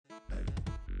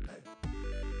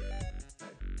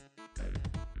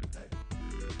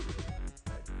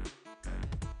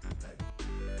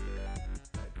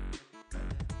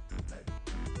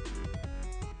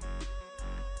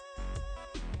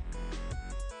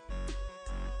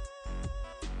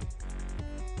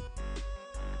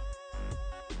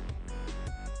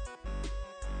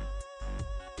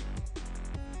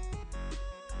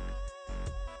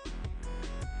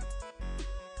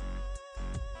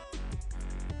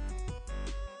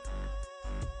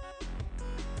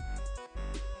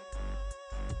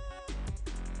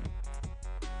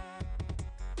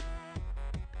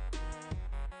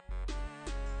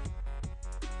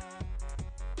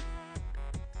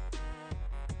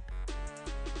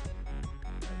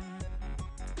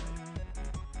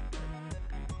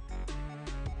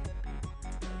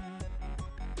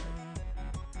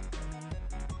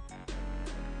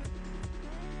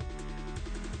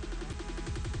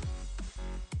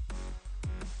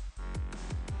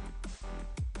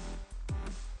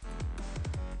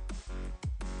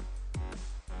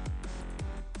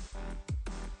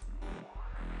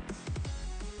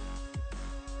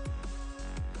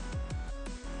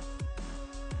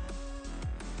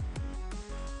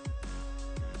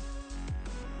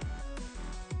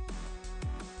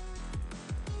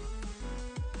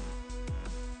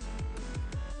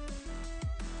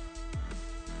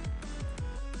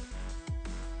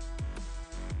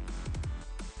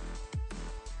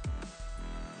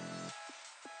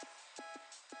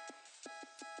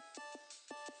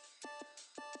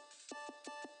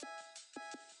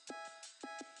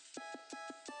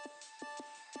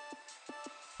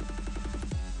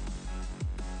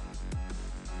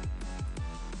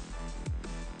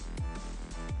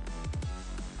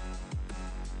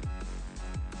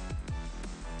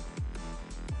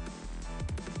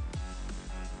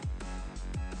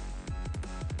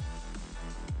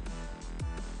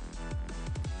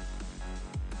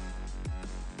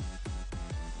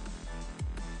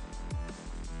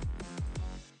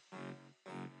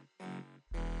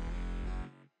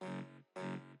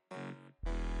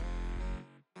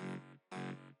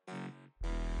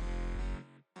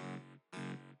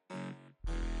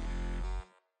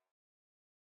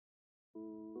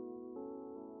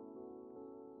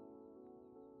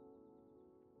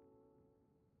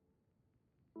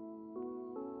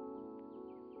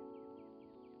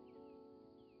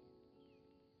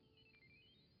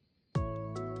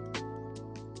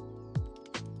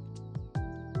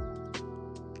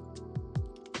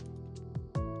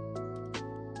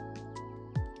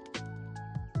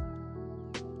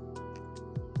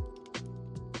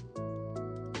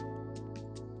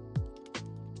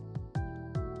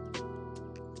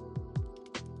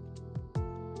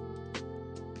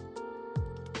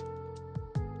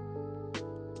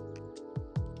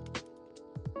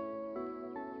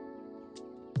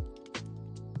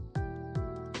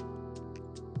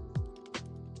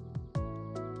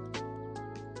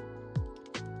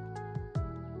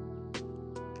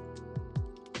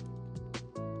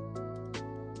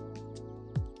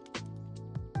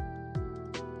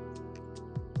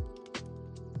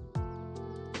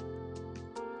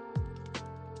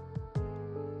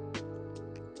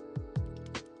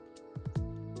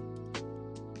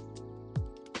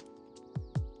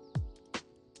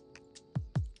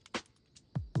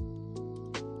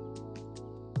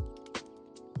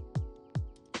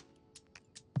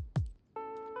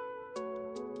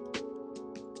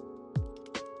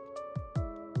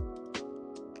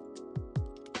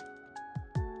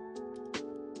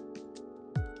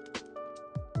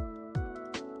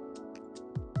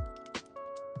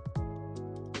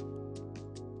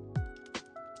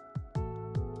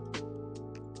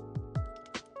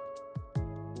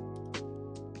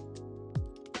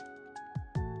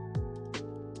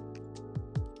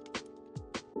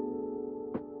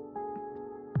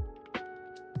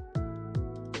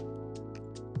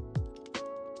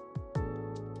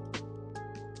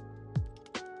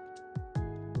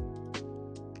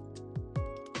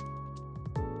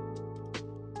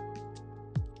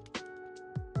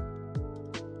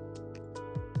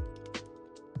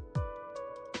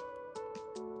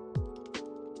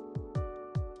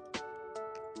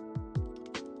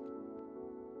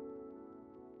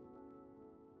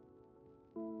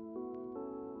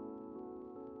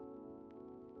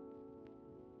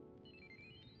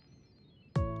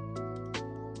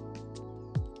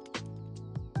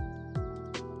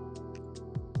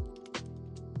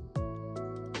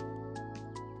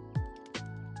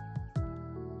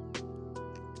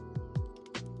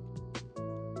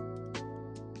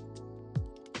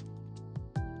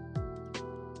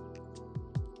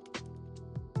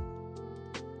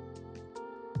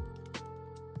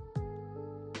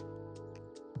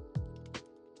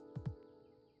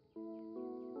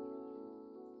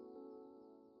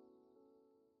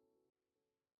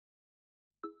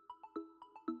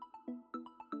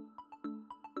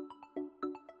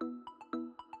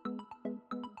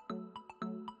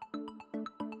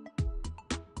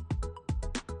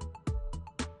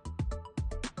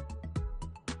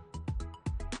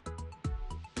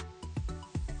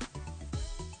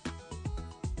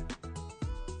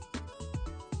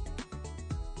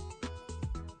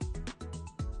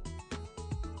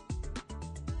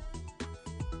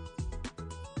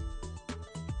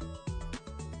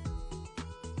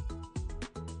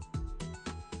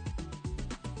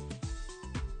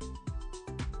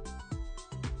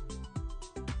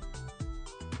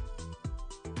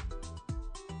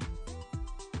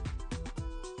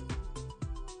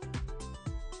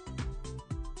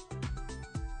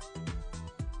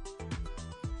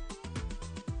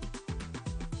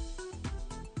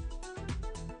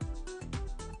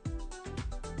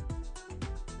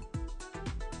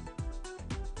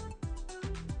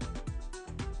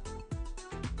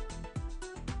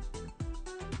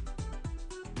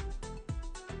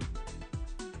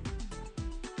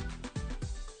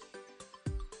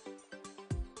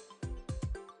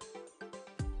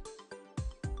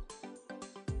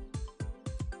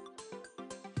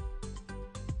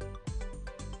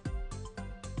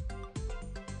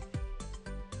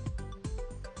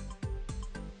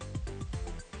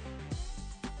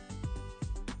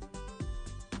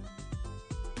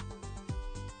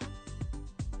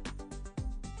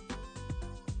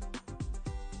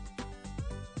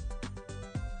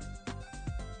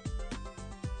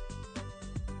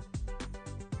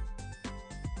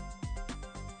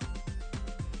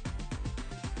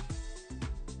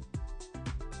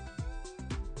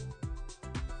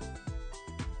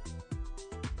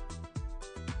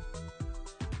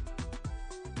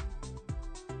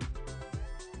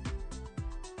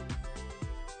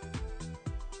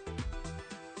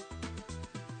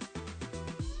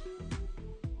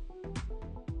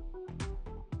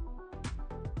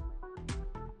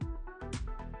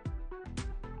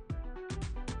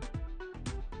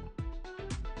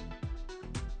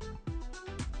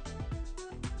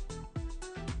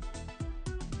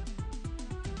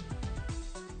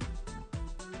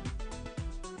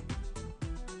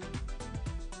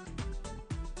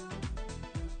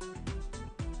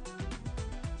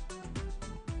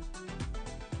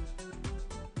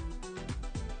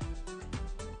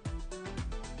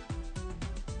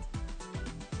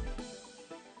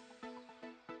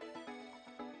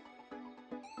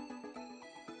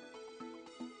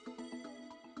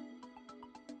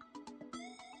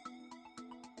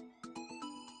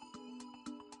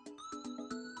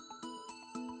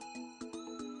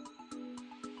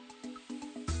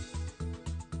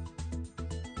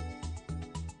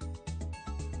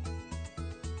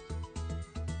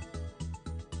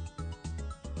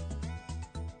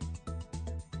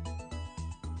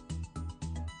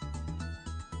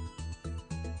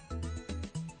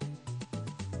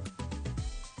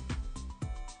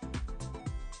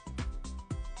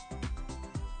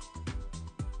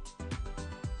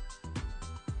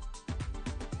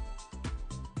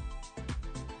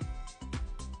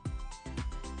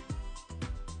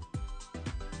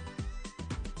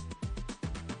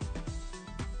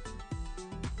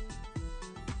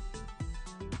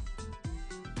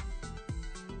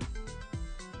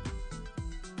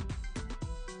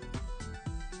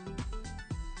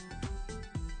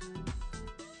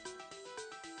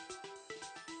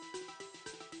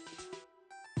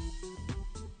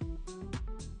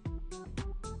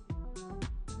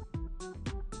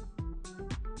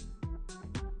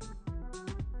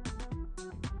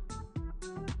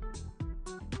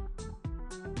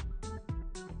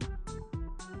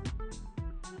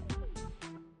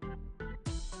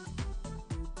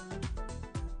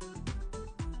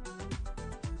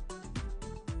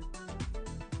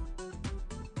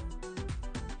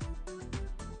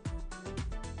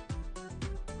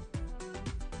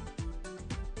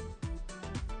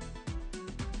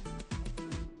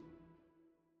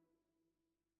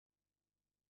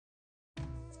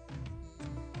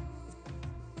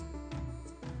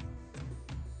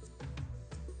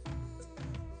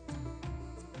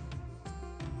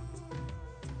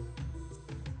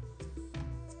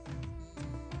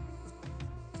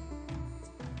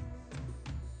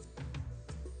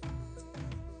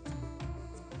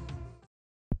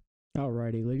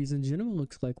Alrighty, ladies and gentlemen,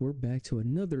 looks like we're back to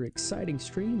another exciting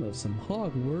stream of some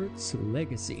Hogwarts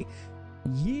Legacy.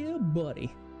 Yeah,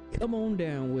 buddy. Come on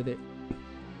down with it.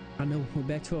 I know we're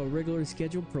back to our regular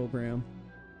scheduled program.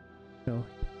 So,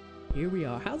 here we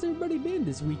are. How's everybody been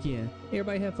this weekend?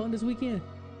 Everybody have fun this weekend?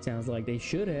 Sounds like they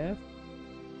should have.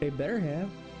 They better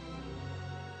have.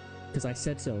 Because I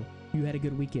said so. You had a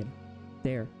good weekend.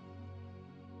 There.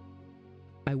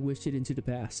 I wished it into the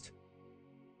past.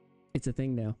 It's a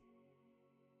thing now.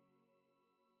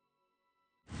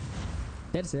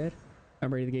 That said,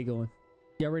 I'm ready to get going.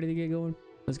 Y'all ready to get going?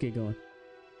 Let's get going.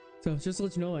 So just to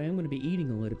let you know, I am going to be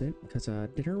eating a little bit because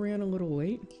dinner ran a little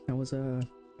late. I was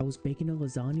baking a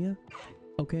lasagna.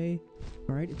 Okay,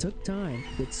 all right. It took time.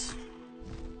 It's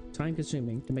time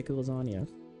consuming to make a lasagna,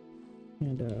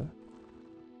 and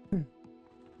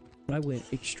I went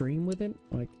extreme with it.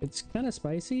 Like, it's kind of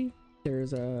spicy.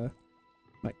 There's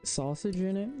like sausage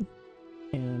in it,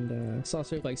 and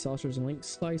sausage, like sausage link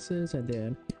slices, and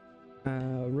then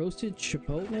roasted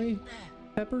chipotle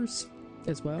peppers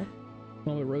as well,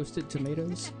 along with roasted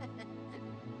tomatoes.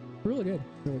 Really good,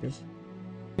 really good.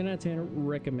 10 out of 10,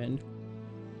 recommend.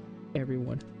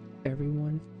 Everyone,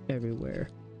 everywhere.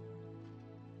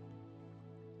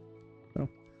 Oh.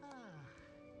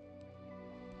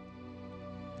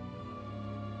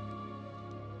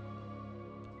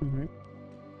 All right,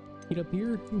 get up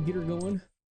here and get her going.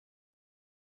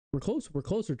 We're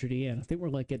closer to the end. I think we're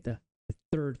like at the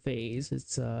third phase.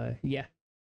 It's yeah.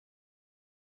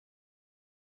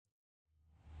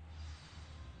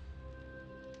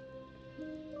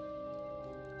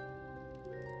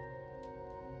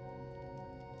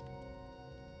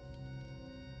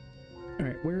 All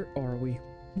right, where are we?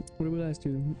 What do we guys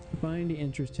do? Find the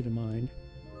interest to the mind.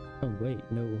 Oh wait,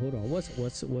 no, hold on. What's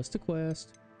the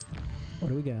quest? What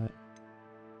do we got?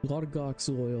 Lodgok's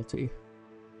loyalty.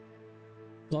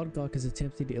 Lodgok is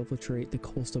attempting to infiltrate the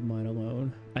coastal mine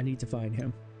alone. I need to find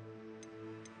him.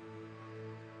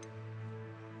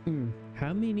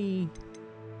 How many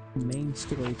main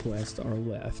story quests are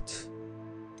left?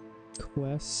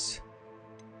 Quests.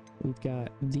 We've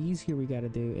got these here we got to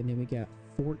do, and then we got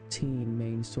 14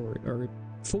 main story, or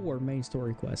 4 main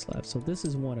story quests left. So this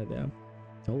is one of them.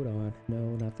 Hold on.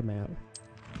 No, not the map.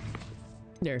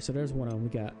 There, so there's one of them. We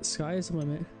got Sky's the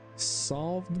Limit,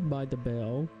 Solved by the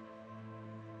Bell,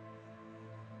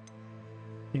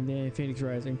 and then Phoenix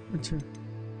Rising. Return.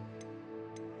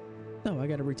 Oh, I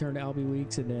gotta return to Albie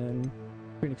Weeks and then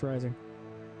Phoenix Rising.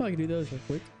 Oh, I can do those real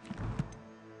quick.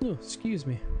 Oh, excuse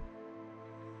me.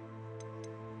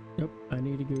 Nope, I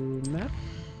need to go map.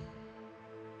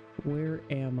 Where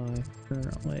am I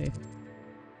currently?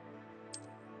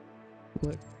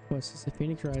 What quest is the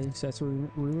Phoenix Rising? So that's a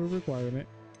rumor requirement.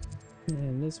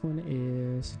 And this one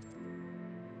is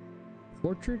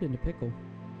Orchard in the Pickle.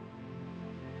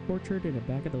 Orchard in the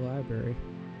back of the library.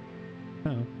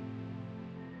 Oh.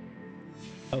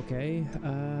 Okay.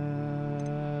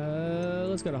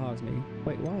 Let's go to Hogsmeade.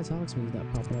 Wait, why is Hogsmeade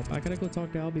not popping up? I gotta go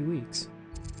talk to Albie Weeks.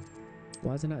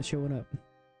 Why is it not showing up?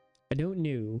 I don't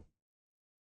know.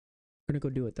 I'm gonna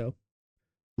go do it though.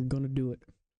 I'm gonna do it.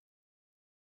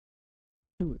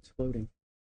 Ooh, it's floating.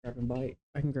 Grab a bite.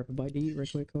 I can grab a bite to eat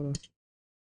right quick. Hold on.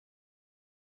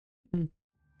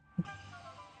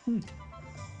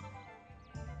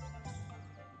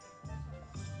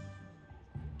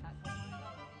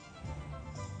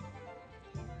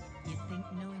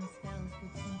 Knowing spells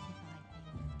would simplify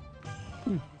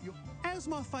things. How's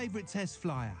my favourite test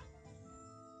flyer?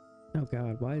 Oh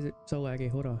god, why is it so laggy?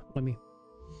 Hold on, let me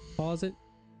pause it.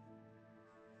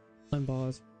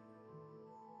 Unpause.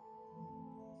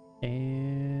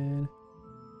 And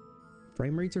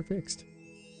frame rates are fixed.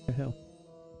 What the hell?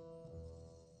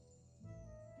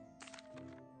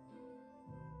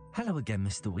 Hello again,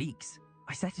 Mr. Weeks.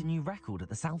 I set a new record at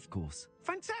the South Course.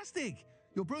 Fantastic!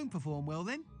 Your broom performed well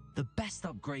then? The best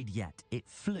upgrade yet. It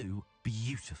flew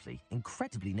beautifully,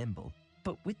 incredibly nimble.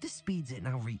 But with the speeds it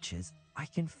now reaches, I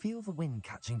can feel the wind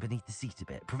catching beneath the seat a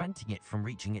bit, preventing it from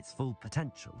reaching its full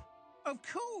potential. Of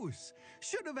course!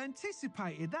 Should have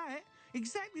anticipated that.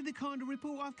 Exactly the kind of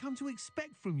report I've come to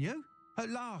expect from you. At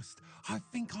last, I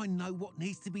think I know what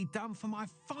needs to be done for my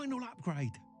final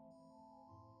upgrade.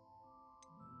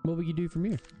 What will you do from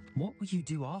here? What will you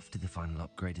do after the final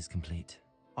upgrade is complete?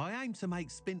 I aim to make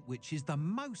Spintwitches the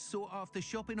most sought-after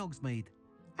shop in Hogsmeade.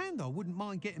 And I wouldn't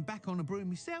mind getting back on a broom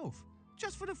myself,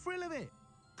 just for the thrill of it.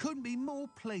 Couldn't be more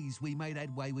pleased we made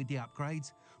headway with the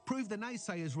upgrades, proved the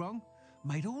naysayers wrong,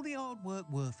 made all the hard work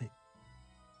worth it.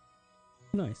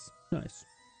 Nice, nice.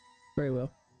 Very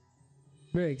well.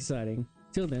 Very exciting.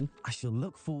 Till then. I shall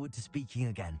look forward to speaking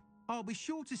again. I'll be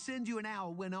sure to send you an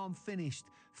owl when I'm finished.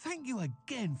 Thank you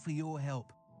again for your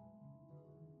help.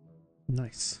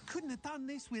 Nice. Couldn't have done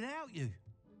this without you.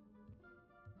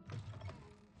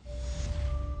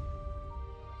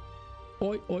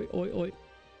 Oi, oi, oi, oi.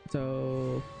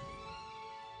 So...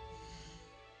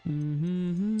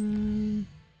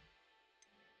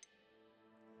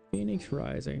 Phoenix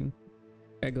Rising.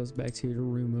 That goes back to the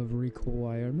room of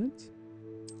requirement.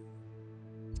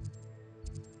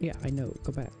 Yeah, I know.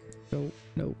 Go back. Go.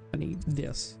 No, I need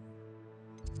this.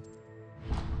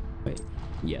 Wait.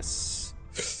 Yes.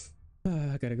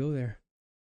 I gotta go there.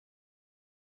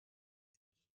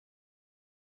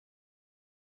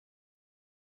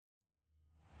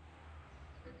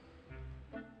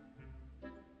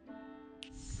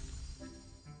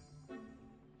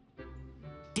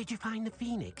 Did you find the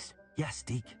phoenix? Yes,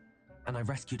 Deke. And I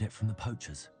rescued it from the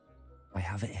poachers. I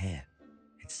have it here.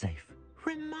 It's safe.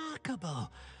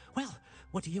 Remarkable. Well,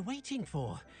 what are you waiting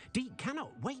for? Deke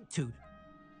cannot wait to...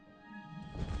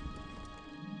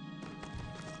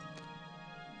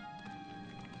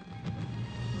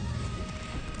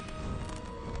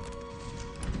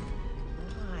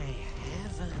 My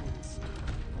heavens.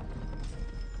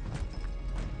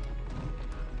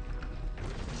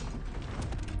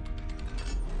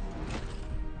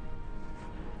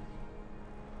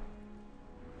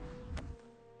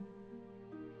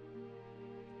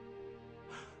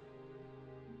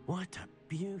 What a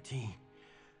beauty.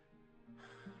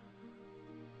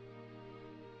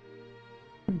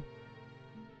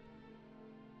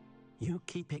 You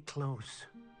keep it close.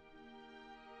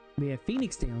 We have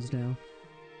Phoenix Downs now.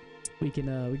 We can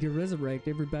resurrect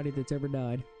everybody that's ever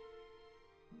died.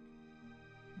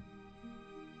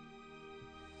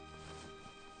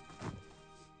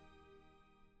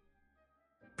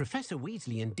 Professor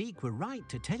Weasley and Deke were right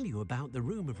to tell you about the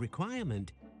Room of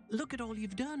Requirement. Look at all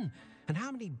you've done, and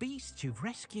how many beasts you've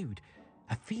rescued.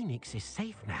 A phoenix is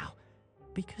safe now,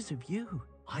 because of you.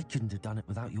 I couldn't have done it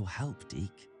without your help,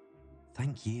 Deke.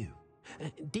 Thank you.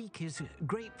 Deke is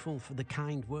grateful for the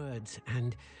kind words,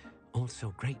 and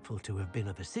also grateful to have been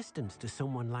of assistance to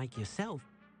someone like yourself.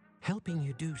 Helping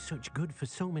you do such good for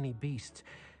so many beasts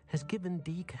has given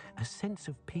Deke a sense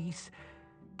of peace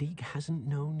Deke hasn't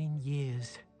known in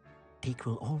years. Deke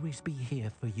will always be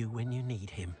here for you when you need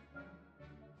him.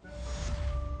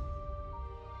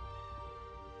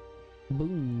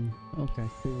 Boom. Okay,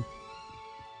 cool.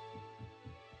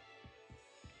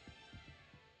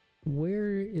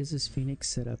 Where is this Phoenix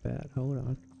set up at? Hold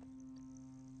on.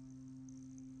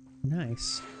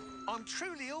 Nice. I'm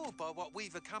truly awed by what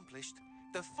we've accomplished.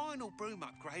 The final broom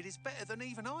upgrade is better than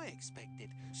even I expected.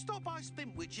 Stop by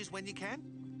Spintwitches when you can.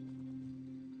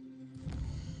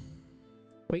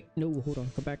 Wait, no, hold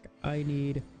on. Come back. I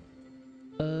need...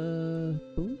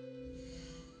 Boom?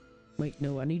 Wait,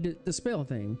 no, I need the spell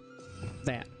thing.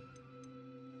 That.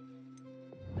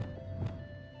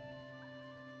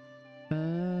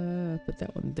 Put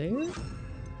that one there.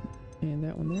 And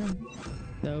that one there.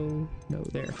 No, no,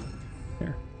 there.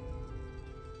 There.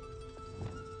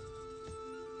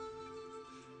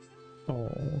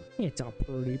 Oh, it's a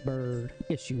pretty bird.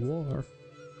 Yes, you are.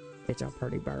 It's a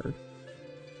pretty bird.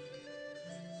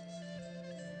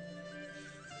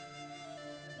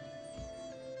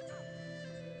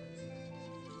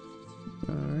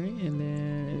 Alright, and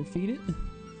then feed it.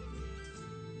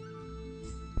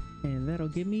 And that'll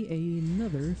give me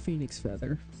another phoenix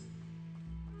feather.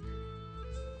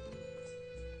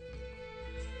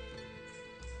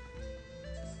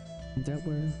 Is that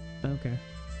where? Okay.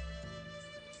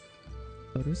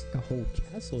 Oh, there's like a whole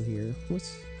castle here.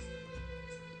 What's...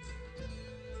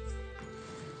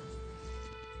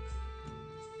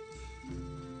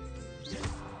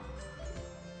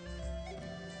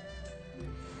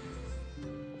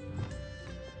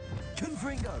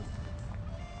 Confringo!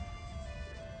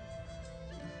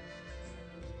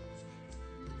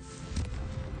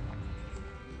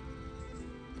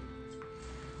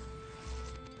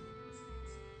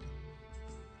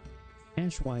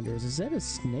 Ashwinders, is that a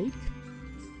snake?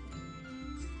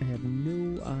 I have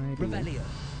no idea. Revelio!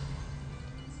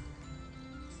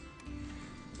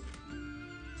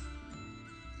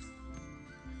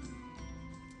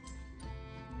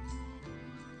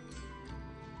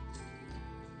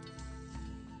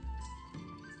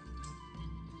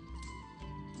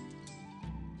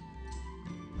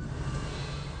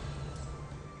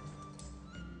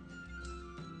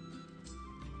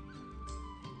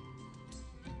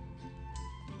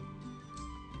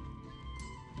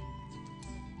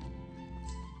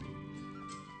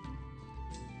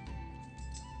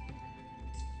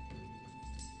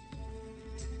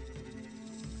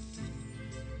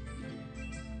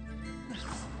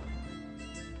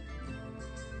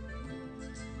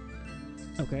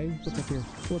 Okay, what's up here?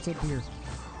 What's up here?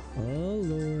 Oh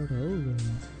lord, oh lord.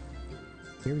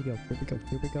 Here we go, here we go,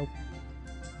 here we go.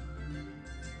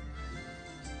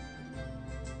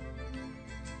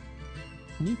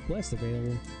 New quest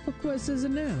available. What quest is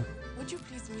it now? Would you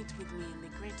please meet with me in the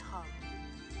Great Hall?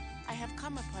 I have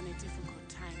come upon a difficult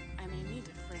time and I need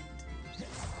a friend.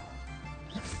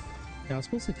 I was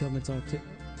supposed to come and talk to...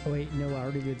 Oh wait, no, I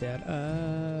already did that.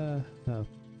 Oh.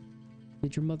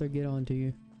 Did your mother get on to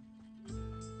you?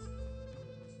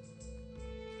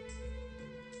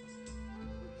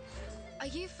 Are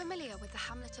you familiar with the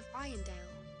hamlet of Irondale?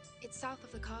 It's south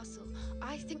of the castle.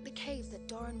 I think the cave that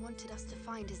Doran wanted us to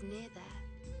find is near there.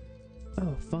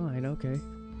 Oh, fine, okay.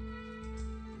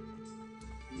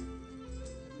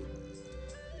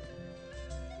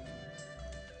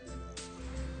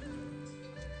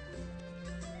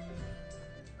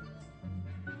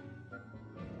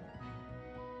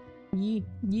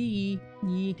 Yee.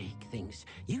 Take things.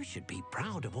 You should be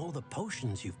proud of all the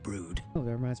potions you've brewed. Oh,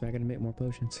 that reminds me, I gotta make more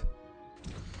potions.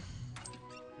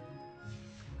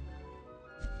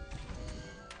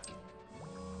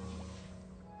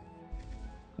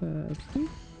 Boop,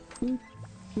 boop,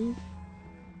 boop.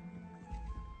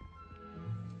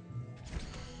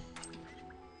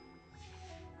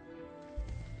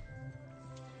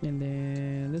 And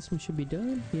then this one should be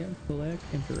done. Yep, collect,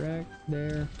 interact,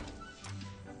 there.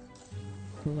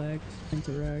 Collect,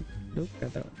 interact. Nope,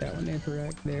 got that one,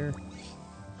 interact, there.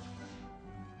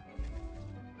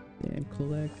 Then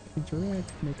collect,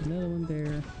 interact, make another one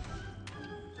there.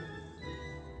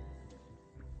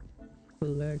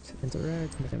 Collect,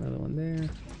 interact, make another one there.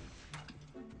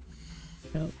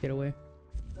 Oh, get away.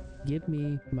 Give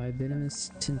me my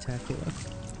venomous tentacula.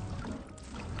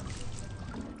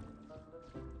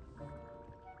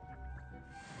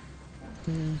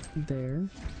 There.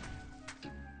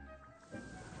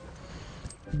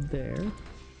 There.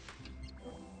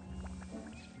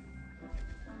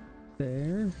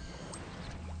 There.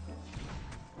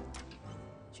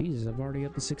 Jesus, I'm already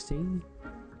up to 16.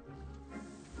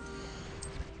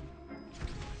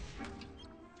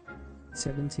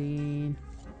 $17.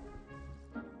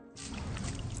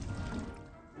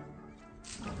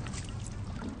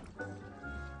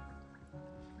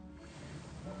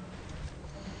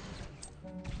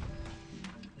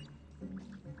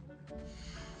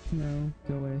 No,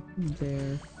 go away.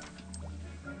 There.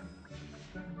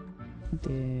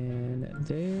 Then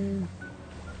there.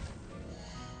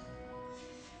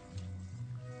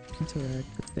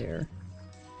 Interact there.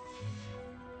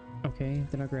 Okay,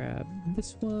 then I'll grab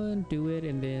this one, do it,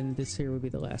 and then this here would be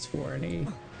the last four.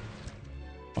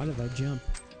 Why did I jump?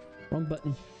 Wrong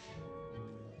button.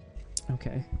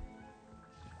 Okay.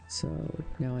 So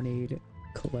now I need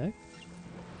collect.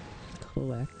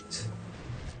 Collect.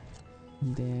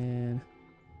 And then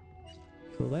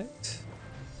collect.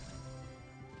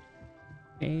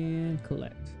 And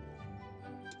collect.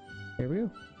 There we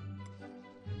go.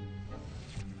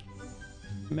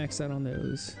 Max out on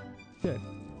those. Good.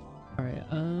 Alright,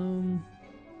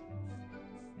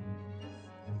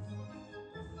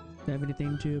 have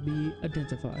anything to be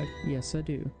identified? Yes, I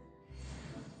do.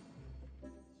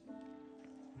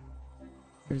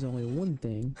 There's only one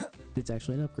thing that's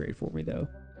actually an upgrade for me, though.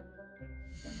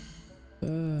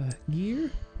 Gear?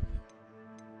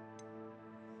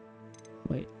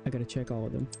 Wait, I gotta check all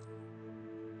of them.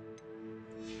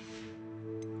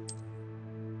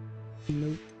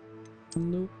 Nope.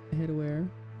 Nope. Headwear.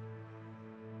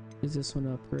 Is this one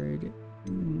upgrade?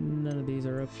 None of these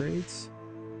are upgrades.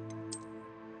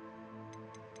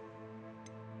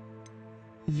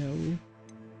 No.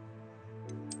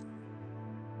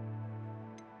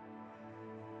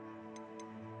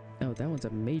 Oh, that one's a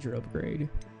major upgrade.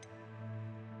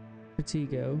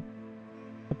 Protego.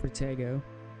 A Protego.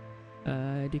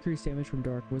 Decreased damage from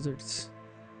dark wizards.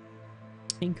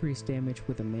 Increased damage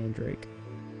with a mandrake.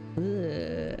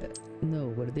 No,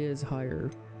 what it is, higher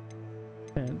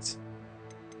defense.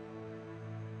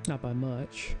 Not by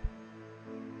much.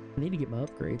 I need to get my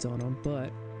upgrades on them,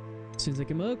 but as soon as I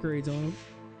get my upgrades on them,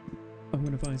 I'm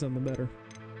gonna find something better.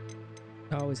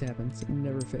 Always happens. It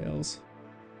never fails.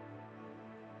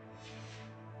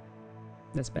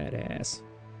 That's badass.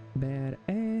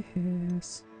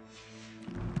 Badass.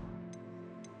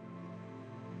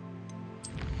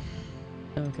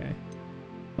 Okay.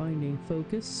 Finding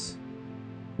focus.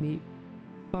 Meet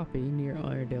Poppy near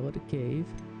Irondale at the cave.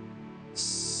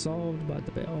 Solved by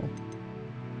the bell.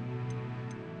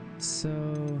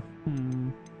 So,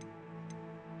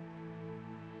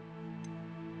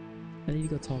 I need to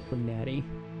go talk with Natty.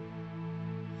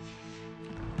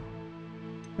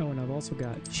 Oh, and I've also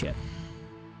got Chet.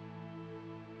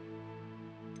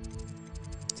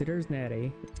 So there's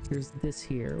Natty. There's this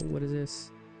here. What is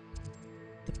this?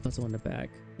 The puzzle in the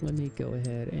back. Let me go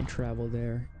ahead and travel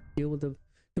there. Deal with the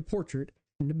portrait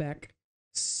in the back.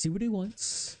 See what he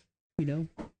wants. You know,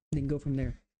 then go from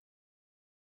there.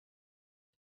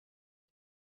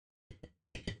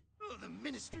 Oh, the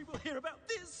Ministry will hear about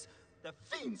this. The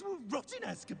fiends will rot in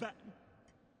Azkaban.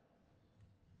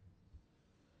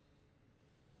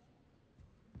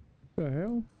 The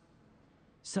hell?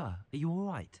 Sir, are you all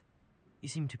right? You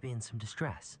seem to be in some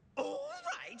distress. All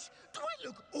right? Do I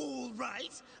look all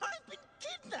right? I've been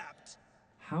kidnapped.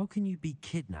 How can you be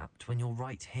kidnapped when you're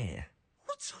right here?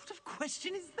 What sort of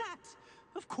question is that?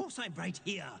 Of course I'm right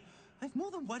here. I've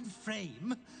more than one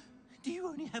frame. Do you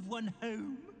only have one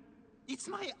home? It's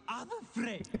my other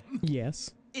frame.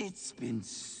 Yes. It's been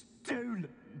stolen.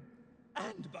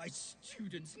 And by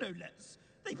students, no less.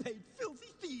 They paid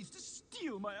filthy thieves to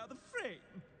steal my other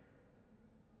frame.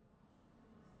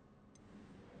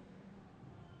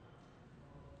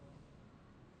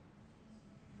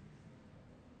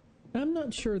 I'm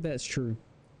not sure that's true.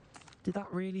 Did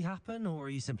that really happen, or are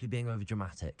you simply being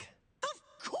overdramatic? Of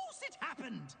course it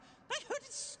happened! I heard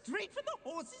it straight from the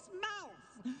horse's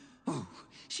mouth! Oh,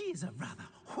 she is a rather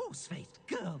horse-faced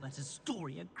girl, that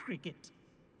Astoria Cricket.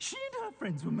 She and her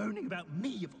friends were moaning about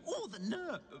me of all the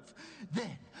nerve.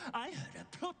 Then I heard her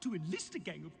plot to enlist a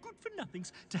gang of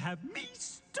good-for-nothings to have me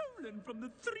stolen from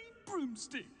the 3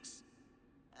 broomsticks.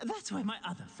 That's where my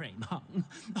other frame hung.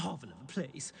 A hovel of a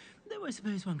place. Though I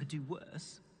suppose one could do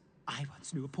worse. I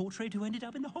once knew a portrait who ended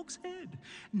up in the Hog's Head.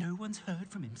 No one's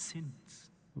heard from him since.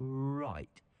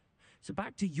 Right. So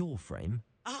back to your frame.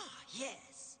 Ah,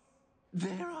 yes.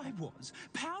 There I was,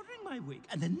 powdering my wig,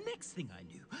 and the next thing I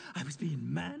knew, I was being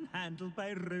manhandled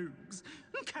by rogues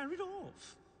and carried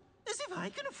off. As if I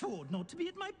can afford not to be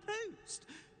at my post.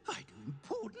 I do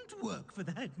important work for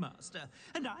the headmaster,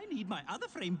 and I need my other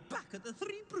frame back at the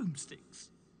 3 broomsticks.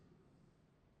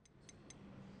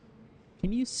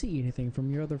 Can you see anything from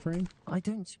your other frame? I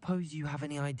don't suppose you have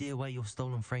any idea where your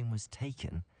stolen frame was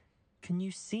taken. Can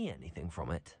you see anything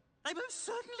from it? I most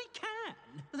certainly can.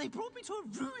 They brought me to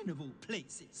a ruin of all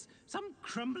places. Some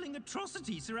crumbling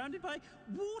atrocity surrounded by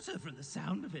water from the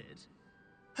sound of it.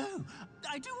 Oh,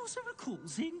 I do also recall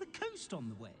seeing the coast on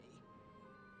the way.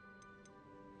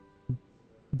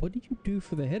 What did you do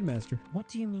for the headmaster? What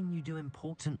do you mean you do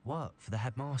important work for the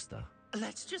headmaster?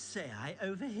 Let's just say I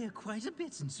overhear quite a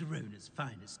bit in Sirona's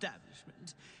fine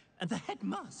establishment, and the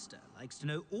headmaster likes to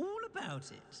know all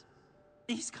about it.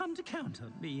 He's come to count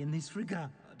on me in this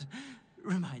regard.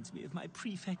 Reminds me of my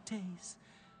prefect days.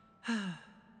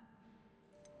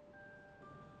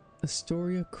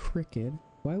 Astoria Cricket.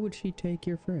 Why would she take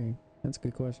your frame? That's a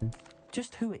good question.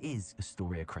 Just who is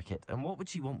Astoria Cricket, and what would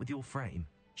she want with your frame?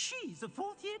 She's a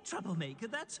 4th-year troublemaker,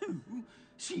 that's who.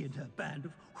 She and her band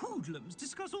of hoodlums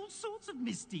discuss all sorts of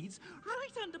misdeeds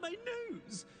right under my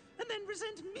nose, and then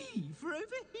resent me for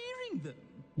overhearing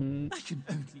them. I can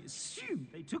only assume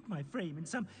they took my frame in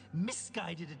some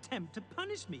misguided attempt to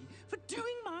punish me for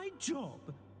doing my job.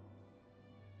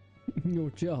 Your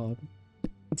job?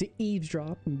 To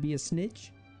eavesdrop and be a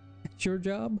snitch? That's your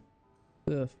job?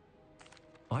 Ugh.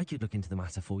 I could look into the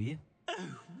matter for you. Oh,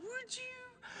 would you?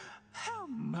 How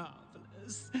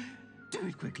marvelous. Do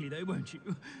it quickly, though, won't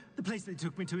you? The place they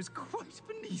took me to is quite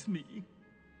beneath me.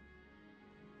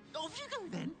 Off you go,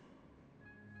 then.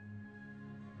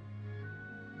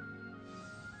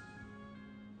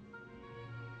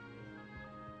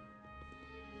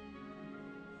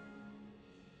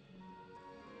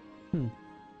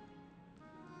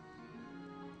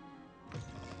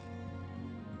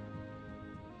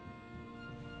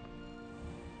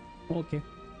 Okay.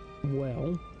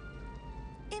 Well.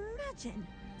 Imagine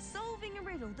solving a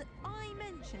riddle that I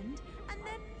mentioned and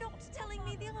then not telling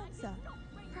me the answer.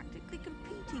 Practically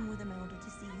competing with Imelda to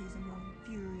see who's a more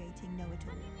infuriating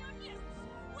know-it-all.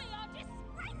 We are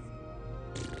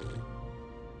disgraced!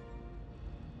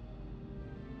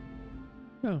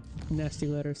 Oh, nasty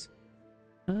letters.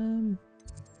 You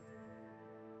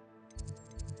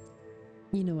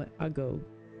know what? I'll go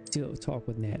to talk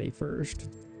with Natty first.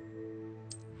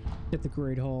 At the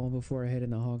Great Hall before I head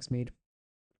into Hogsmeade.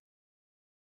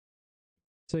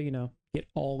 So, you know, get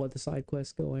all of the side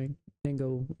quests going, then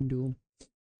go and do them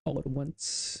all at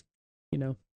once, you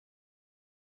know.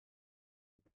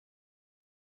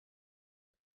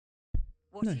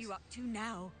 What Nice. are you up to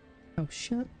now? Oh,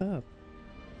 shut up.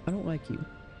 I don't like you,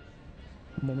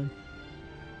 woman.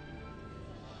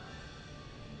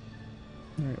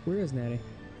 Alright, where is Natty?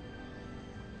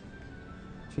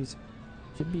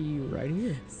 Should be right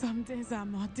here. Some days are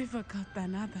more difficult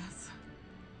than others.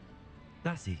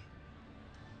 Lassie,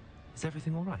 is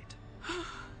everything all right?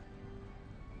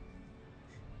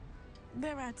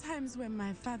 There are times when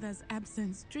my father's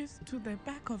absence drifts to the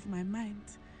back of my mind,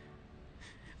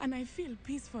 and I feel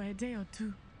peace for a day or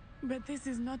two. But this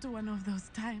is not one of those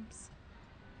times.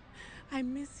 I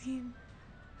miss him.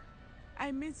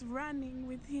 I miss running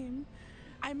with him.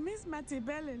 I miss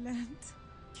Matibeleland.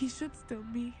 He should still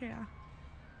be here.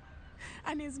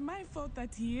 And it's my fault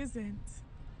that he isn't.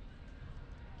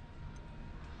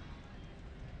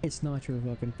 It's not your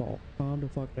fucking fault. Calm the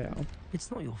fuck down. It's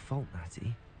not your fault,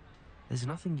 Natty. There's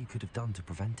nothing you could have done to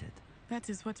prevent it. That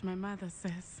is what my mother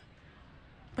says.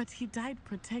 But he died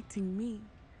protecting me.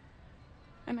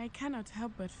 And I cannot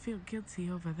help but feel guilty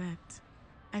over that.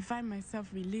 I find myself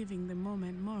reliving the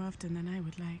moment more often than I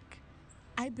would like.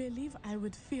 I believe I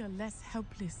would feel less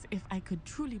helpless if I could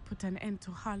truly put an end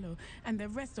to Harlow and the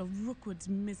rest of Rookwood's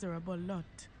miserable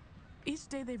lot. Each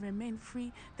day they remain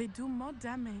free, they do more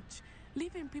damage,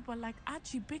 leaving people like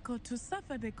Archie Bickle to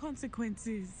suffer the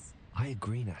consequences. I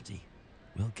agree, Natty.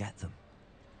 We'll get them.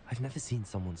 I've never seen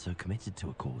someone so committed to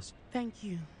a cause. Thank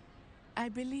you. I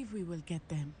believe we will get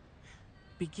them,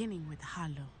 beginning with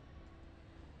Harlow.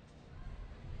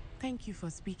 Thank you for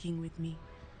speaking with me.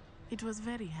 It was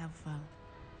very helpful.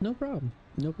 No problem.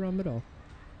 No problem at all.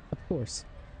 Of course.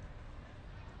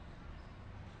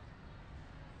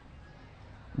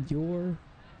 Your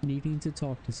needing to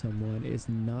talk to someone is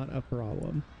not a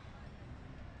problem.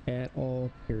 At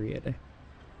all, period.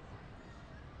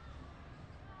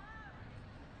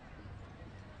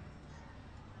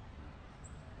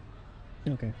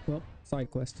 Okay, well,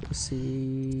 side quest. Let's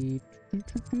see.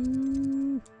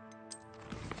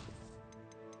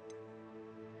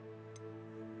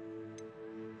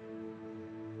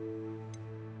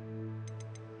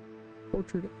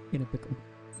 Portrait in a pickle.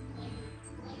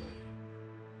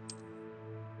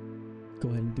 Go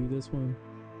ahead and do this one.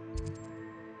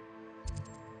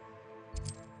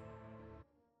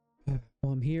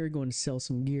 While I'm here, going to sell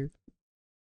some gear.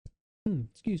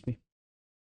 Excuse me.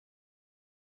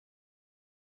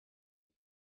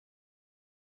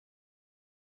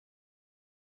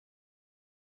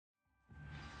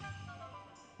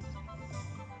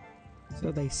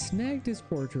 So they snagged his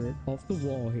portrait off the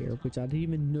wall here, which I didn't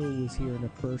even know was here in the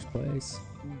first place.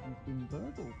 Has been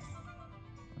burgled.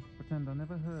 I pretend I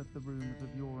never heard the rumors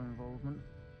of your involvement.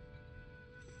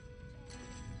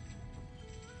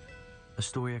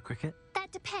 Astoria Cricket?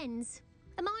 That depends.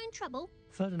 Am I in trouble?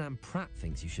 Ferdinand Pratt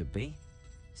thinks you should be.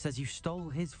 Says you stole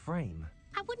his frame.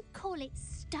 I wouldn't call it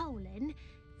stolen.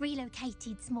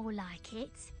 Relocated's more like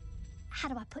it. How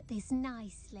do I put this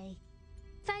nicely?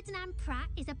 Ferdinand Pratt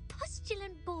is a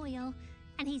postulant boil,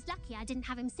 and he's lucky I didn't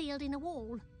have him sealed in a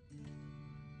wall.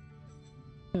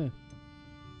 Huh.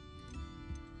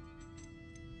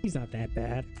 He's not that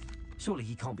bad. Surely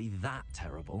he can't be that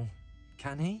terrible,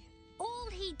 can he? All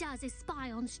he does is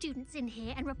spy on students in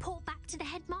here and report back to the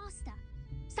headmaster.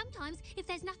 Sometimes, if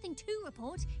there's nothing to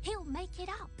report, he'll make it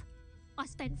up. I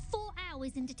spent 4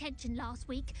 hours in detention last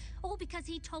week, all because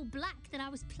he told Black that I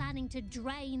was planning to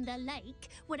drain the lake,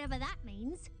 whatever that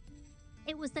means.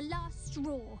 It was the last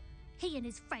straw. He and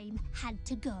his frame had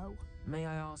to go. May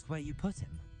I ask where you put him?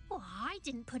 Well, I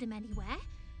didn't put him anywhere.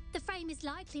 The frame is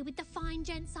likely with the fine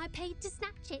gents I paid to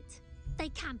snatch it. They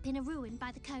camp in a ruin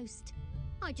by the coast.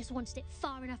 I just wanted it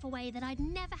far enough away that I'd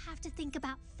never have to think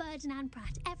about Ferdinand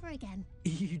Pratt ever again.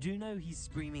 You do know he's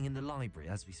screaming in the library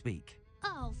as we speak.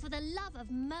 Oh, for the love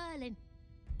of Merlin.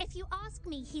 If you ask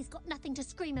me, he's got nothing to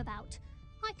scream about.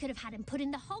 I could have had him put in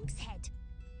the Hogshead.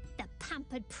 The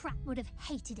pampered Pratt would have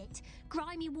hated it.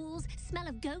 Grimy walls, smell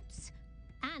of goats.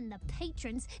 And the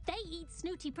patrons, they eat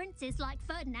snooty princes like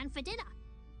Ferdinand for dinner.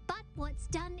 But what's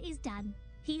done is done.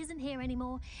 He isn't here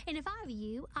anymore, and if I were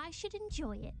you, I should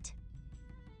enjoy it.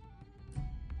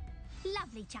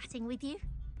 Lovely chatting with you.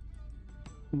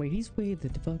 Wait, he's way the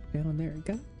fuck down there.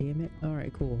 God damn it.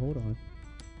 Alright, cool. Hold on.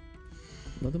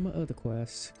 What are my other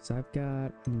quests? Because I've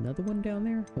got another one down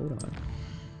there. Hold on.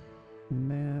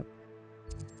 Map.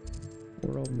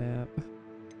 World map.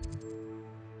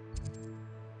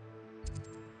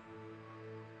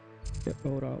 Yep,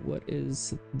 hold on. What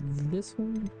is this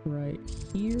one right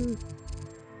here?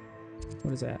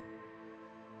 What is that?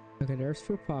 Okay, there's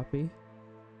for Poppy.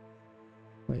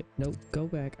 Wait, nope. Go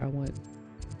back. I want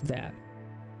that.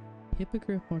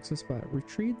 Hippogriff marks the spot.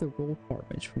 Retrieve the roll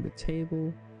parchment from the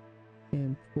table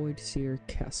in Voidseer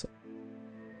Castle.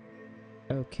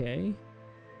 Okay.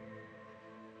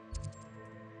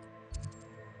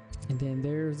 And then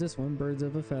there's this one, Birds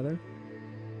of a Feather.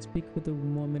 Speak with the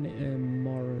woman in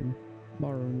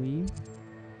Marunweave.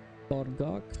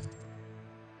 Bodgok.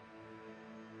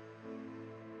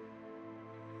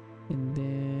 And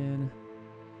then...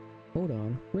 Hold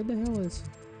on. Where the hell is...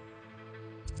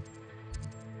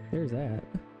 There's that.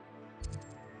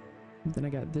 Then I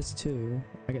got this too.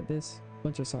 I got this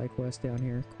bunch of side quests down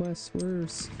here. Quests,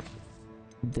 where's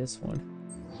this one?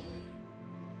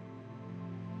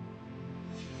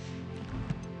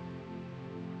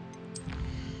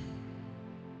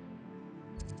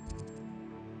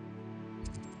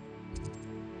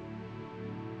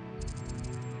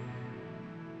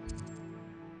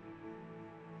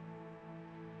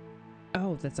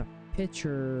 Oh, that's a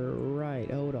picture. Right,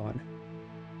 hold on.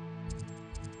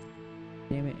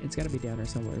 Damn it, it's gotta be down there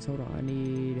somewhere. Hold on, I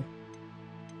need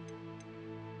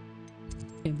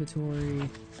inventory.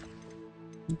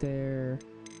 There.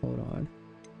 Hold on.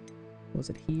 Was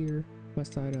it here?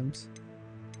 Quest items.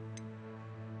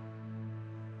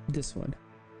 This one.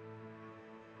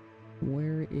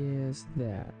 Where is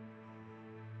that?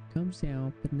 Comes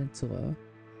down, peninsula.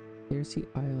 There's the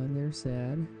island, there's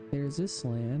that. There's this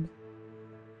land.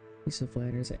 Piece of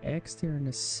land. There's an X there in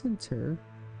the center.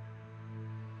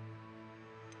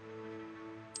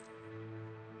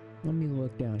 Let me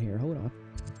look down here. Hold on.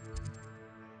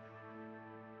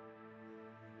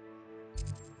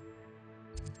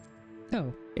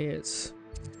 Oh, it's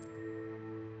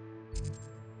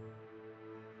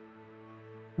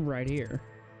right here.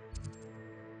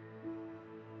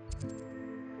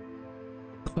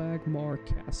 Clagmar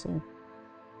Castle.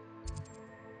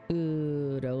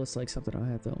 That looks like something I'll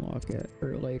have to unlock it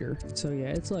or later. So yeah,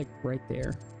 it's like right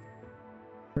there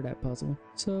for that puzzle.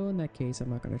 So in that case, I'm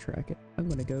not going to track it. I'm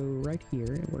going to go right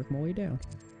here and work my way down.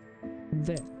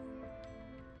 There.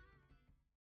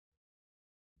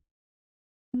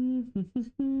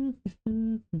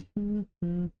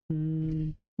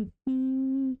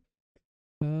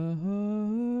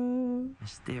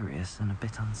 Mysterious and a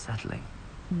bit unsettling.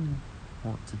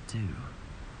 What to do?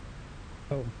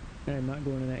 Oh, I'm not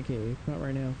going in that cave. Not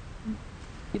right now.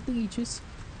 Get the leeches.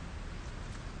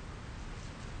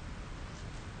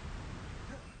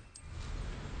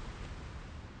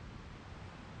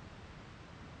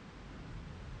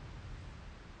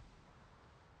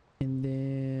 And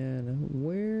then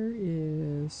where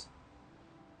is...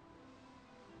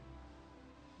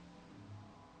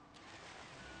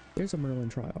 There's a Merlin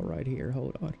trial right here.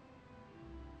 Hold on.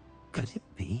 Could it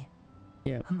be?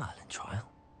 Yeah. A Merlin trial?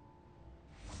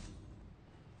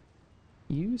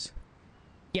 Use?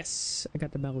 Yes! I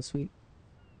got the Mallow Sweet.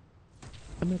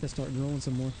 I'm gonna have to start growing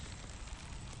some more.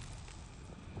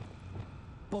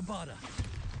 Bombarda.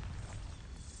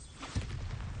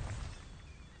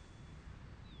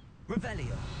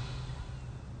 Revelio.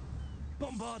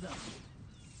 Bombarda.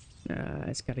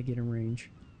 It's gotta get in range.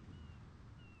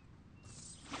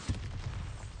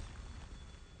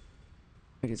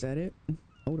 Wait, is that it?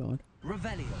 Hold on.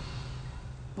 Revelio.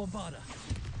 Bombarda.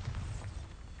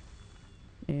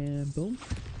 And boom.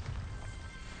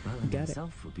 Merlin Got it.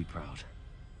 himself would be proud.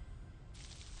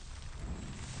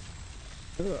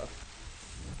 Ugh.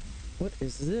 What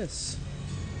is this?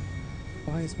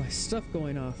 Why is my stuff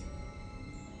going off?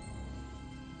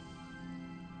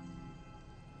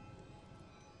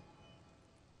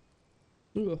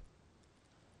 Ugh.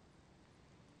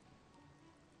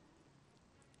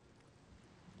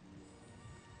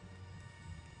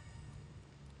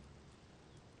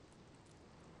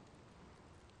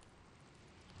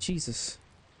 Jesus.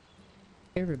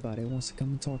 Everybody wants to come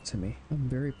and talk to me. I'm a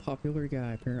very popular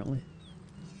guy, apparently.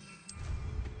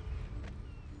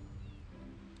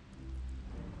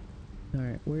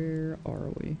 Alright, where are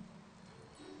we?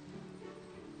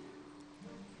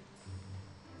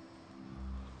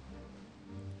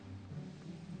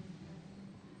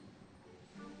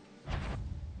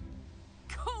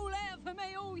 Call out for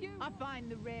me, all you! I find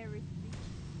the rarest.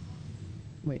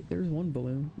 Wait, there's one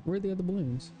balloon. Where are the other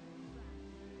balloons?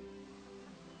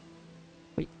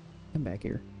 Wait, come back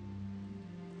here.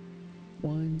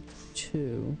 1,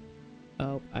 2.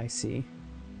 Oh, I see.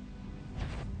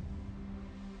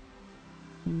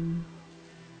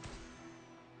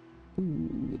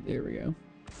 Ooh, there we go.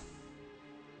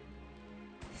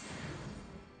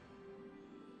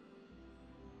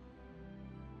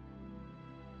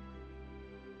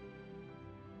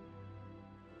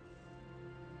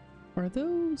 Are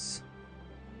those?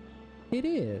 It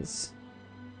is.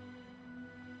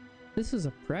 This is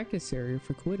a practice area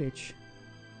for Quidditch.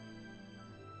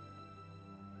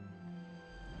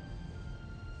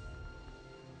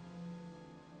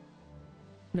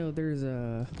 No, there's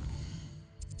a...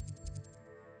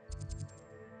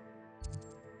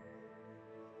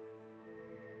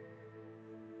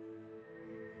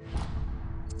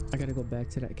 I gotta go back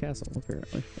to that castle,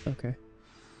 apparently. Okay.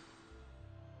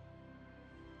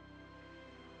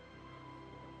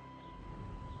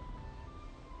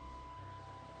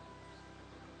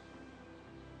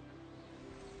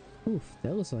 Oof,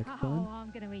 that looks like fun. Oh,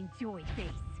 I'm going to enjoy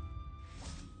this.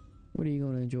 What are you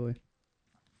going to enjoy?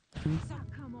 So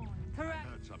come on. Correct.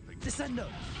 Descendo!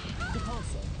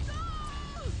 Repulsor!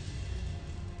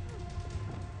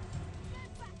 Get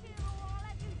back here or I'll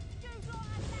have you shoot like a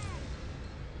lamb.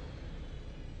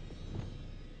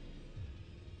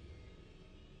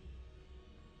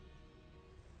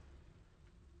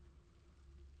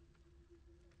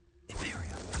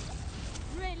 Imperial.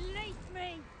 Release me.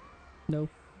 No.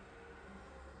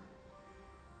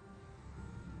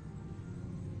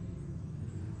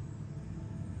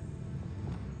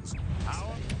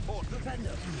 Power, force.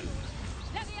 Defender!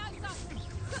 Leviosa.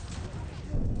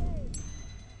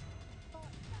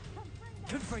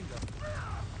 Confringo!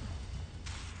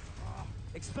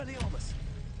 Expelliarmus!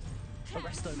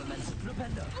 Arresto Momentum!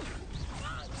 Flipendo!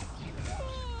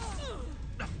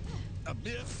 A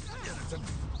mere skeleton.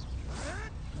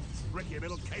 Ricky,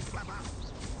 little cave flapper.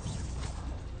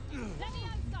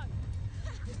 Leviosa.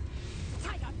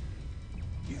 Take him.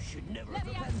 You should never have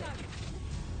Flipendo! Leviosa.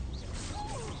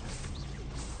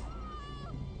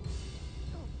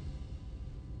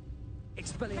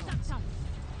 Expelliarmus! Reducto.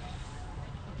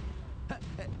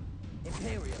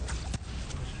 Imperial!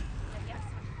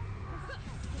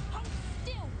 Hold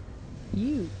still.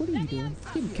 You, what are you doing?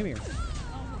 Come here.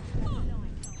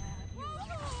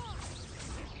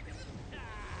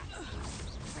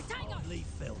 Protego. Hardly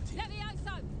felt it.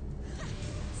 Levioso.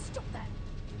 Stop that.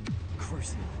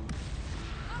 Crucial.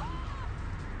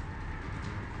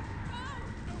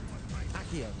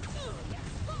 Accio.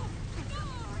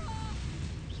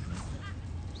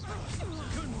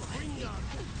 Confringo!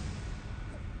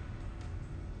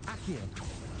 Accio.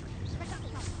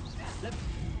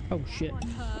 Oh shit.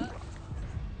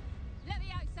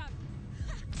 Levioso.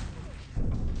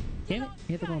 Damn it,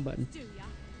 hit the wrong button. Do ya?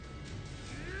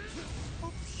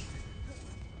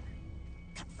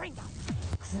 Confringo.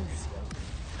 Crucial.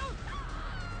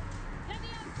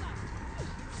 Levioso.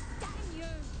 Damn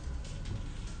you.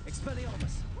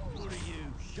 Expelliarmus! What are you,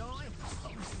 shy?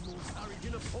 I'm more courage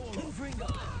in a polo. Confringo!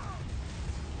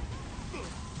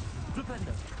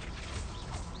 Flipendo!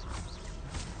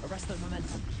 Arresto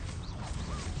Momentum!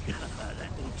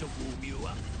 That ought to warm you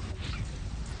up.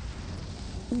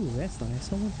 Ooh, that's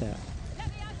nice. I want that.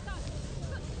 Levioso.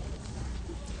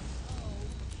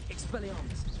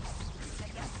 Expelliarmus!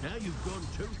 Now you've gone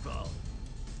too far.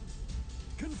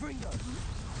 Confringo!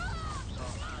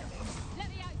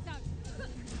 Levioso.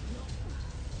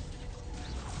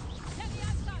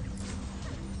 Levioso.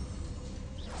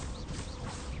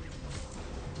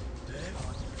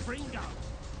 Fringo!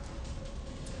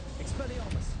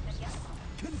 Expelliarmus!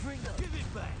 Confringo! Give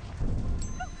it back!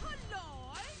 Look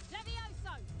alive.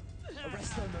 Levioso.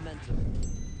 Arresto Momentum!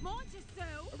 Mind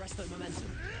yourself. Arresto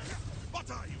Momentum! What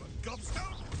are you, a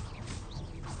gobstone?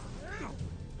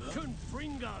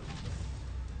 Confringo!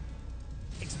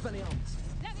 Expelliarmus!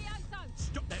 Levioso.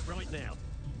 Stop that right now.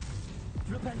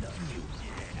 Flipendo!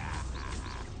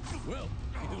 Well,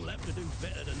 you'll have to do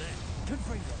better than that.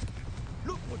 Confringo!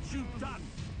 Look what you've done.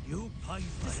 You'll pay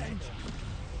for that. Descendo!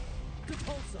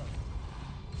 Repulsor!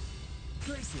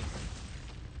 Glacier!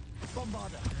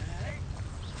 Bombarder!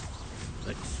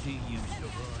 Let's see you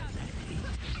survive that heat.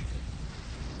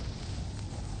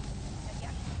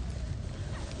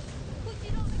 Would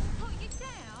you like me to put you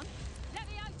down?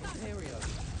 Levioso. Imperio!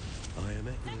 I am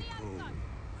at your Levioso. call.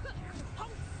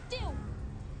 Hold still.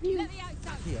 You. Levioso.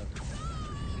 Accio!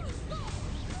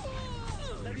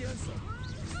 Levioso!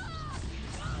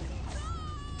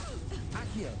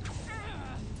 Accio!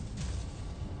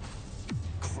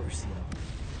 Crucio!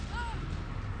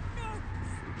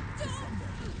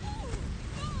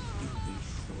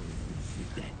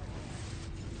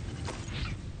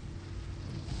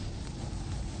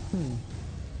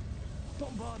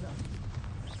 Bombarder!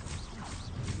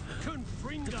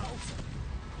 Confringo!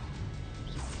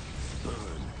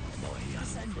 Burn my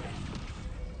Ascendo!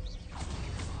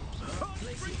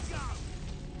 Confringo!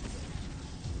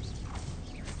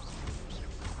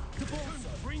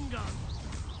 Confringo!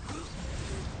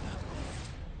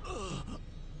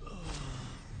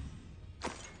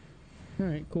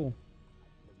 Alright, cool.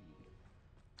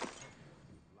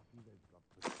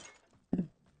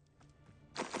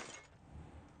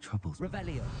 Troubles.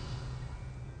 Revelio!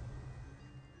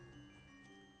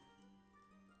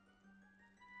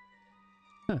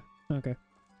 Huh, okay.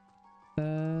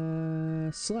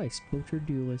 Slice, poacher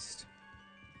duelist.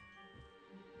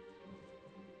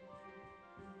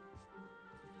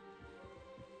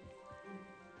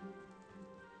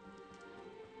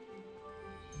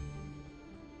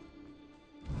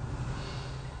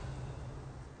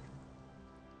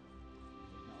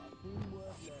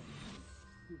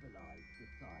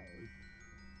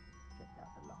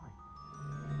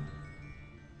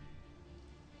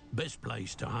 best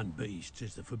place to hunt beasts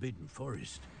is the Forbidden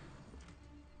Forest.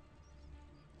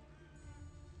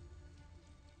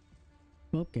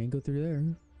 Well, can't go through there.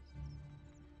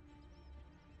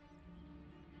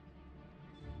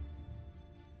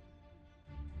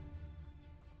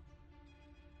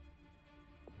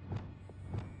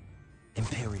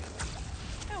 Imperial.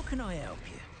 How can I help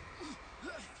you?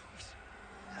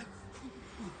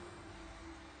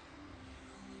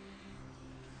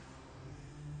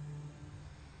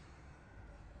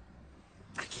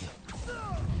 Accio.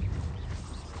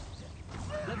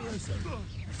 Levioso.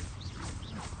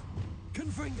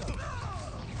 Confringo.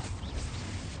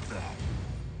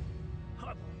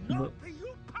 I will not be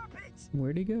your puppet!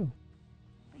 Where'd he go?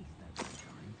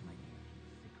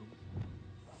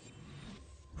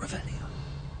 Revelio.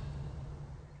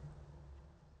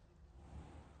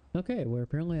 Okay, where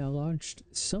apparently I launched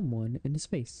someone into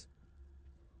space.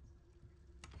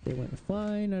 They went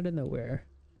flying out of nowhere.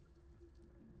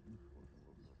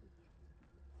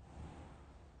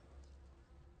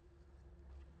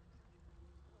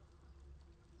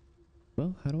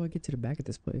 Well, how do I get to the back of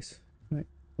this place? Right,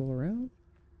 go around?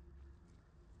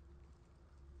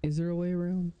 Is there a way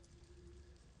around?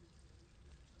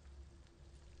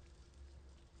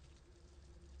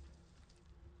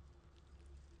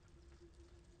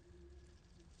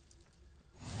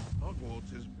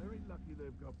 Hogwarts is very lucky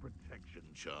they've got protection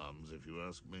charms, if you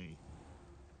ask me.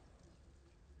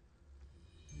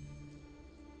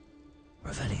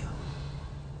 Revelio.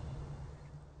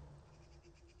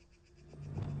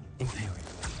 Imperial.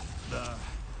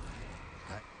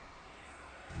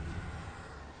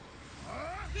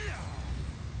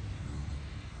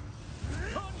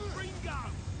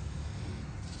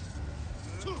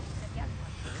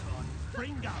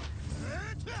 Confringo!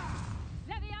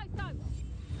 Levioso!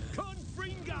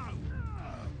 Confringo!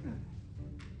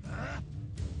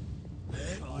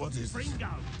 What is this?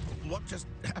 Confringo! What just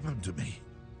happened to me?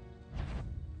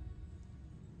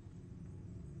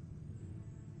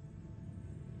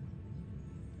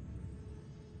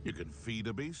 You can feed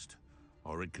a beast,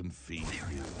 or it can feed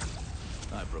you.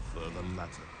 I prefer the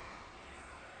latter.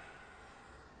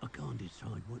 I can't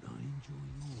decide what I enjoy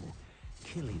more.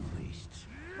 Killing beasts.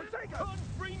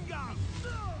 Confringo!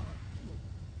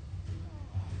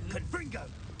 Confringo.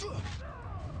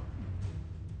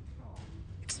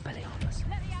 Expelliarmus.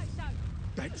 Levioso!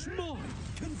 That's mine!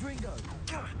 Confringo.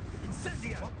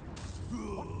 Incendio.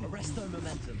 Arresto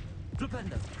momentum.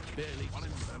 Flipendo. Barely.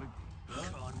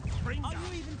 Confringo! Are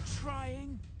you even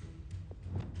trying?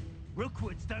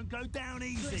 Rookwoods don't go down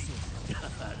easy!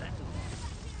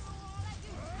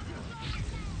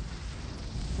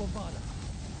 Bombarda.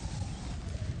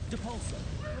 Depulso.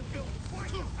 Feel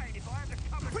quite the pain if I had to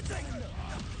come and Protector.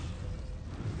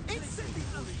 Incendio.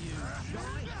 What are you,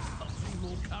 shy? I see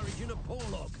more courage in a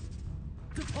Porlock.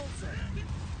 Depulso.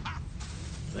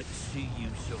 Let's see you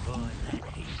survive that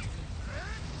heat.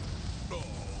 Oh,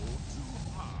 too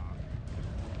hard.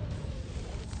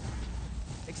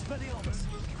 Expelliarmus.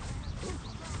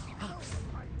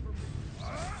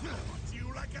 Do you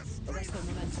like a street? Arresto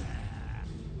momentum.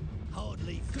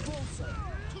 Hardly. Depulso.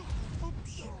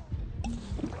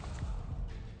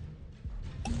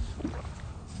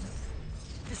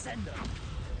 Descendo.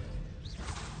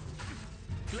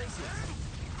 Glacius.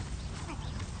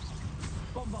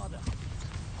 Bombarda.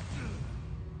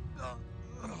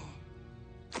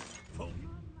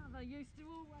 Mother used to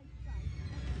always say,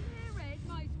 clear head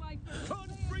makes way for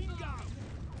Confringo!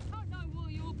 Don't know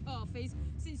what your path is,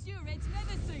 since your head's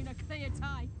never seen a clear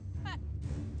day.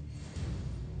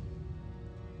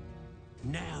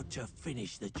 Now to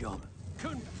finish the job.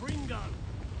 Confringo!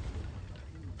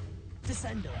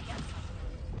 Descendo.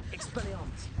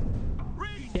 Expelliarmus. Yeah, wrong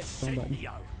button.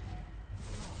 Incendio!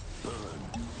 Burn,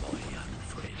 my young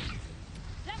friend.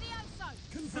 Levioso!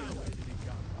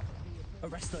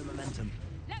 Arresto momentum.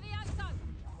 Levioso!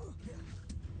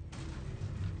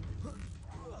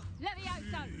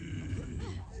 Levioso!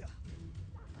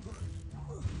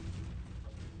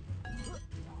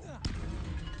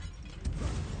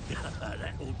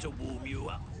 That ought to warm you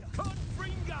up.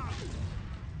 Confringo!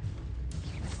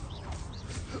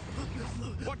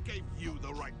 What gave you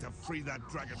the right to free that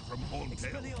dragon from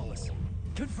Horntail? Expelliarmus.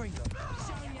 Confringo.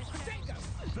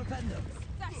 Flipendo.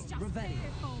 That's just Revelio.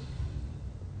 fearful.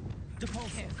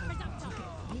 Depulso.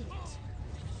 Presumptuous.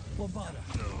 Bombarda.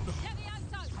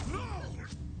 Levioso!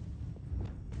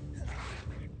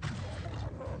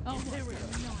 Oh, what's the light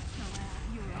go out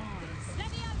your eyes?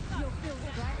 Levioso! You'll feel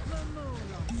black for more.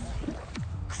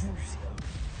 Crucio.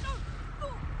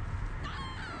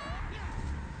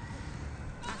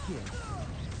 Accio.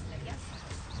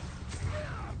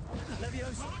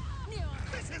 Levioso.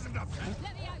 This isn't a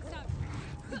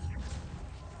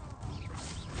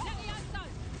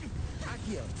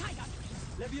Accio.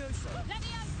 Levioso.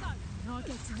 I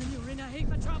can tell you're in a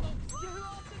heap of trouble. You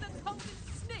after the golden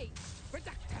snake.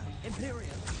 Reducto.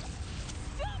 Imperium.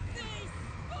 Stop this!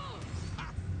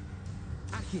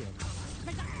 Accio.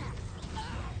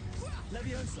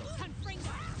 Levioso.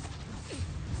 Confringo.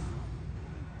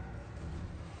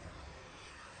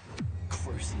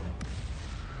 Crucio.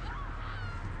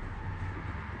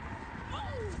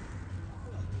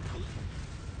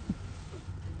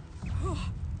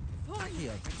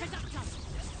 Accio.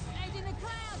 Head in the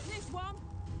clouds, this one.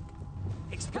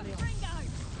 Expelliarmus.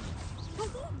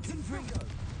 Confringo. Confringo.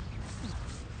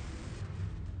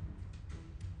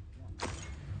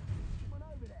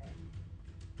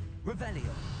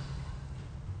 Revelio.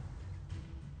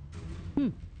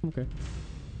 Okay.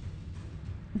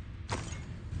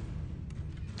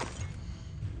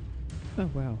 Oh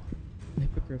wow.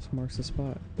 Hippogriffs marks the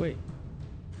spot. Wait,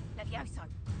 Levioso.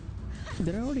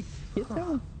 did I already get that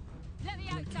one?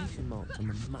 The location marked on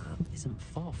the map isn't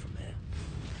far from here.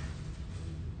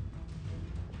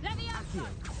 Levioso.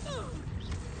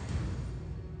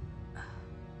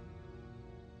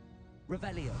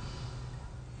 Revelio.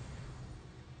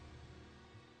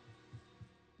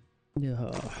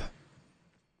 Yeah.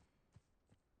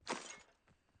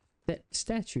 That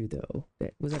statue though,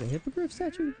 was that a hippogriff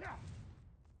statue?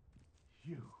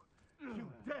 You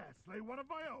dare slay one of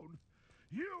my own?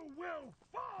 You will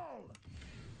fall!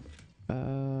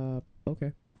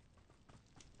 Okay.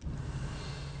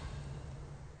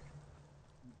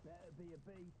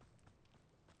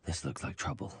 This looks like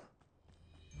trouble.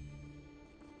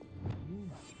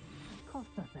 Cost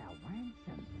us our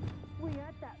ransom. We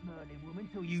had that Merlin woman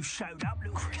till you showed up,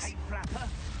 little cape flapper.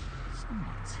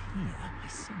 Someone's here. I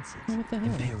sense it. What the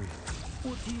hell? Imperium.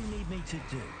 What do you need me to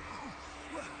do?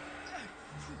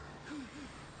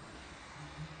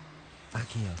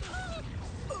 Accio.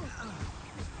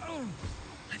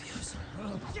 Levioso.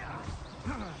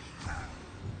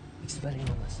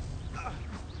 Expelliarmus.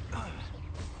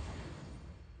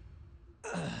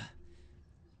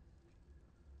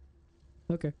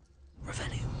 Okay.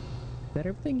 Revelio. Is that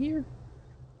everything here?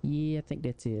 Yeah, I think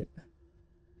that's it.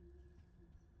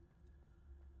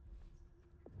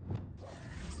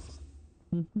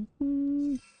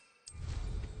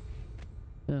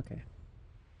 Okay.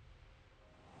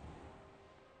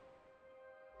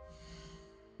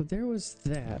 But there was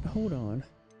that. Hold on.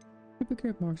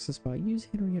 Hippogriff marks the spot. Use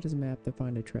Henrietta's map to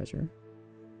find a treasure.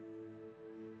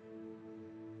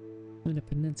 In a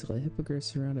peninsula, Hippogriff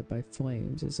surrounded by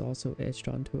flames is also etched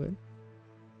onto it.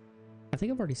 I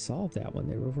think I've already solved that one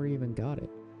there before you even got it,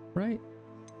 right?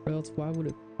 Or else why would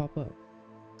it pop up?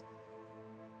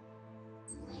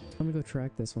 I'm gonna go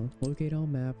track this one. Locate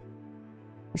on map.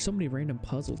 There's so many random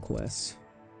puzzle quests.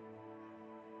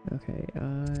 Okay,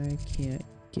 I can't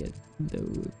get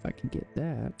those. If I can get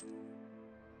that.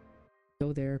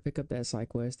 Go there, pick up that side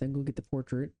quest, then go get the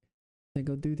portrait. Then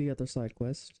go do the other side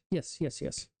quest. Yes, yes,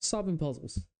 yes. Solving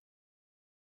puzzles.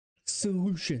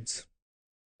 Solutions.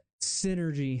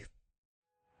 Synergy.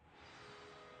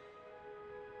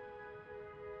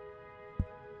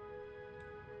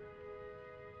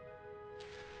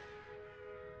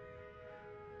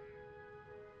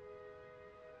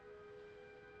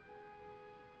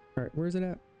 Alright, where's it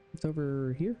at? It's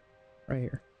over here? Right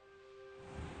here.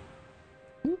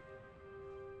 Whoop.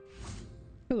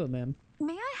 Hello, ma'am.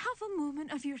 May I have a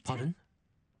moment of your time? Pardon?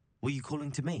 Were you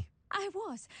calling to me? I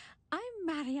was. I'm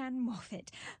Marianne Moffat.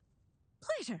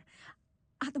 Pleasure.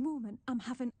 At the moment, I'm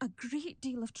having a great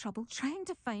deal of trouble trying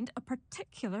to find a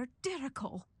particular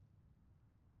diricle.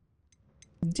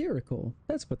 Diricle.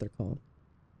 That's what they're called.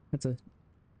 That's a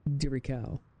dairy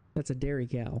cow. That's a dairy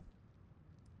cow.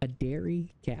 A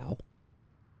dairy cow.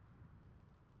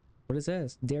 What it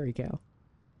says? Dairy cow.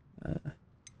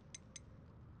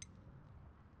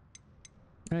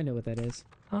 I know what that is.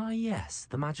 Ah, yes.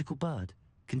 The magical bird.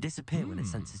 Can disappear when it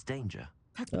senses danger.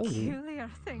 Peculiar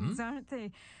things, aren't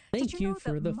they? Thank Did you know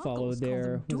for that the Muggles follow call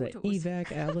there. them Was that dodos?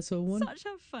 Evac Alice 01? Such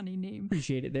a funny name.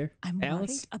 Appreciate it there. I'm Alice?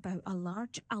 worried about a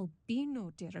large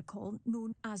albino diricle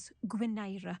known as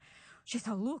Gwynaira. She's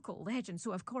a local legend,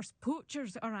 so of course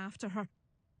poachers are after her.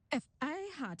 If I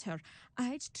had her,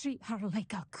 I'd treat her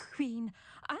like a queen,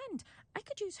 and I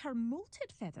could use her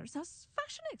molted feathers as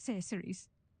fashion accessories.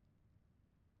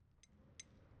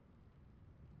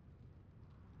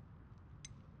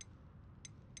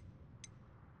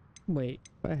 Wait,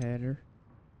 if I had her.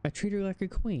 I treat her like a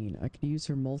queen. I could use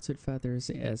her molted feathers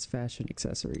as fashion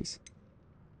accessories.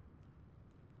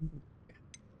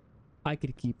 I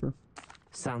could keep her.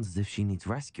 Sounds as if she needs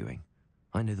rescuing.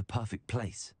 I know the perfect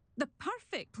place. The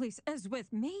perfect place is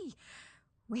with me.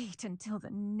 Wait until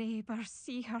the neighbours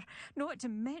see her, not to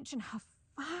mention how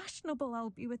fashionable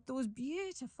I'll be with those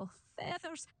beautiful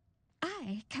feathers.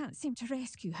 I can't seem to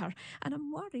rescue her, and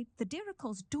I'm worried the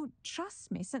Diricles don't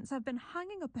trust me since I've been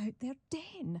hanging about their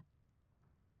den.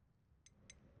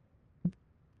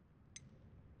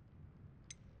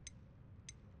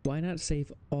 Why not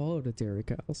save all of the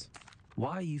Diricles?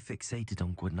 Why are you fixated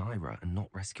on Gwynaira and not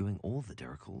rescuing all the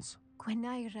Diricles?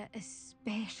 Gwynaira is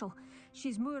special.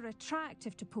 She's more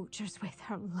attractive to poachers with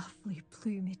her lovely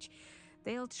plumage.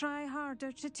 They'll try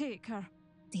harder to take her.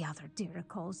 The other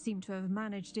Diricles seem to have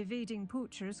managed evading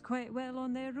poachers quite well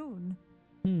on their own.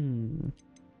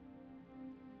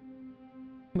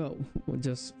 Well,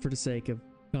 just for the sake of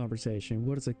conversation,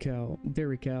 what does a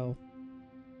Dirical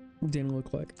den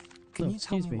look like? Can you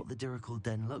tell me what the Dirical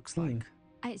den looks like?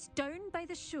 It's down by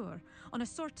the shore, on a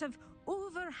sort of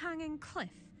overhanging cliff.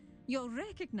 You'll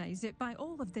recognise it by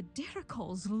all of the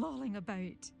Diricles lolling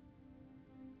about.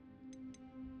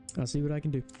 I'll see what I can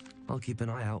do. I'll keep an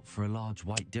eye out for a large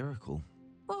white Dirical.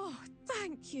 Oh,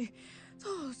 thank you.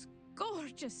 Those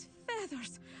gorgeous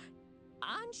feathers.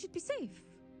 And she'd be safe.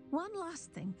 One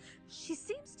last thing. She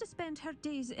seems to spend her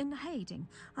days in hiding.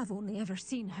 I've only ever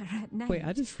seen her at night. Wait,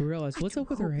 I just realized, what's up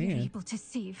with her hand? Able to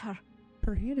save her.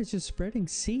 Her hand is just spreading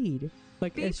seed.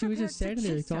 Like, as she was just standing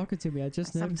there talking to me, I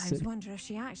just noticed it. Sometimes wonder if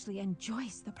she actually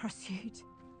enjoys the pursuit.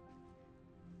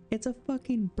 It's a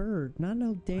fucking bird, not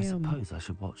no damn... I suppose I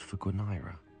should watch for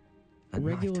Gwynaira.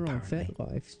 Regular on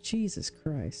FetLife. Jesus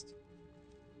Christ.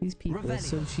 These people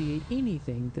associate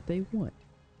anything that they want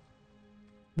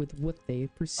with what they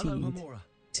perceive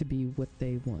to be what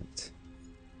they want.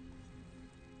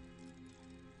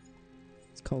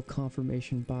 It's called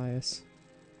confirmation bias.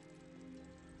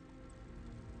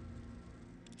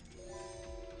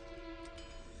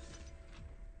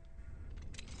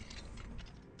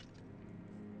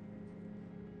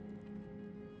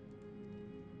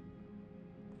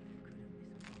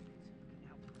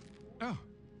 Oh.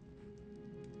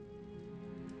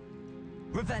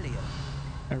 Revelio.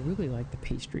 I really like the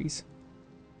pastries.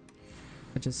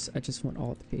 I just want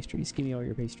all the pastries. Give me all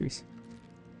your pastries.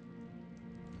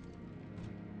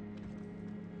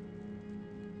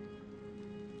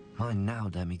 Mine now,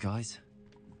 demiguise.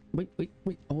 Wait,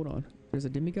 hold on. There's a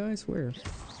demiguise? Where?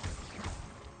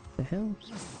 The hell?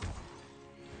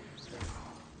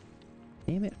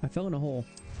 Damn it, I fell in a hole.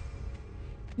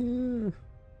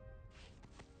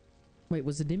 Wait,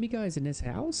 was the demiguise in this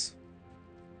house?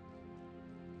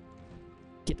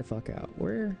 Get the fuck out.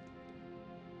 Where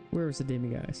was the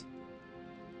demiguise?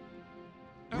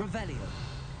 Revelio.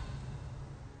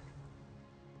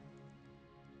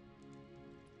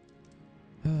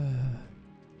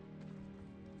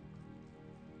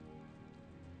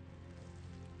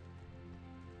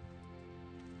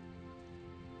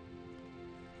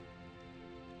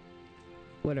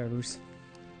 Whatevers.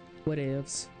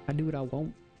 Whatevs. I do what I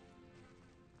want.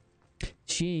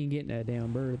 She ain't getting that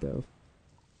damn bird though.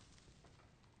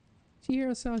 See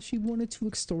here how she wanted to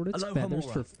extort its feathers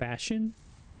for fashion?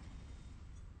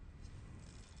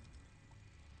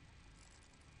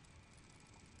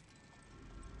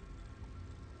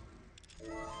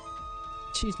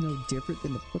 She's no different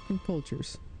than the fucking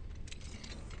poachers.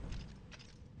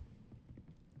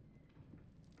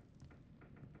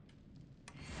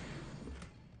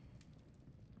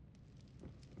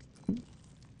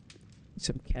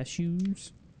 Some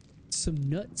cashews, some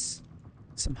nuts,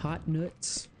 some hot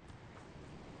nuts.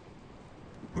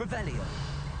 Revelio.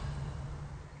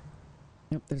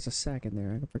 Yep, there's a sack in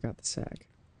there. I forgot the sack.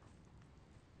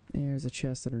 There's a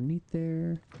chest underneath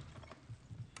there.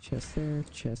 Chest there,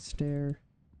 chest there.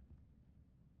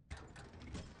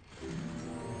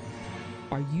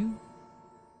 Are you...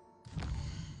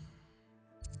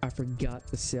 I forgot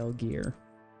to sell gear.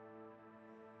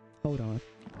 Hold on.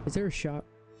 Is there a shop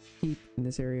keep in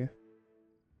this area?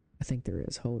 I think there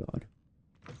is. Hold on.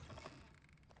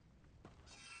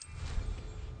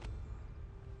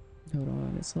 Hold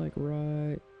on. It's like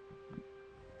right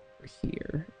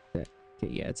here. Okay,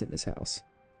 yeah, it's in this house.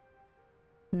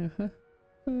 Uh-huh.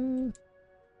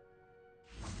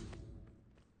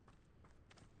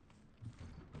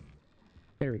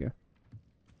 There we go.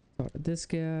 Talk to this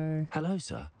guy. Hello,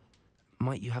 sir.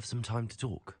 Might you have some time to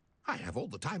talk? I have all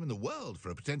the time in the world for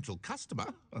a potential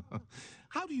customer.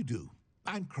 How do you do?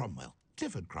 I'm Cromwell,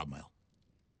 Clifford Cromwell.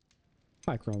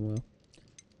 Hi, Cromwell.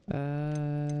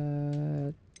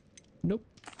 Nope.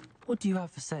 What do you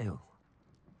have for sale?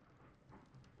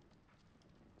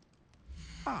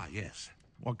 Ah, yes.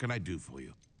 What can I do for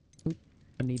you? Oop,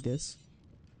 I need this.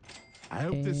 I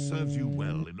hope this serves you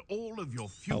well in all of your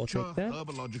I will future take that.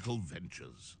 herbological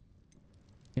ventures.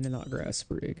 And a knotgrass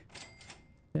sprig.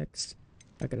 Next,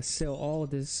 I gotta sell all of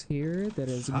this here that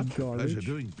is Such a garbage. pleasure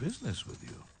doing business with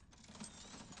you.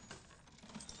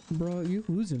 Bro, you're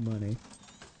losing money.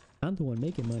 I'm the one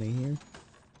making money here.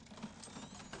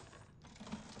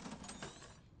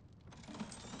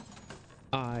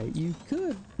 You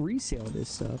could resell this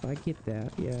stuff. I get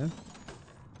that, yeah.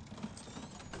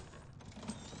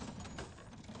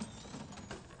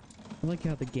 I like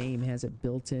how the game has it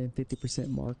built in 50%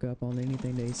 markup on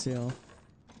anything they sell.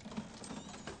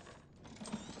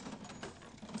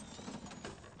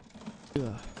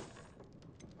 Ugh.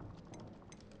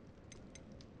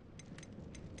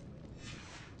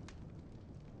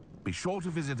 Be sure to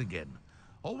visit again.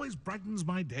 Always brightens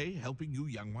my day helping you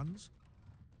young ones.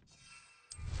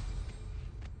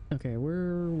 Okay,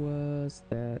 where was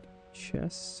that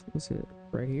chest? Was it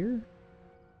right here?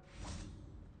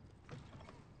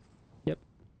 Yep.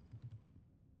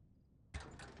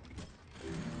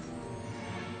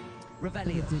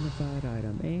 Revelio. Identified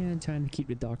item. And time to keep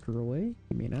the doctor away.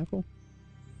 Give me an apple.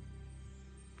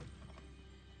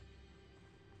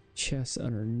 Chest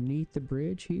underneath the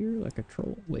bridge here, like a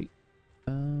troll. Wait.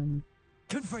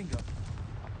 Confringo.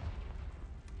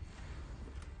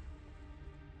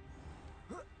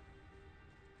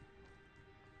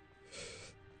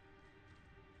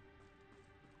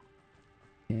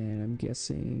 And I'm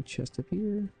guessing chest up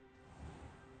here.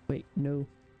 Wait, no.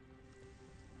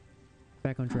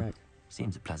 Back on track.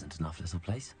 Seems a pleasant enough little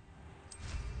place.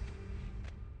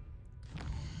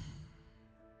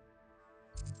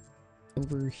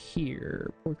 Over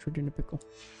here. Portrait in a pickle.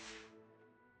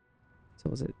 So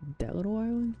was it that little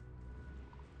island?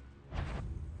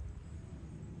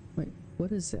 Wait,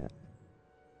 what is that?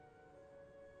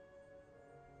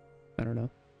 I don't know.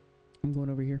 I'm going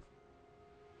over here.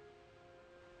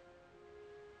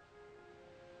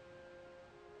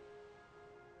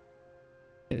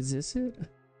 Is this it?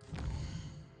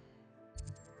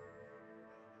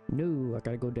 No, I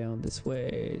gotta go down this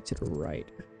way to the right.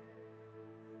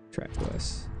 Track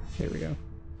west. There we go.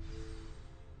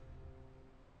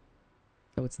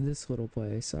 Oh, it's this little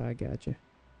place. I gotcha.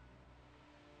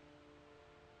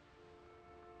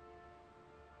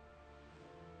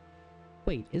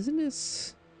 Wait, isn't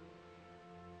this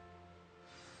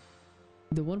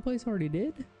the one place I already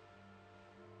did?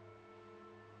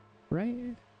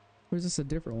 Right? Or is this a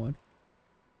different one?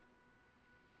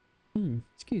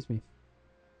 Excuse me.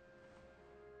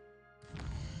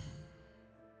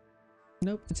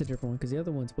 Nope, it's a different one because the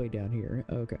other one's way down here.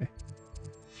 Okay.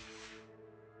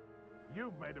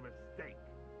 You've made a mistake.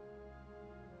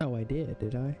 Oh, I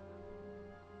did I?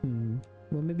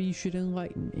 Well, maybe you should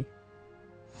enlighten me.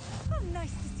 Oh,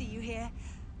 nice to see you here.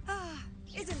 Ah,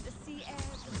 isn't the sea air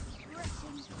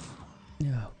refreshing?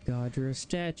 Oh, God, you're a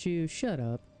statue. Shut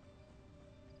up.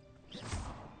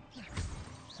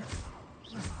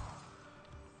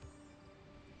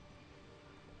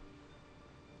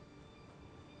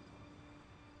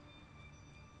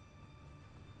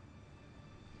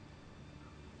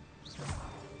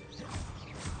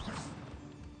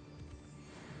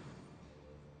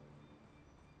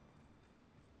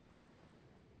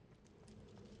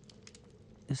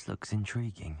 This looks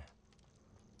intriguing.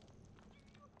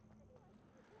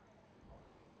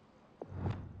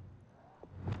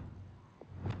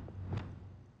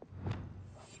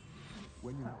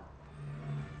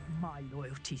 My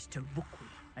loyalty's to Rookwood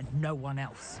and no one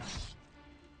else.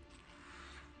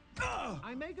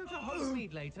 I may go to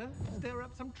Hogsmeade later, stir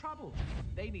up some trouble.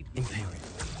 They need Imperial.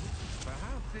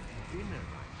 Perhaps it's dinner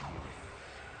right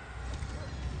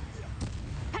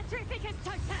Petrificus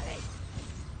totalis!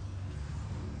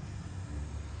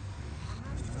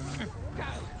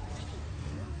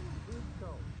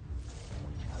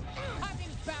 I've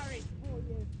been buried for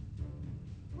you.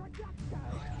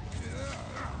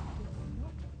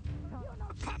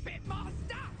 Puppet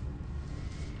master!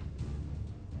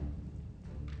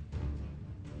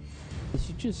 Did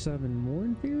she just summon more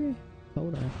in theory?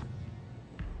 Hold on.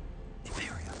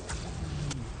 Imperial.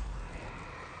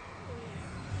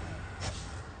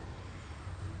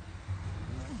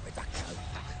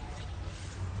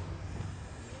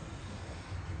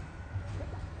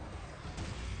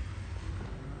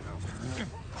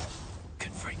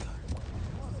 Confringo.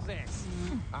 What's this?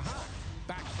 Aha!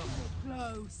 Back from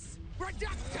Close.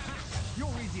 Reductor!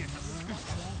 You're easy enough. You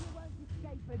won't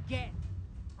escape again.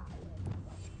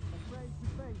 Afraid to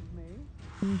face me?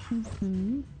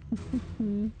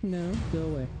 No, go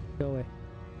away. Go away.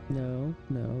 No,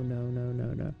 no, no, no,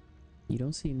 no, no. You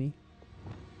don't see me.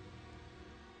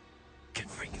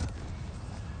 Confringo.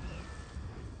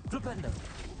 Flipendo.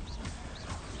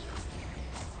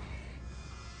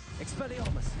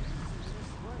 Expelliarmus.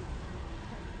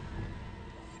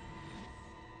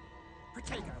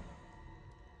 Potato.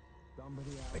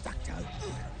 Reducto.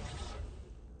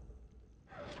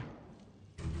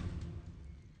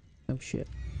 Oh shit.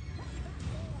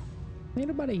 Ain't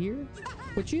nobody here.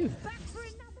 What you?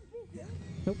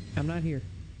 Nope, I'm not here.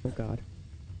 Oh god.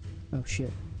 Oh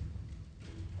shit.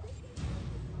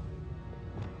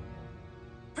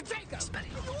 Potato.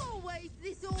 You always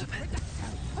this awful.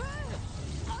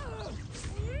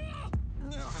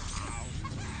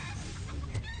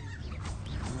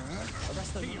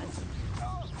 Arrest the momentum.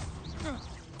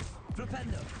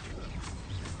 Flipendo.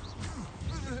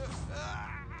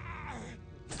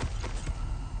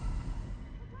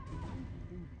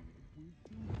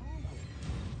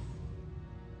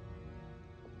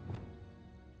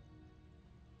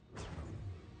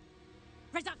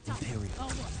 Reducto. Imperial. I'll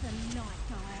watch the light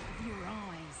go out of your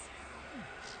eyes.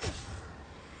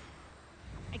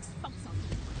 Expulso.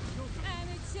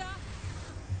 Amateur.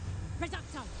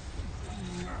 Reducto.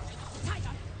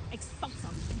 Potato. Expulso.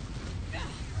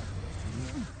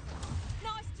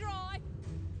 Nice try.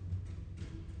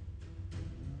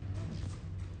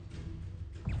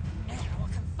 Now I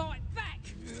can fight back.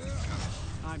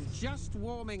 I'm just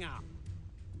warming up.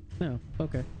 No,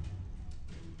 okay.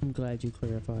 I'm glad you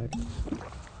clarified.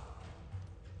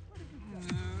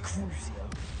 Crucio.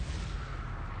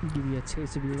 Give you a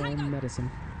taste of your own medicine.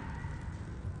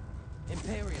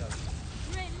 Imperio.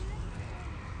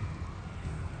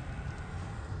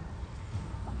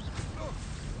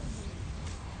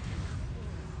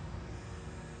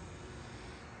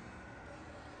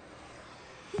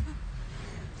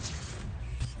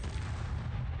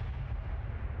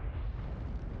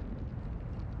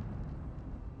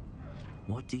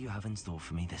 What do you have in store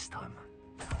for me this time?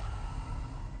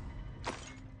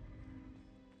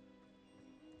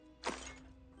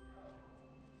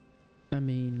 I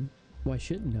mean, why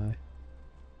shouldn't I?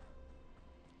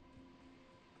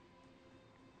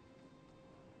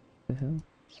 The hell?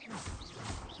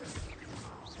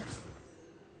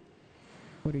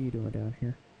 What are you doing down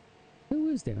here? Who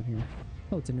is down here?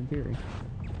 Oh, it's an Imperial.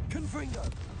 Confringo.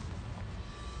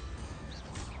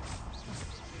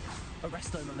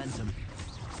 Arresto momentum.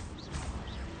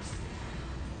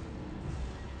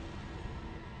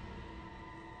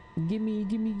 Gimme,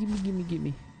 gimme, gimme, gimme,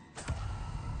 gimme.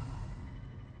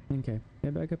 Okay,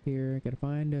 head back up here. Gotta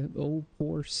find a old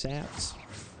poor sap's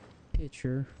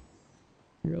picture.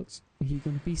 Or else he's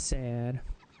gonna be sad.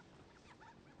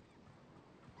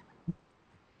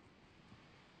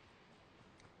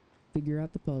 Figure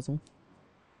out the puzzle.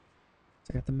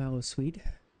 So I got the mallow sweet.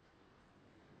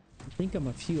 I think I'm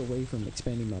a few away from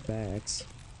expanding my bags.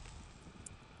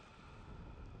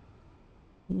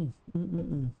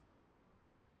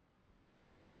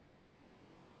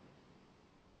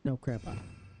 No crap.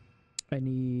 I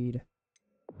need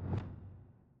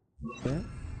that.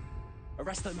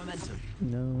 Arresto momentum.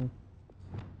 No,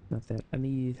 not that. I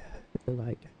need the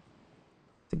light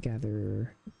to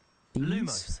gather these.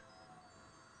 Lumos.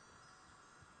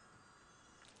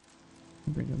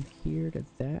 Bring them here to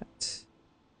that.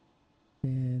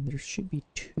 And there should be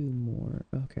 2 more.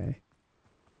 Okay.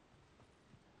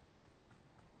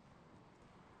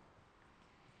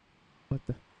 What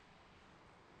the?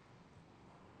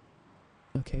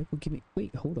 Okay, well give me,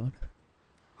 wait, hold on.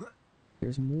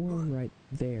 There's more right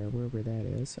there, wherever that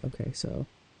is. Okay, so.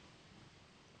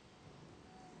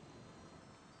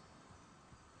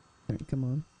 Alright, come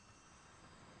on.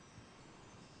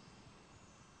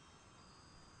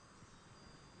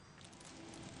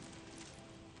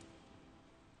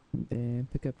 And then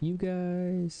pick up you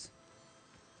guys.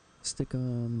 Stick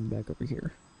them back over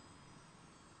here.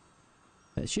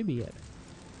 That should be it.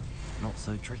 Not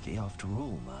so tricky after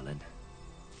all, Merlin.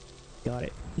 Got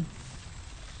it.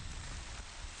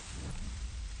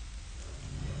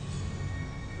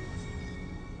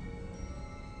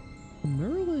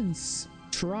 Merlin's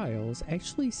trials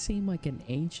actually seem like an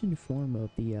ancient form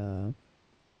of the,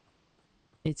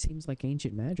 it seems like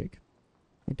ancient magic.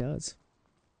 It does.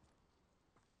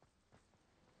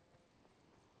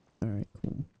 Alright,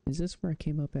 cool. Is this where I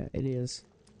came up at? It is.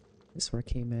 This is where I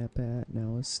came up at.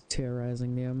 Now it's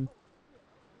terrorizing them.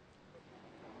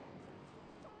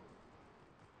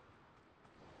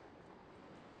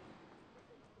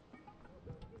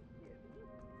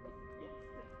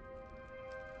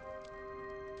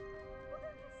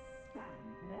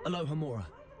 Aloha Mora.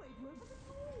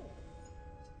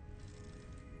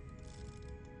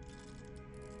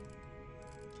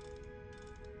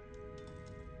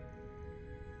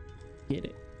 Get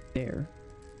it. There.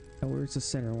 Now where's the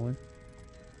center one?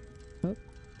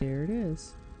 There it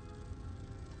is.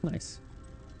 Nice.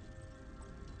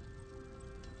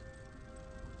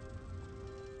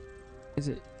 Is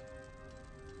it?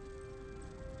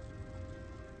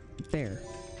 There.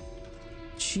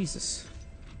 Jesus.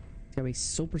 Gotta be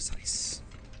so precise.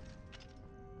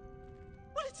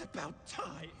 Well, it's about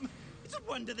time. It's a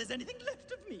wonder there's anything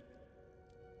left of me.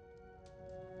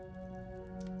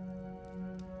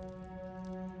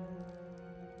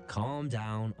 Calm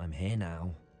down, I'm here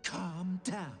now. Calm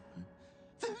down.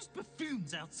 Those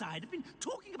buffoons outside have been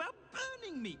talking about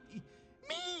burning me.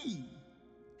 Me!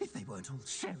 If they weren't all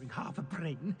sharing half a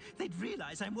brain, they'd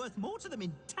realize I'm worth more to them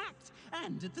intact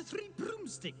and at the 3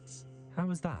 broomsticks. How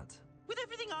was that? With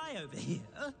everything I overhear,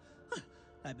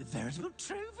 I'm a veritable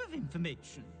trove of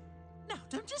information. Now,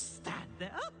 don't just stand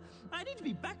there. I need to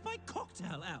be back by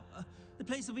cocktail hour. The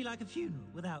place will be like a funeral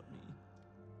without me.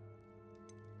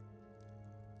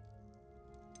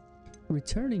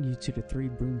 Returning you to the 3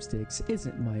 broomsticks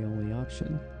isn't my only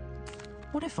option.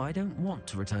 What if I don't want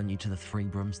to return you to the 3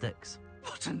 broomsticks?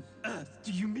 What on earth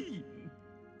do you mean?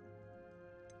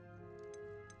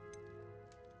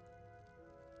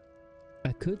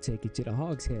 I could take you to the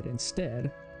Hog's Head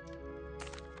instead.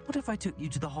 What if I took you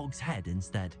to the Hog's Head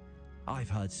instead? I've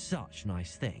heard such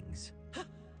nice things.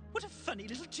 What a funny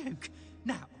little joke.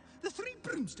 Now, the 3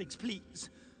 broomsticks, please.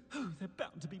 Oh, they're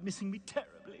bound to be missing me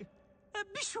terribly.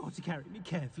 Be sure to carry me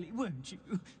carefully, won't you?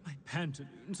 My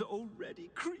pantaloons are already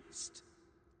creased.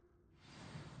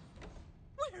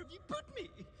 Where have you put me?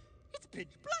 It's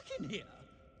pitch black in here.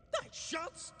 I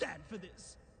shan't stand for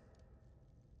this.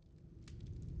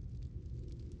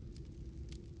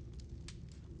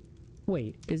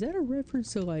 Wait, is that a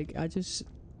reference to like I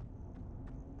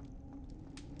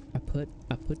put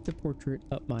the portrait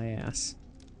up my ass.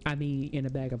 I mean in a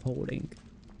bag of holding.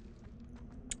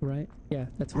 Right? Yeah,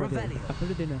 that's what I did. I put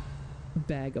it in a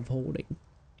bag of holding.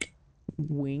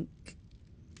 Wink.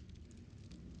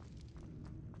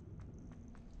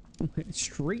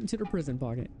 Straight into the prison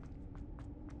pocket.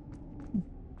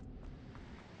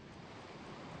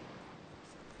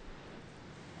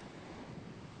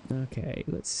 Okay,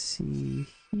 let's see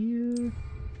here.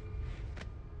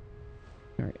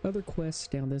 Alright, other quests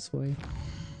down this way.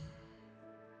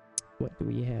 What do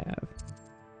we have?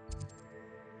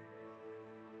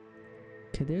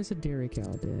 Okay, there's a dairy cow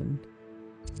den.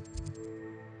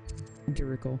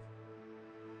 Diricle.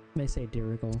 They say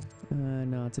Diricle.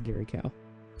 No, it's a dairy cow.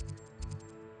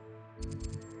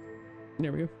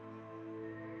 There we go.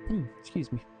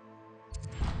 Excuse me.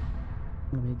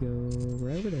 Let me go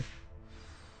right over there.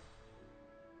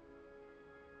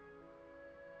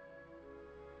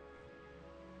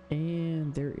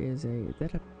 And there is is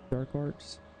that a Dark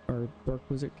Arts or Dark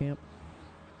Wizard camp?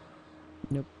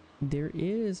 Nope. There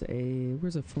is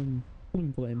where's a flim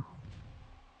flame?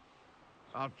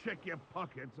 I'll check your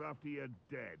pockets after you're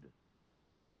dead.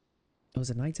 Oh, is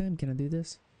it nighttime? Can I do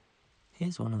this?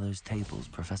 Here's one of those tables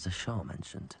Professor Shaw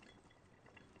mentioned.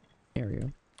 There we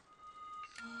go.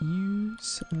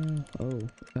 Use,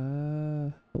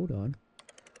 hold on.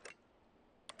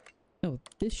 Oh,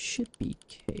 this should be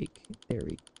cake. There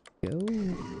we go.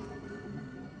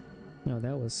 No,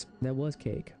 that was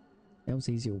cake. That was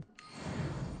easy.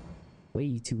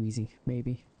 Way too easy,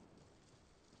 maybe.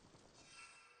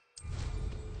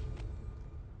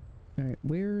 Alright,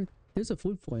 there's a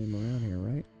flute flame around here,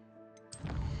 right?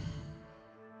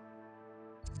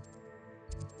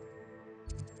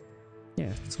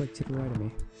 Yeah, it's like to the right of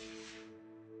me.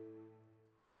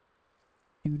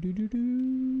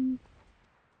 Do.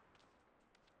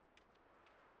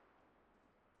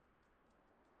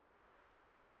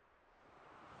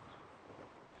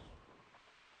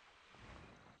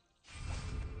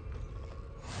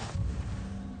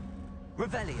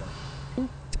 Revelio. Ooh,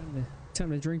 time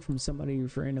to drink from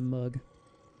somebody's random mug.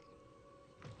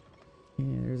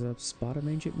 And there's a spot of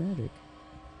ancient magic.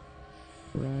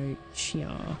 Right here.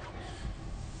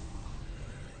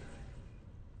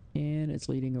 And it's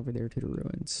leading over there to the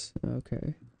ruins.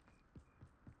 Okay.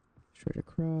 Straight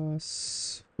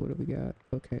across. What do we got?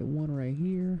 Okay, one right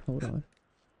here. Hold on.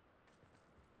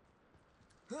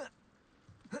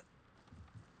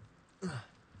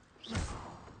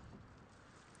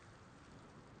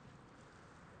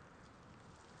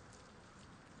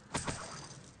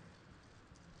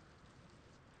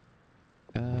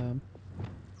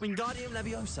 Wingardium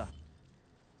Leviosa.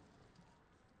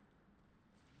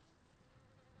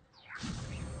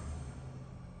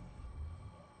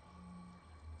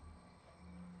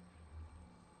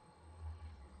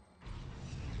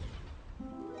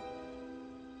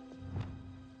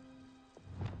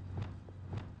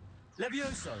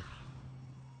 Levioso.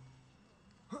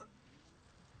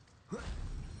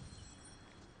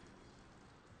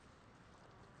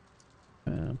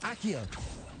 Accio.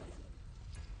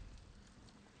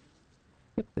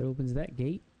 Yep, that opens that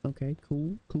gate. Okay,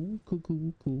 cool.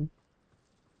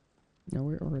 Now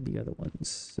where are the other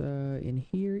ones? In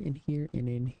here, in here, and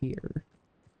in here.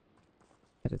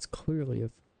 That is clearly a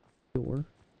door.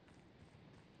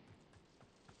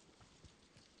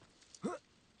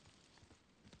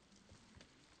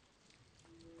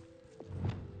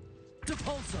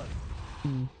 Depulso.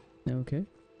 Okay.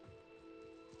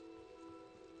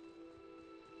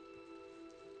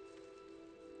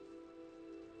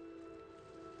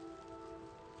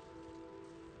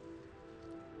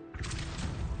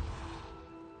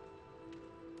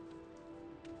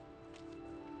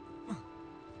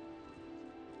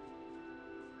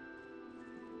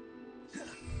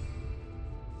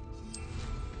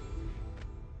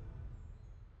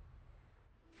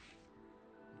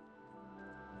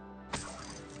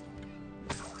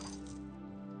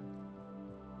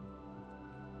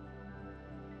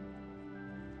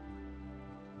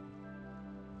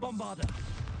 Bombarda.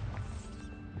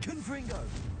 Confringo.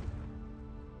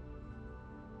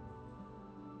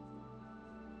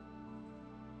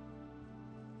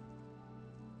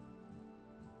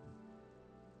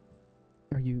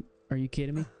 Are you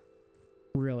kidding me?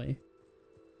 Really?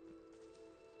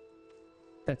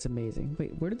 That's amazing.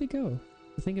 Wait, where did they go?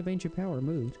 The thing of ancient power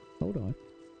moved. Hold on.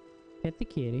 Pet the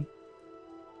kitty.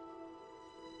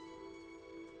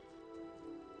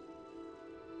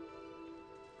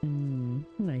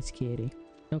 Nice kitty.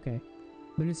 Okay.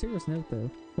 But in a serious note though,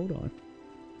 hold on.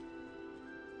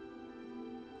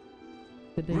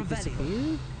 Did they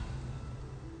disappear?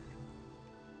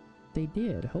 They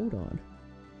did. Hold on.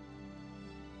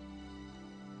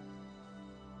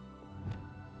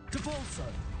 Depulso.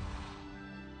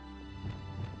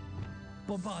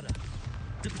 Bombarda.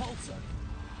 Depulso.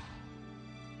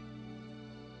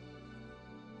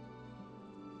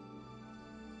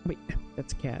 Wait,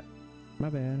 that's a cat. My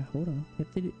bad. Hold on.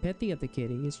 Pet the other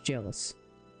kitty. It's jealous.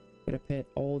 Gotta pet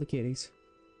all the kitties.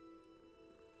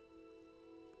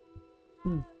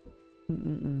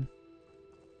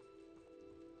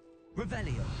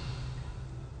 Revelio.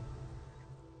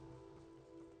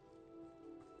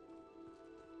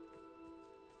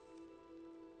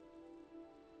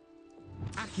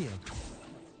 Accio.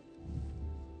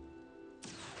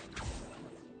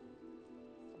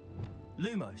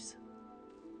 Lumos.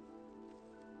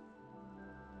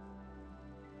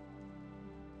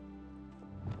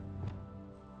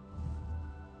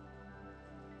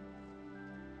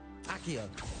 Accio.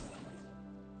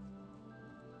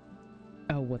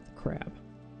 Oh, what the crap.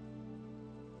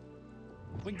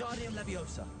 Wingardium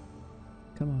Leviosa.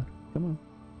 Come on. Come on.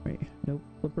 Wait. Nope.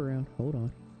 Flip around. Hold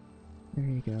on. There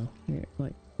you go. Yeah,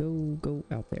 like, go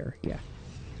out there. Yeah.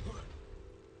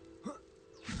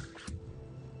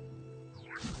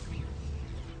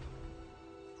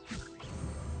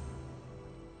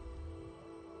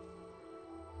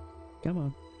 Come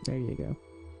on. There you go.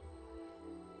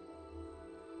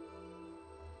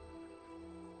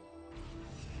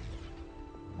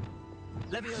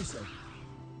 Leviosa.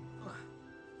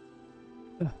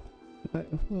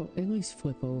 Well, at least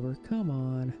flip over. Come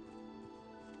on.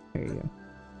 There you go.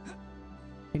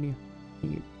 Can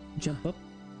you jump up?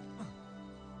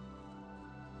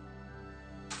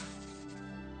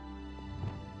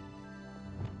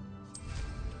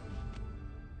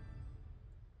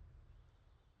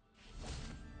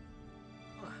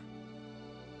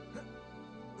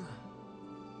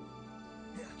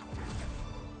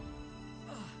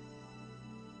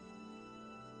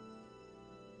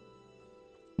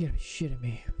 You gotta be shitting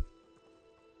me.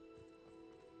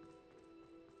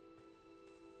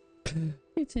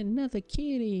 It's another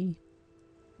kitty.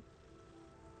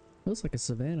 Looks like a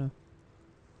savannah.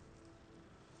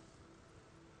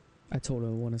 I told her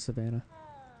I want a savannah.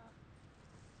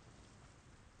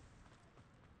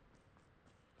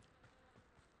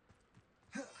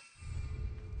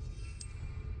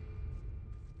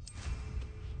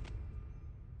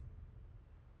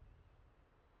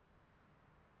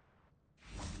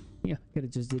 Yeah, could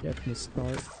have just did that from the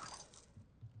start.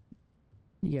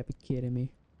 You gotta be kidding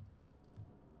me.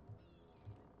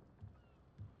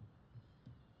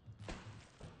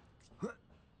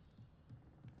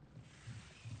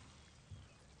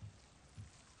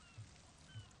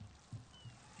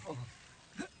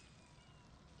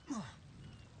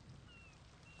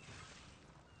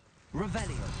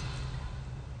 Revelio.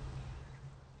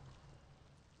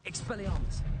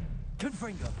 Expelliarmus.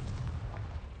 Confringo.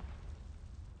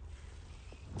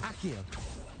 Accio.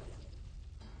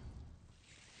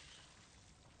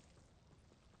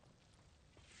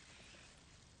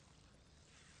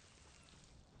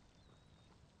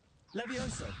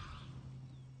 Levioso.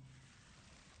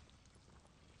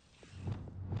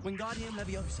 Wingardium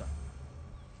Leviosa.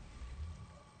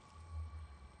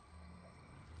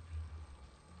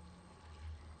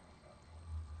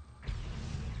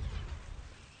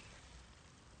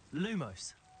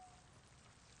 Lumos.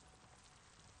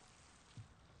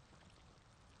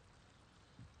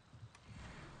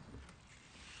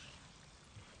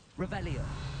 Revelio.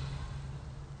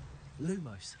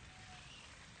 Lumos.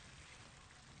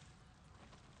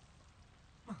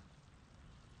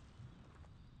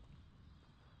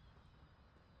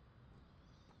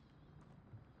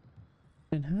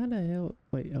 And how the hell?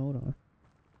 Wait, hold on.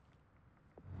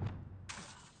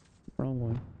 Wrong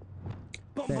one.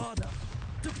 Bombarda.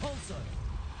 Depulso.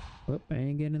 Whoop, I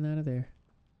ain't getting out of there.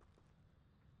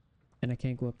 And I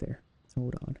can't go up there. So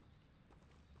hold on.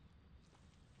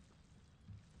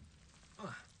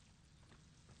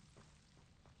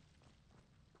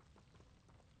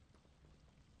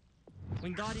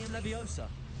 Wingardium Leviosa.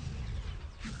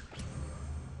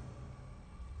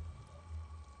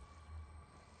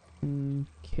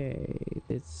 Okay,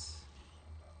 it's...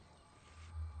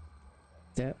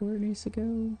 Is that where it needs to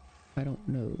go? I don't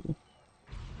know.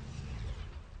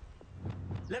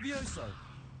 Levioso.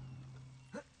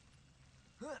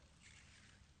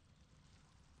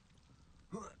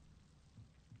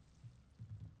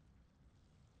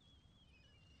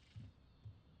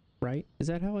 Right? Is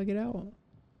that how I get out?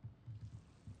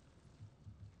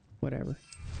 Whatever.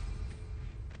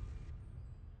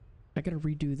 I gotta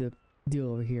redo the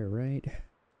deal over here, right?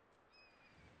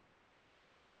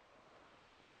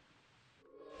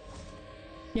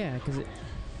 Yeah, because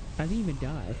I didn't even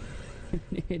die.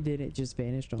 It did, it just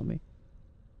vanished on me.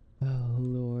 Oh,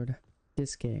 Lord.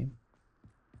 This game.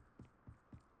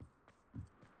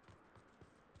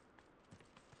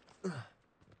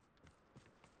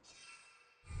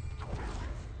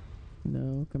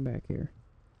 No, come back here.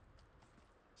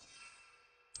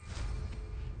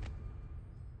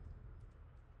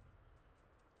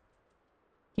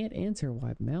 Can't answer why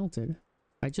I've mounted.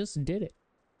 I just did it.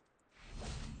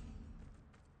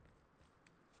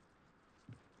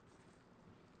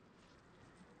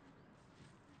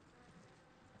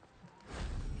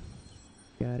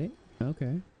 Got it.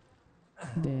 Okay.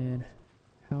 Then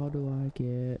how do I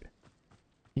get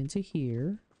into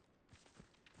here?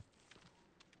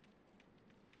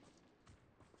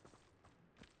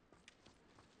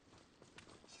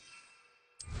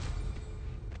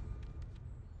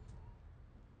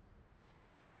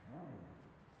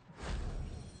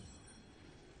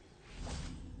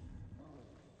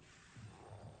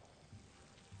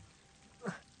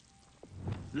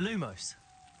 Lumos.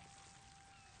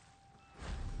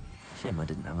 Shame I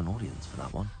didn't have an audience for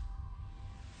that one.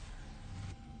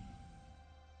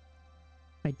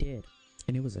 I did,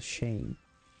 and it was a shame.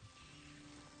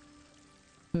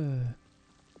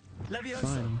 Leviosa.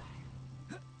 Fine.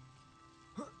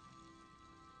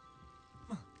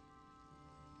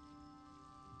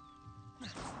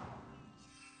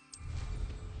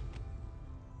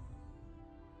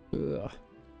 Ugh.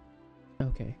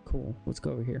 Okay, cool. Let's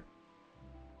go over here.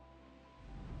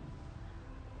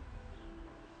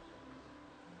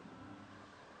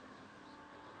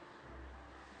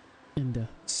 In the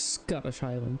Scottish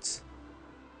Highlands.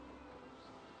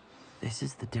 This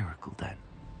is the Dirical Den,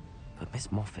 but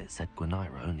Miss Moffat said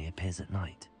Gwenira only appears at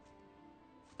night.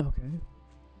 Okay.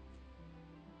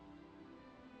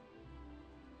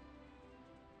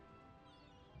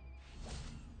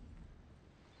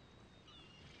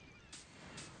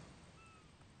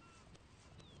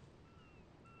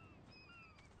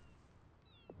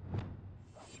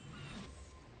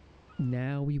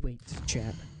 Now we wait,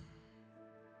 chat.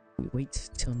 We wait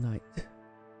till night.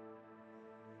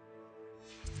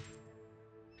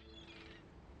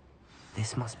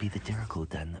 This must be the Dirical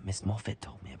Den that Miss Moffat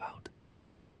told me about.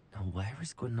 Now where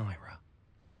is Gwenira?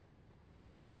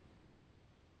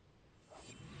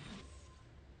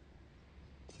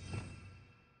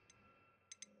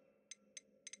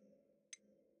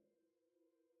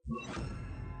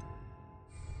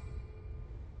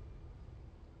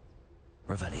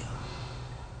 Revelio.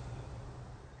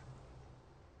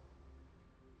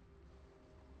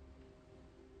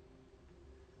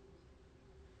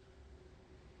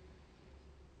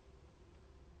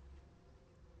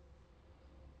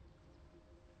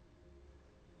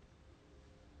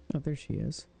 Oh, there she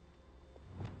is.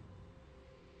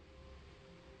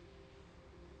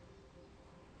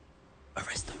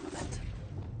 Arresto moment.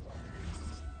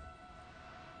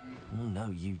 Oh, no,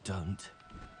 you don't.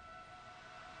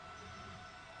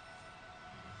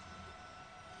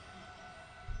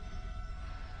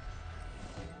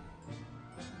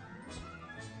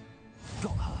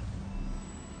 Got her.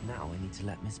 Now I need to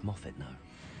let Miss Moffat know.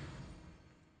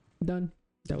 Done.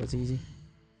 That was easy.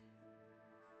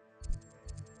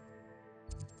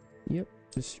 Yep.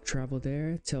 Just travel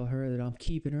there. Tell her that I'm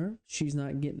keeping her. She's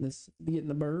not getting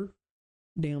the bird.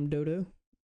 Damn dodo.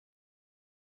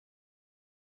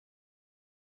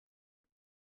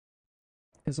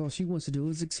 Because all she wants to do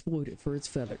is exploit it for its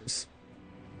feathers.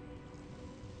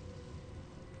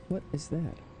 What is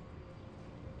that?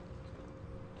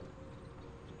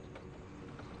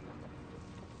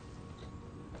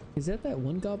 Is that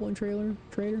one goblin trader?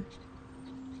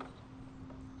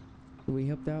 Who we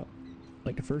helped out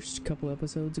like the first couple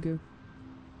episodes ago?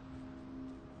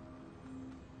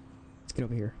 Let's get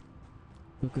over here.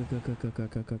 Go.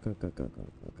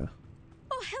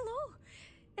 Oh, hello!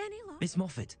 Any luck? Miss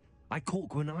Moffat, I caught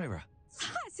Gwenira.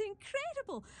 That's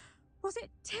incredible! Was it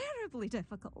terribly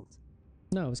difficult?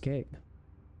 No, it was cake.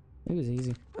 It was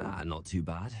easy. Not too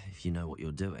bad, if you know what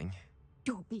you're doing.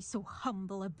 Don't be so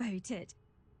humble about it.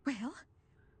 Well,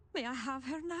 may I have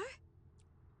her now?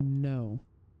 No.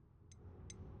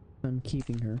 I'm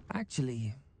keeping her.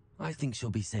 Actually, I think she'll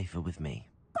be safer with me.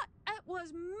 But it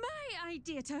was my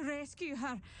idea to rescue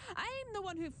her. I'm the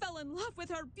one who fell in love with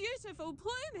her beautiful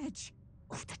plumage.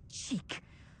 Oh, the cheek.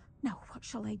 Now what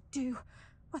shall I do?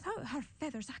 Without her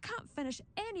feathers, I can't finish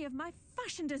any of my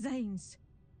fashion designs.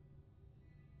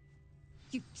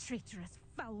 You traitorous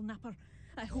foul napper.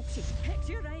 I hope she pecks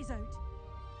your eyes out.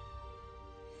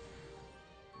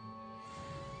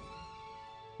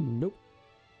 Nope.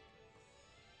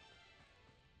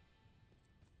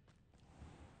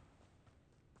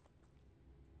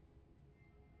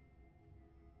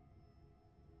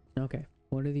 Okay,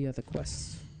 what are the other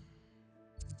quests?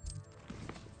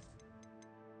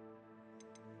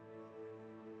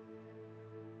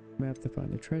 Map to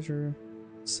find the treasure.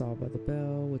 Saw by the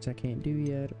bell, which I can't do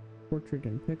yet. Portrait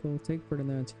and pickle. Take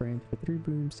Ferdinand's friend for 3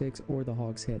 broomsticks or the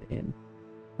Hog's Head Inn.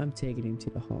 I'm taking him to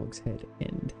the Hog's Head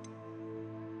Inn.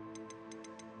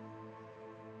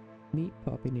 Meet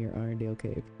Poppy near Irondale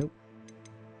Cave. Nope.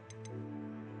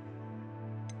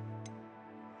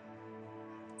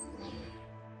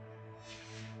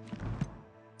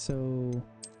 So...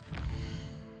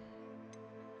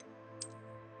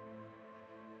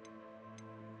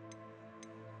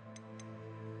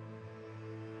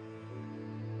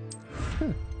 Huh.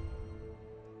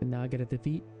 And now I gotta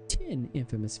defeat 10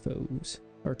 infamous foes.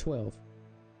 Or 12.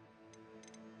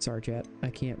 Sorry, chat. I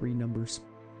can't read numbers.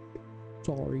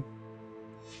 Sorry.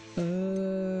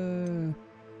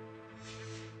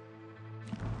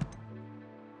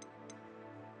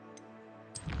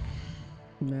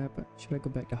 Map. Should I go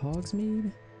back to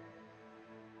Hogsmeade?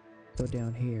 Go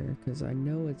down here, because I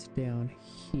know it's down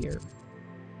here.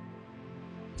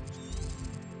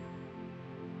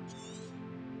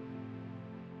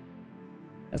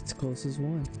 That's the closest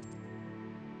one.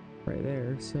 Right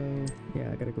there, so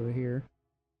yeah, I gotta go here.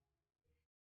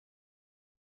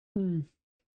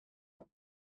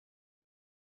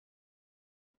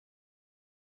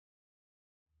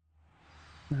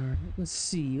 Alright, let's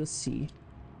see.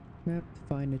 Map to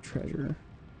find a treasure.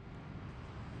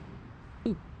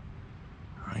 Ooh.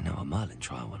 I know a Merlin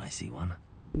trial when I see one.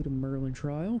 Do the Merlin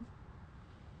trial.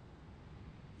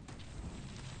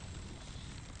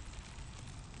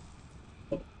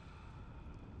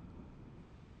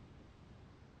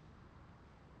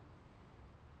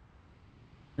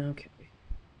 Okay.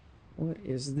 What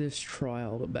is this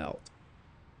trial about?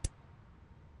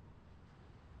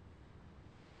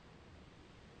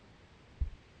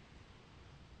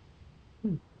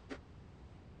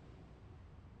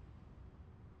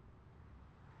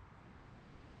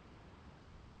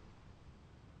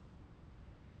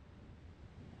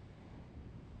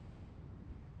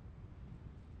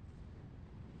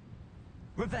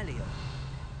 Revelio.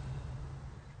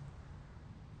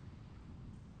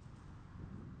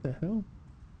 The hell?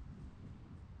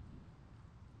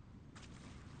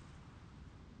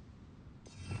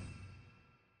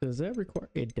 Does that require?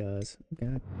 It does.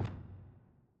 God.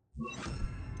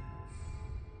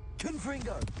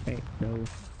 Confringo. Hey, no.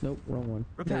 Nope, wrong one.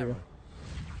 There you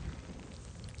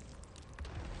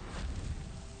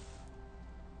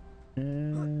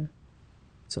go.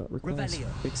 So it requires Revelio.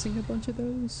 fixing a bunch of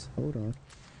those? Hold on.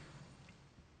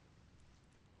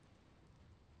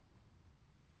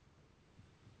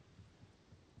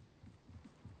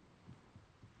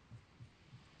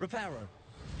 Reparo.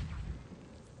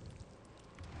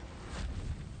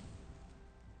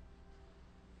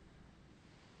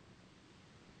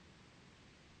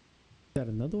 Is that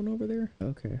another one over there?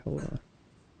 Okay, hold on.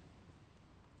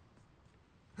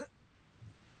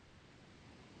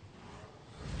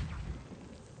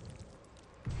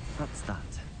 That's that.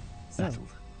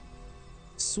 Settled.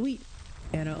 Sweet.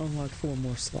 And unlock 4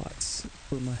 more slots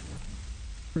for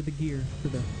the gear, for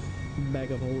the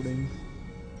bag of holding.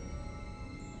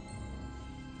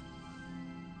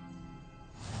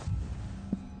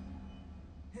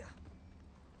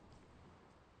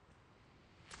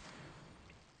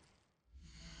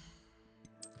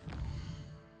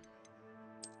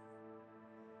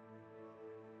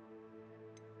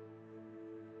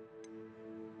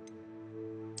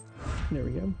 There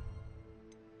we go.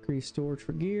 Increase storage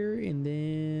for gear, and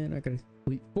then I gotta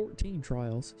complete 14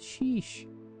 trials. Sheesh.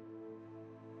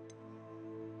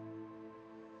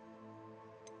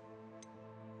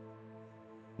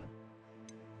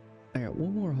 I got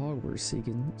 1 more Hogwarts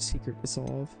secret to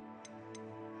solve.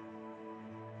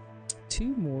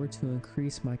 2 more to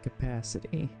increase my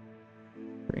capacity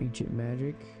for ancient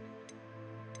magic.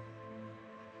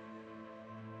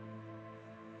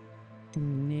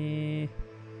 Nah.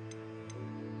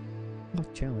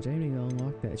 Unlock challenge. I haven't even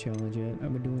unlocked that challenge yet.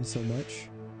 I've been doing so much.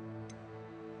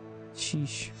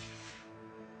 Sheesh.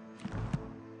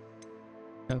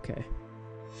 Okay.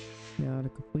 Now to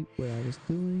complete what I was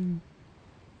doing.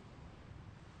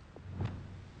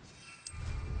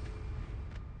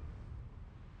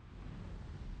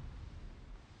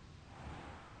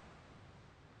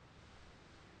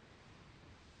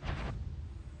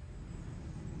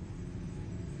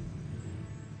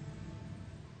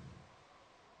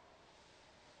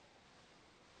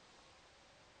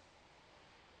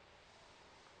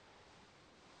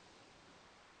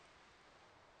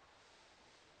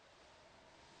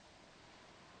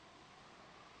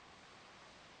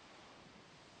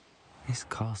 This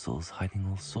castle's hiding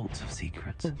all sorts of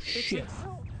secrets. Oh, shit.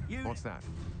 What's that?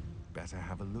 Better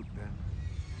have a look then.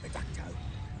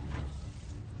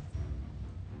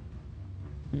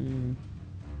 Hmm.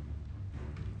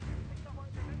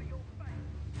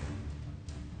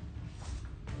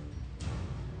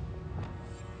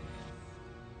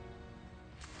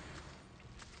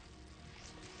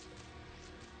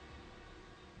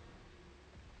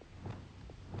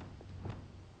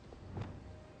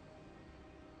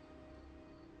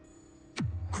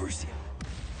 Crucio.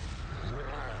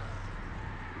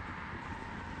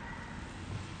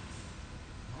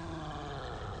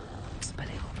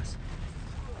 Expelliarmus.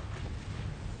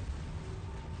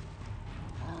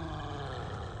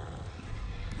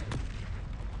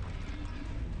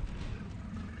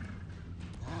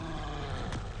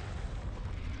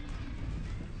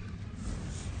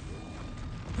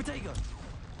 Protego.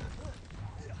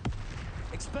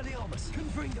 Expelliarmus.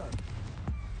 Confringo.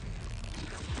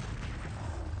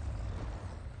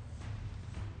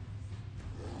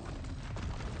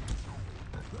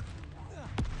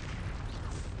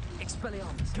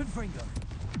 Expelliarmus. Confringo.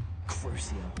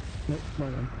 Crucio. Nope,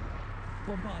 wrong one.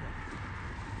 Bombarda.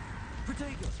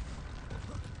 Protego.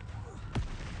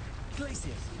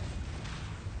 Glacius.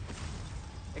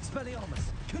 Expelliarmus.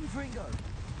 Confringo.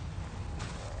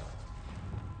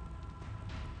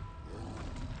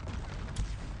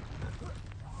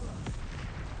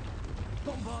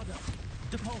 Bombarda.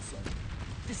 Depulso.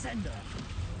 Descender.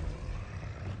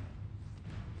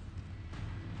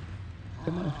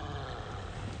 Come on.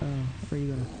 Oh, where are you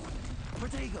going?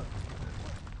 Protego.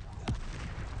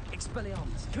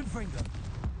 Expelliarmus. Confringo.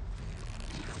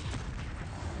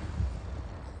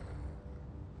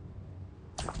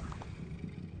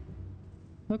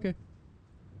 Okay.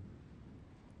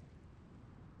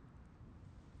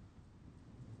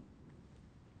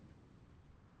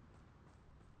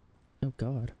 Oh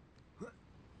God.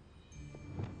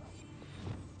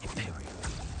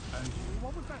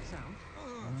 What was that sound?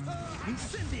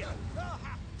 Incendio! Oh,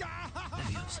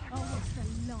 it's the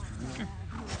light of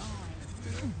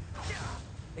your eye.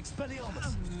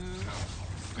 Expelliarmus.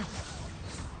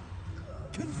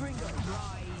 Confringo.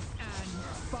 Rise and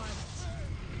fight.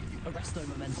 Arresto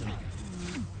momentum.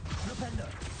 Rependo.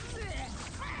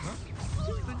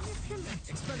 You manipulate.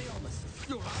 Expelliarmus.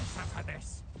 You'll answer for this.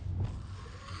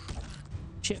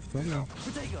 Shit, wrong one.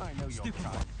 Protego. I know your Stupid.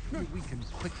 kind. You weaken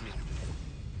quickly.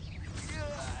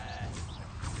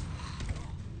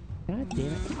 God damn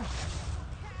it.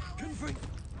 Confringo.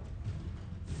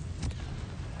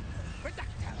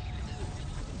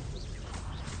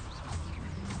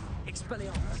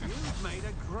 Expelliarmus. You've made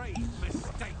a great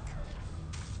mistake.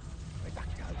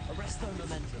 Arresto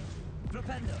momentum.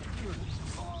 Flipendo.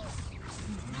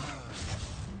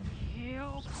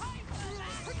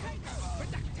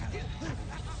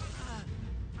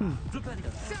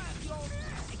 Flipendo.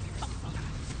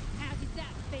 How did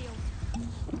that feel?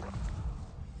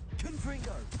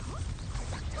 Confringo.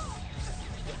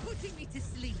 You're putting me to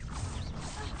sleep.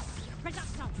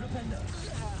 Reducto. Flipendo.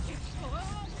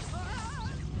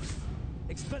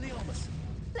 Expelliarmus.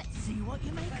 what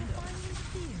you make a fine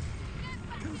theory.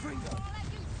 Confringo!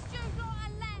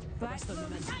 Black the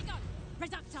momentum. Tango!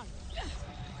 Reducto!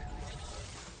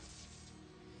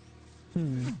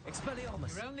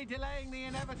 Expelliarmus! You're only delaying the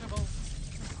inevitable.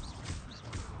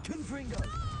 Confringo!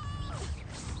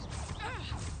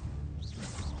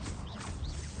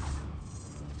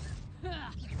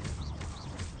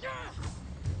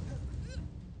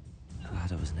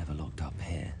 Glad I was never locked up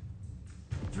here.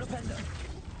 Flipendo!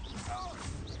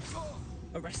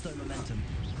 Arresto momentum.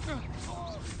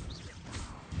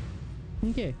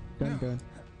 Okay, done.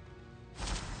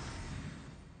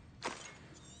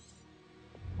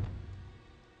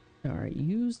 Alright,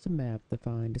 use the map to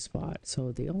find a spot.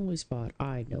 So the only spot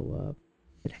I know of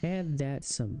that had that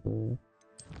symbol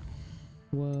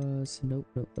was... Nope.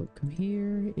 Come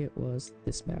here. It was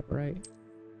this map, right?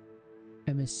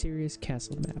 A mysterious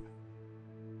castle map.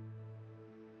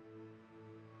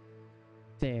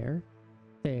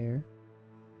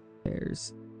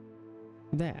 There's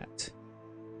that.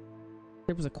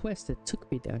 There was a quest that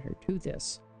took me down here to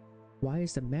this. Why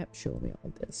is the map showing me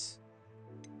all this?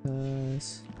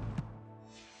 Because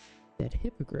that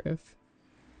hippogriff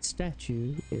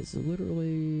statue is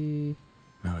literally...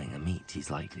 Knowing a meat, he's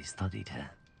likely studied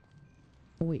here.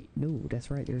 Oh wait, no,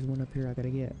 that's right, there's one up here I gotta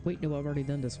get. Wait, no, I've already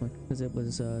done this one, because it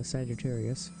was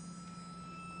Sagittarius.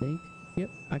 I think. Yep,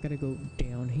 I gotta go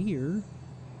down here.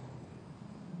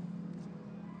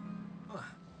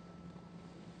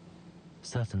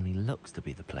 Certainly looks to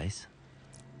be the place.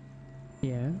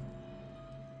 Yeah.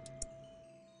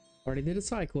 Already did a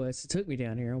side quest, it took me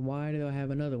down here. Why do I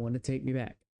have another one to take me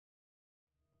back?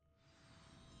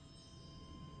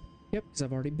 Yep, because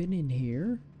I've already been in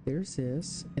here. There's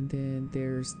this, and then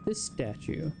there's this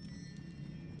statue.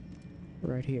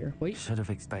 Right here. Wait. Should have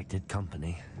expected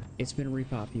company. It's been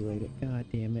repopulated. God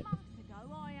damn it.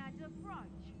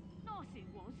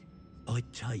 I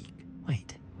take.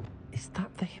 Wait, is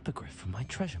that the hippogriff from my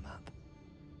treasure map?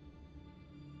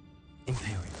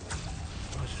 Imperial.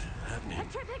 What's happening?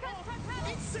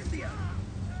 Incendio!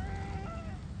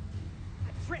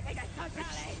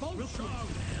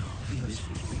 This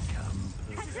has become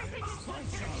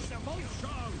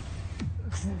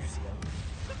Crucio.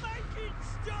 Make it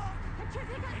stop!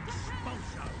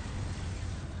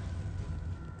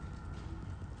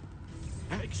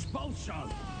 Expulso!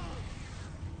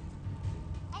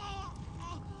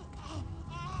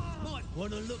 Might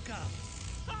want to look up.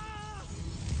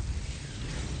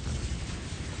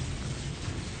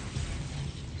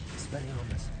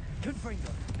 Expelliarmus.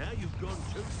 Confringo. Now you've gone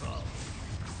too far.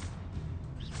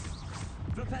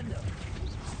 Flipendo.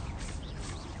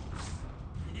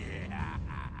 Yeah.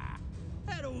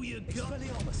 That all you got?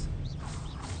 Expelliarmus.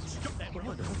 Stop that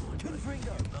right.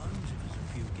 Confringo. Lunge is a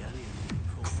few galleon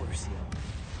people. Crucio.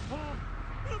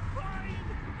 The pain!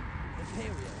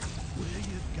 Imperial. Where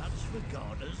your guts for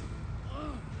garters?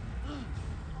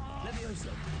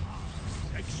 Levioso.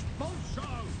 Expulso!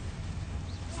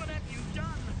 What have you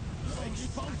done?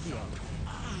 Expulso!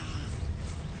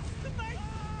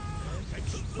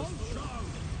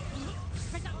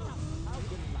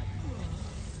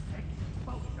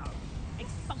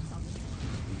 Expulso!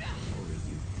 Sorry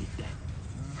you did that.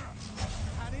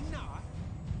 Had enough?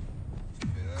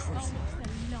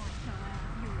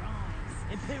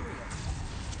 Imperial.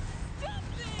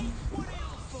 What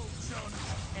else bolts on?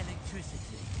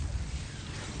 Electricity.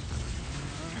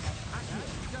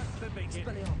 That's just the beginning.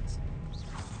 Expelliarmus.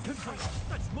 Confringo.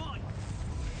 That's mine!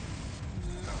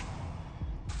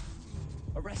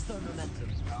 Arresto momentum.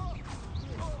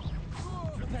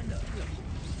 Flipendo.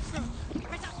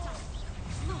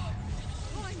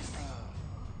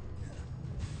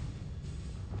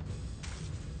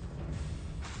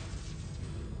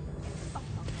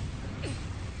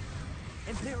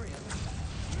 Imperial.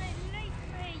 Release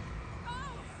me!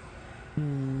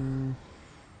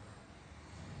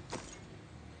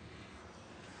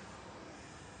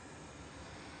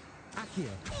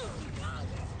 Accio.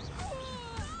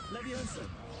 Levioso.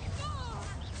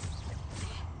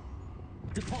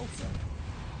 Depulso.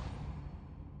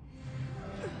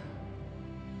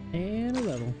 And a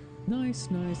level. Nice.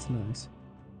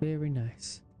 Very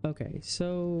nice. Okay,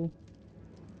 so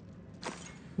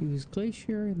use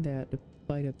Glacier and that to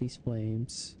light up these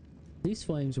flames. These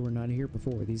flames were not here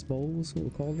before. These bowls,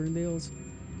 little cauldron deals.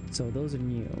 So those are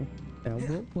new. Now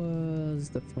what was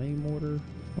the flame order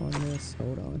on this?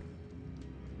 Hold on.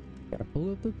 Gotta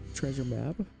pull up the treasure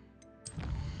map.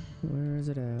 Where is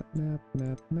it at?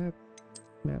 Map.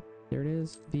 There it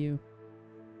is. View.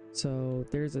 So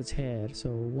there's its head. So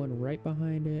one right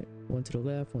behind it, one to the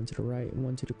left, one to the right, and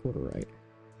one to the quarter right.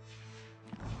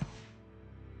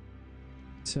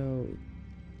 So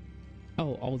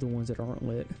Oh, all the ones that aren't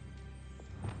lit.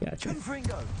 Gotcha.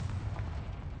 Confringo!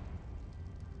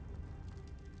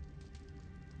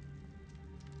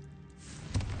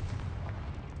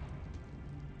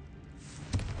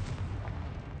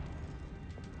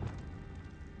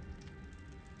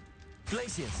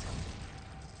 Glaciers!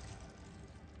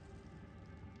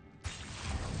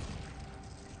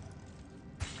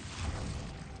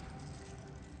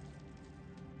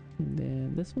 And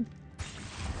then this one?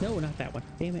 No, not that one.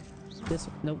 Damn it. This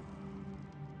one. Nope.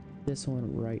 This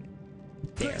one right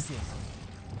there. Glaciers!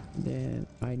 Then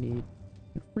I need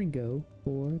a Fringo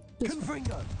for this one.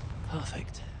 Confringo!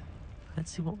 Perfect.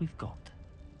 Let's see what we've got.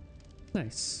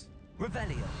 Nice.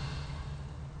 Revelio!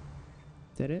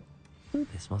 Is that it?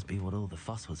 This must be what all the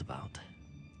fuss was about.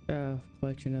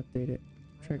 Collection updated.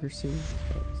 Trigger C.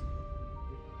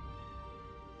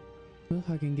 Well,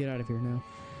 I can get out of here now.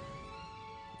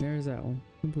 There's that one.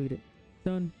 Completed.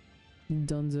 Done.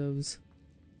 Dunzos.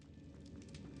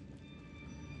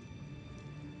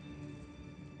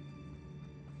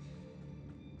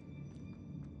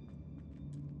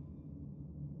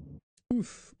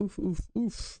 Oof, oof, oof,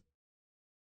 oof.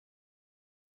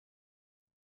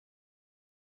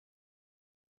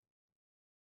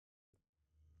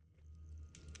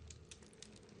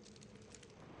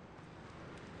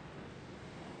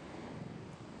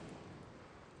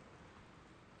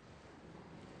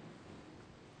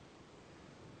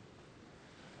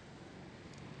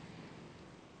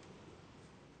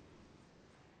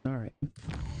 All right.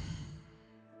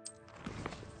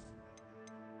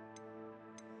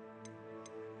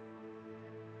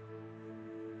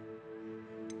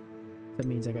 That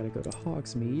means I gotta go to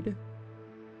Hogsmeade,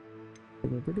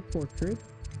 deliver the portrait.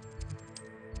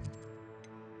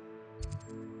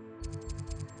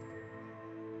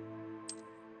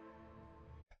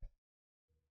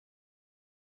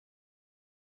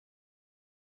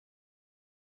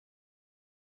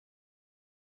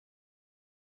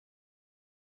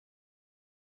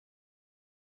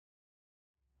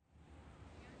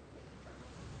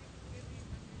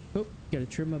 Oh, gotta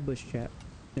trim my bush, chat.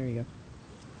 There you go.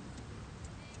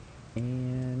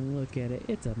 And look at it.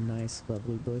 It's a nice,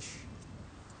 lovely bush.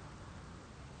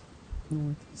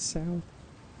 North, south.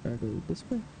 Or go this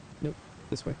way? Nope,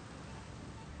 this way.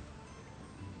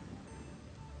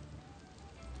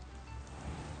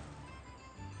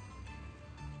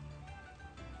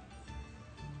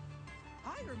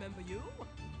 I remember you.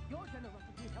 Your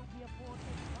generosity helped me afford a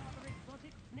rather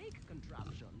exotic snake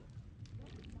contraption.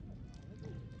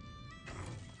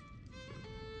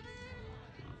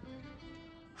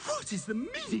 What is the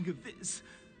meaning of this?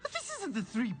 This isn't the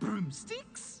Three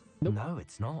Broomsticks. Nope. No,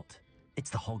 it's not. It's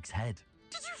the Hog's Head.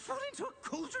 Did you fall into a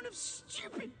cauldron of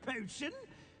stupid potion?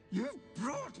 You've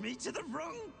brought me to the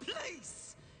wrong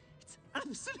place. It's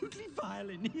absolutely vile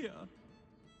in here.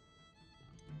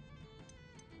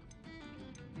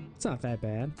 It's not that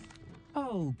bad.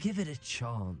 Oh, give it a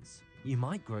chance. You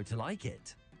might grow to like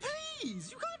it.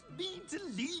 Please, you can't mean to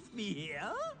leave me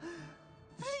here.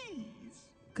 Please.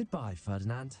 Goodbye,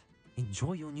 Ferdinand.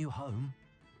 Enjoy your new home.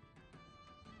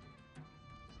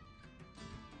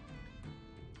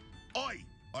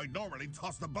 I'd normally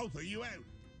toss the both of you out.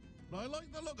 I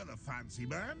like the look of the fancy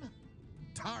man.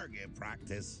 Target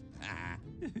practice.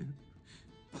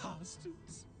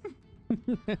 Bastards.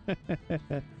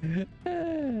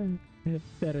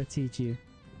 That'll teach you.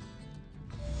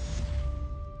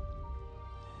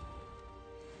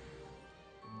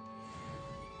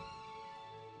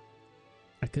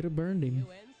 I could have burned him.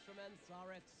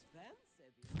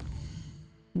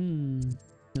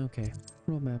 Okay.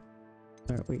 World map.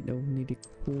 Alright, wait, no, needed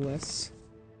quests.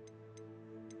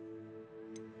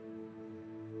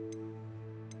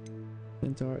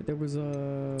 There was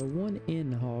one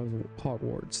in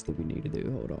Hogwarts that we need to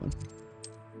do. Hold on.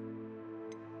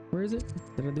 Where is it?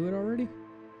 Did I do it already?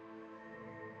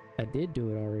 I did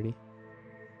do it already.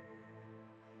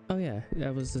 Oh yeah,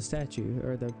 that was the statue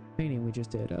or the painting we just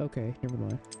did. Okay, never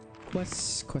mind.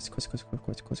 Quests.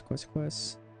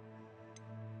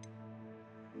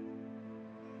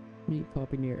 Meet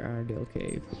Poppy near Irondale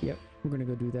Cave. Yep, we're gonna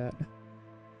go do that.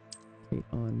 Okay,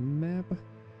 on map.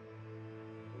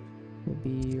 We'll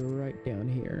be right down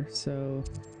here. So,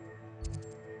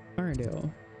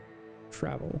 Irondale.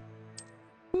 Travel.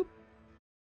 Boop.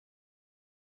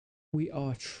 We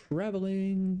are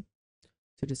traveling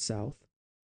to the south.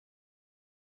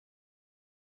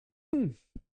 Fun.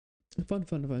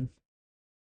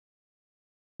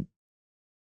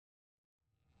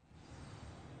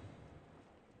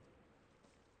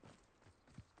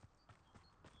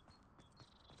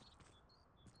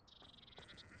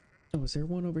 Oh, is there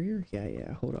one over here?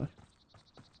 Yeah, hold on.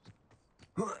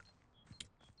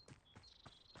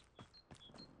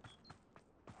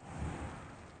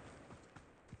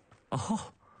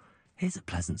 Oh, here's a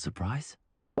pleasant surprise.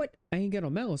 What? I ain't got a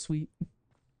mouse.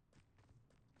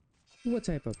 What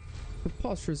type of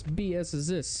preposterous BS is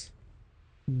this?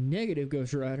 Negative,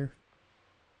 Ghost Rider.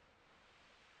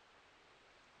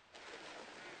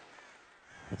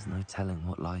 There's no telling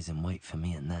what lies in wait for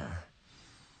me in there.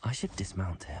 I should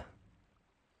dismount here.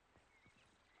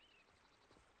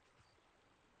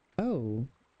 Oh,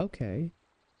 okay.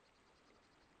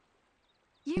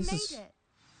 You This made is- it.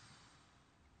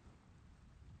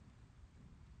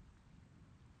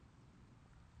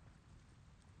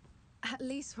 At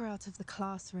least we're out of the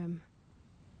classroom.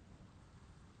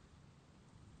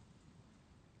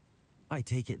 I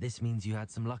take it this means you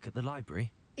had some luck at the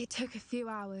library? It took a few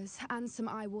hours and some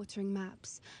eye-watering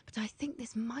maps, but I think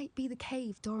this might be the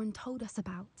cave Doran told us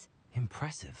about.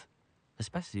 Impressive.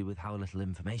 Especially with how little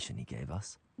information he gave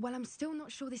us. Well, I'm still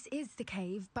not sure this is the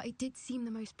cave, but it did seem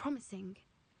the most promising.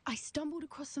 I stumbled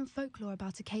across some folklore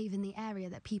about a cave in the area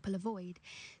that people avoid.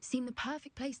 Seemed the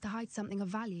perfect place to hide something of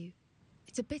value.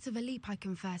 It's a bit of a leap, I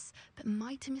confess, but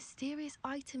might a mysterious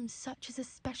item such as a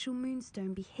special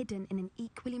moonstone be hidden in an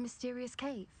equally mysterious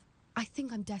cave? I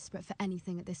think I'm desperate for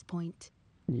anything at this point.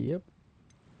 Yep.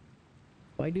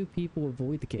 Why do people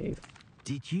avoid the cave?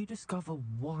 Did you discover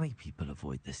why people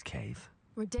avoid this cave?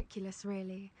 Ridiculous,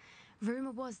 really.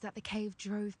 Rumour was that the cave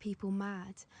drove people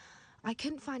mad. I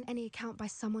couldn't find any account by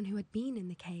someone who had been in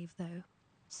the cave, though.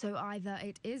 So either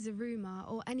it is a rumour,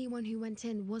 or anyone who went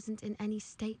in wasn't in any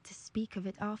state to speak of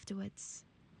it afterwards.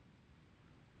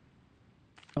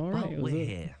 Alright, well, we're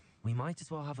here. We might as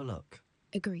well have a look.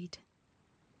 Agreed.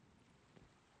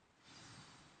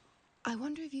 I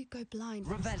wonder if you'd go blind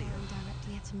from staring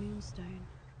directly at a moonstone.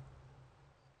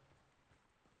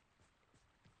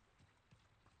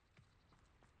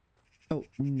 Oh,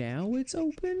 now it's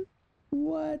open?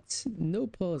 What? No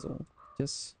puzzle.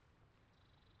 Just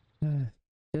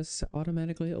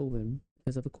automatically open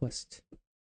because of a quest.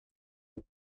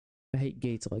 I hate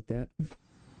gates like that.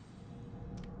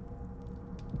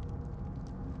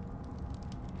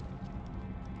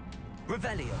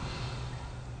 Revelio.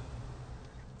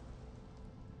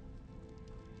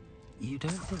 You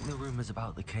don't think the rumors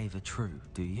about the cave are true,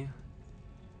 do you?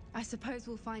 I suppose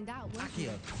we'll find out, won't we?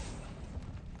 Accio.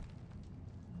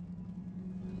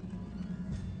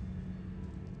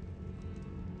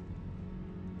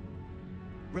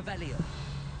 Revelio.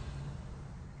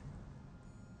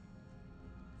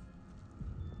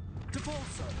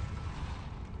 Devolso.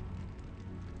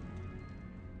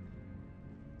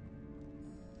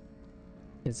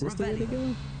 Is this the way to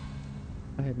go?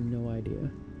 I have no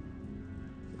idea.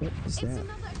 What is that?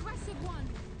 Another aggressive one.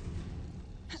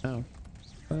 Oh.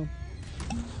 Well.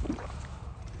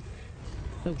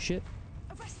 Oh shit.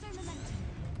 Arresto momentum.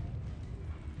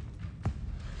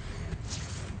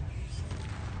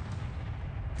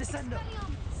 Descendo.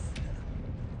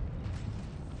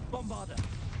 Bombarda.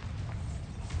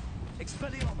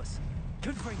 Expelliarmus.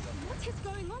 Confringo. What is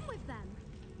going on with them?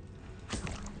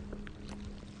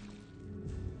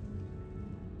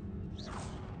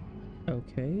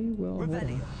 Okay, well, hold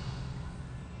on.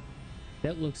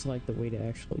 That looks like the way to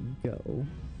actually go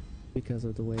because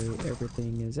of the way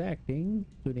everything is acting,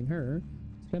 including her.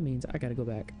 So that means I gotta go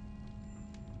back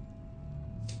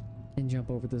and jump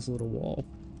over this little wall.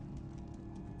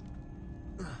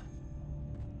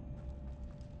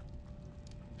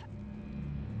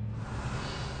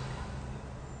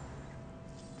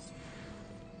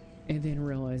 And then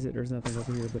realize that there's nothing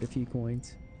over here but a few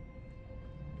coins.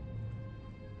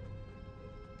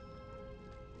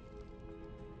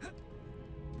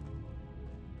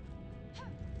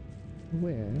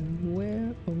 Where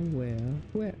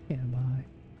am I?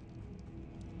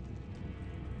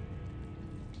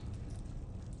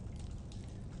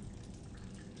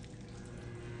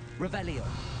 Revelio.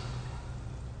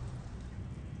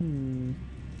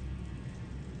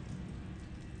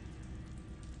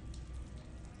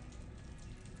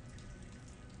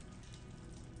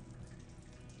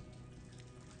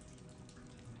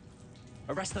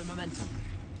 Arresto momentum.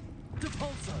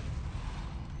 Depulso.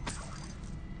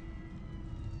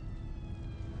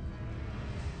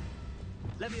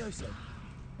 Levioso.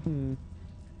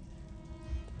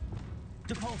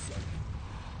 Depulso.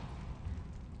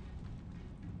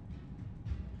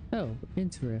 Oh,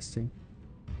 interesting.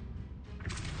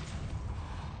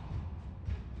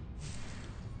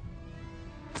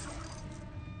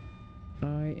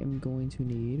 I am going to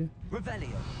need...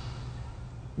 Revelio.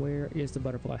 Where is the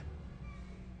butterfly?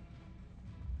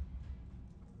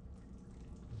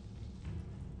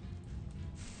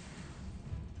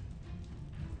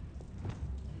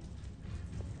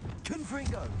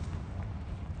 Confringo.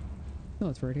 Oh,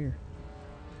 it's right here.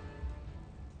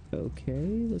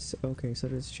 Okay, let's. Okay, so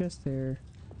there's a chest there.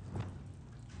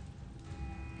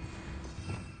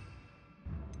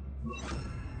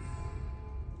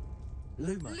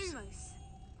 Lumos.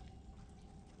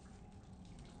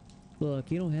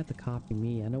 Look, you don't have to copy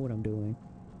me. I know what I'm doing.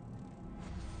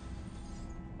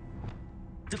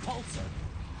 Depulso.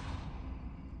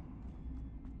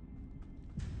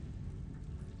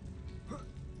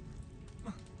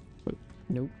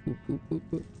 Nope. Oop, oop,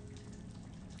 oop, oop.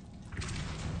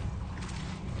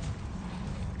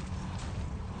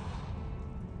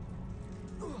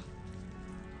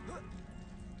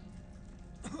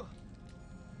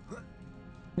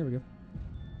 There we go.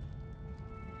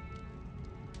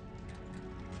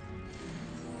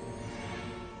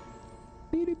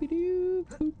 Be-do-be-doo.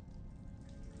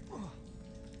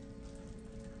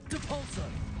 Depulso.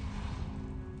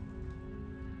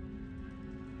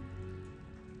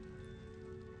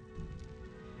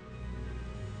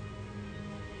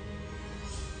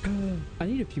 I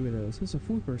need a few of those. Those are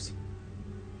foopers.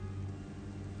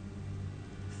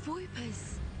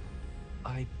 Foipers.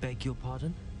 I beg your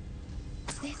pardon?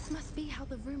 This must be how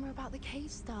the rumor about the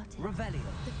cave started. Revelio.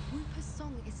 The Whooper's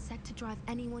song is said to drive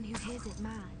anyone who hears it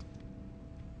mad.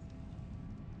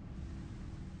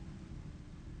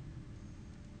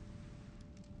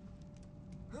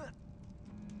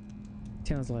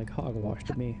 Sounds like hogwash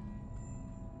to me.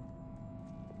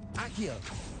 Accio.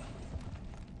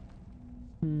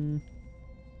 Hmm.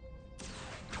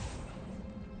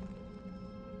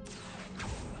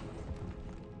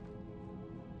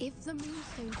 If the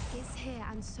moonstone is here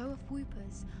and so are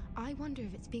Whoopers, I wonder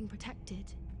if it's being protected.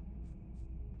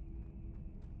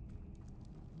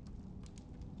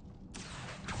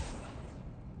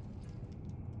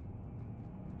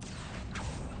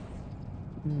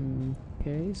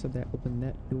 Okay, so that opened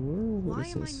that door. What Why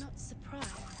is am I this? not surprised?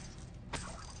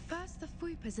 First the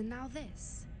Whoopers and now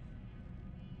this.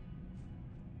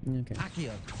 Okay.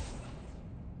 Accio.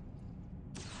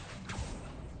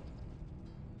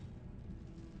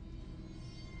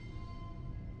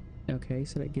 Okay,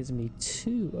 so that gives me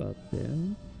 2 of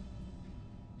them.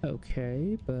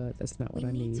 Okay, but that's not what I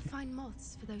We need need. to find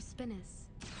moths for those spinners.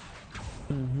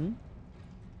 Mm-hmm.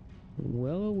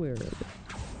 Well aware of it.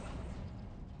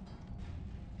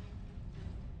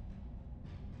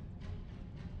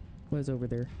 What is over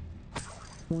there?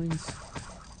 Coins.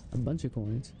 A bunch of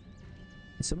coins.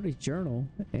 And somebody's journal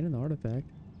and an artifact.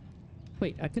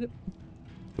 Wait, I could have...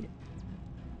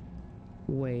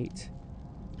 Wait.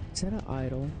 Is that an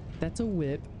idol? That's a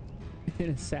whip and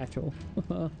a satchel.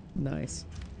 Nice.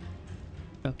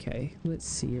 Okay, let's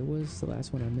see here. What is the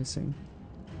last one I'm missing?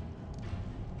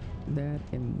 That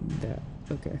and that.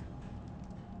 Okay.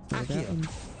 So that one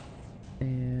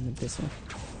and this one.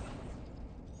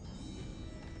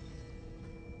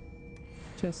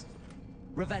 Chest.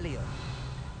 Revelio.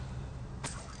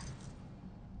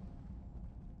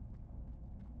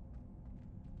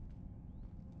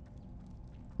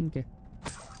 Okay.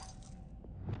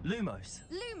 Lumos.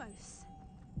 Lumos!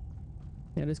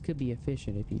 Now this could be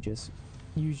efficient if you just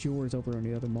use yours over on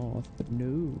the other moth, but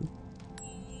no.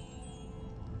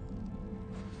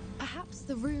 Perhaps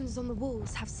the runes on the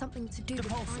walls have something to do with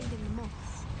finding the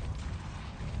moths.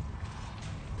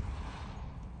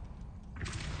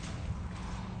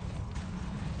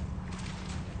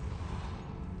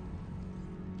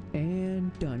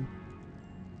 And done.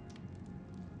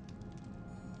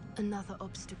 Another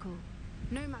obstacle.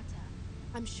 No matter.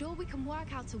 I'm sure we can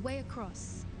work out a way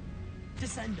across.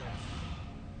 Descendo.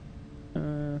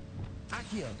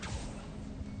 Accio.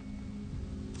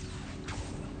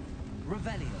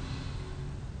 Revelio.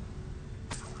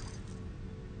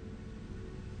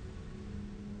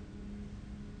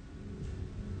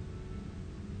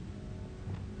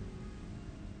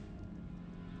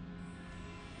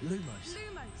 Lumos.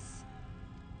 Lumos!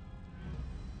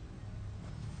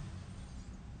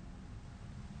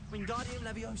 Wingardium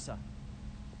Leviosa.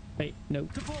 Wait, no.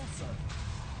 Depulso.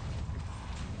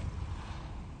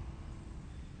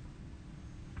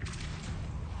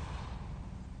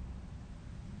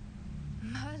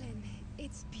 Merlin,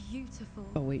 it's beautiful.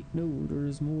 Oh wait, no,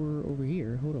 there's more over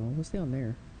here. Hold on, what's down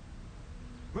there?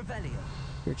 Revelio.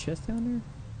 Your chest down there?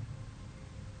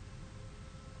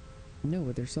 No,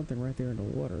 but there's something right there in the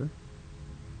water.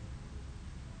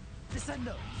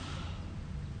 Descendo.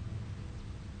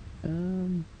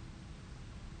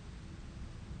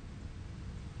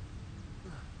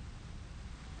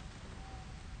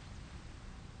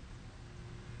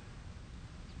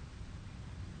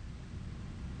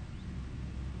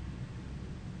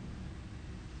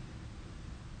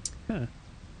 Huh.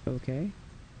 Okay.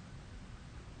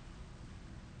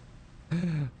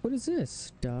 What is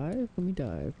this? Dive? Let me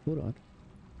dive. Hold on.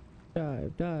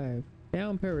 Dive, dive.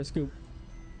 Down periscope.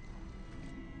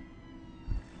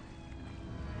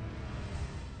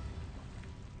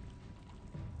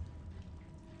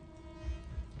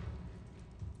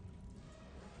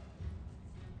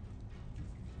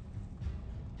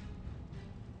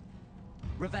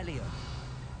 Revelio.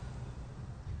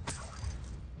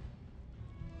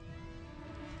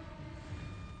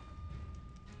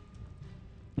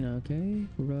 Okay,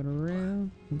 run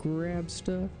around, grab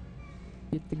stuff,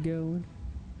 get the going.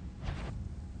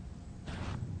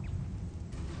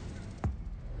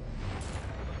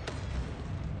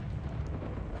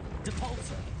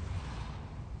 Depulso.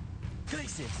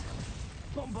 Glacis.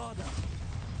 Bombarda.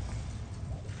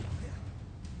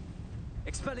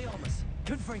 Expelliarmus.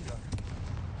 Confringo.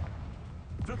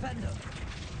 Flipendo.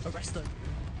 Arresto.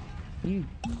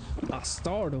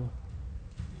 Bastardo.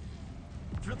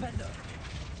 Flipendo.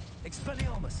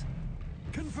 Expelliarmus.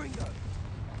 Confringo.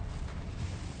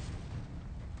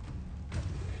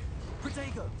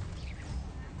 Protego.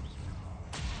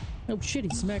 Oh shit,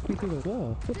 he smacked me through the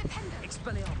wall. What the?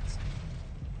 Expelliarmus.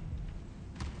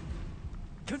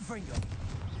 Confringo.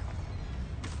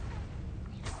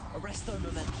 Arresto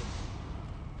momentum.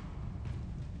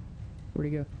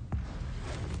 Where'd he go?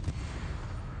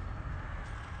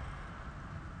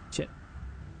 Shit.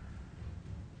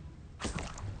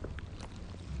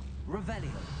 Revelio.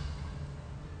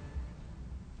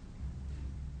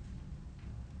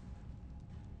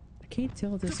 I can't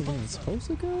tell if this is where I'm supposed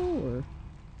to go, or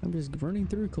I'm just running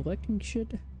through collecting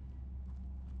shit.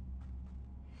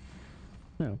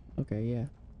 No. Okay, yeah.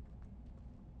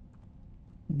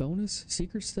 Bonus?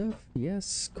 Secret stuff?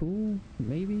 Yes. Cool.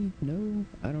 Maybe. No.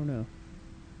 I don't know.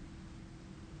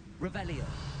 Revelio.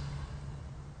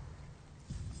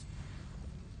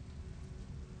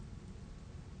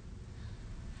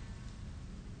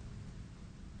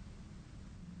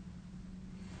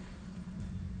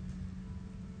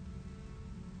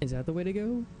 Is that the way to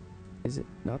go? Is it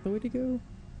not the way to go?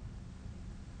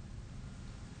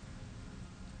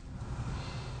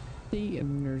 See,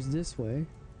 and there's this way.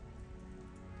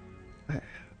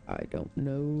 I don't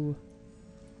know.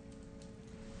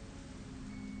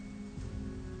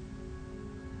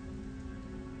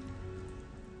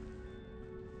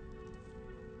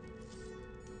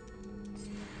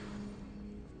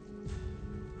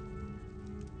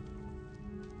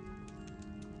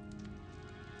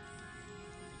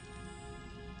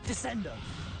 Descendo.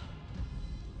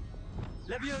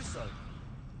 Levioso.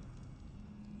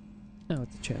 Oh,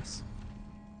 it's a chest.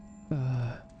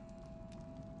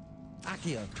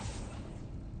 Accio.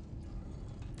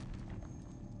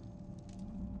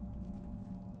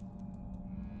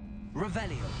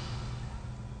 Revelio.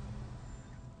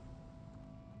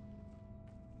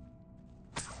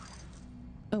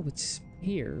 Oh, it's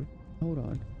here. Hold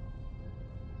on.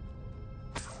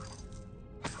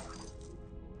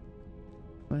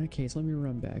 Okay, so let me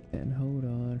run back then. Hold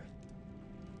on.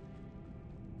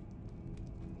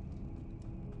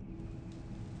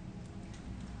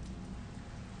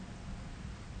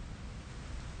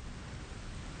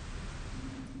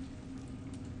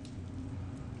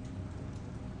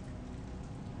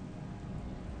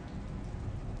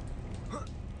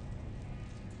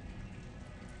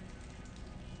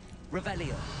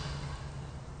 Revelio.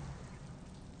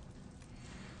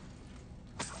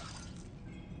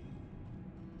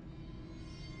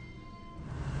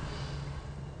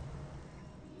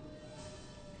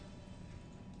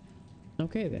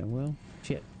 Okay then, well,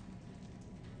 shit.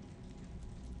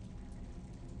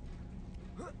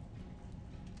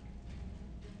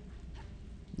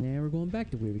 Now we're going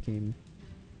back to where we came.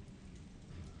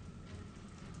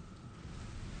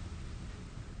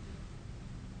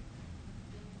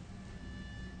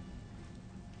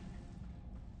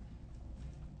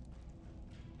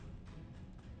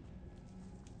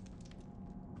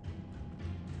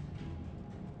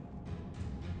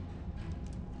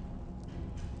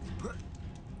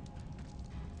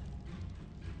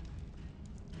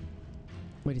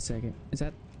 Wait a second. Is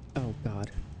that... Oh, God.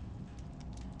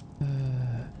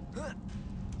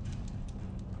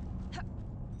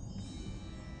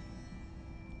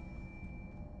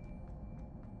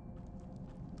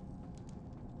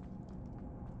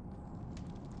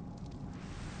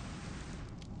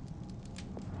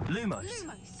 Lumos.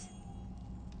 Lumos.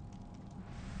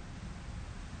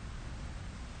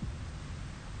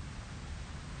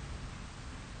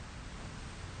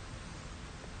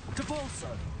 Depulso.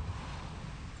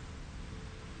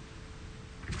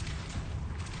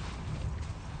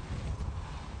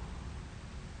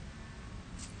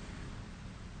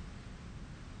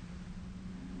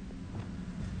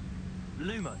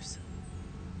 Lumos.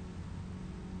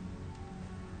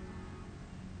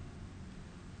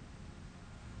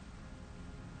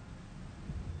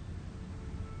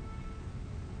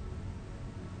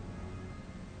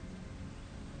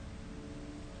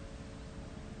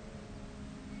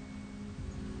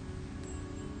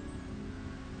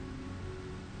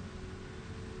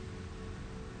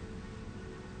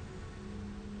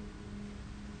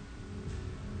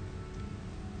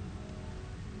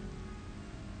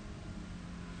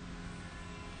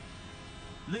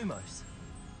 Lumos.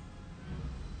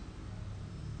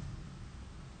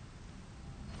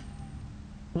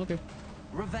 Okay.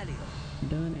 Revelio.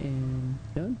 Done and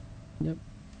done. Yep.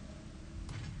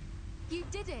 You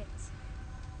did it!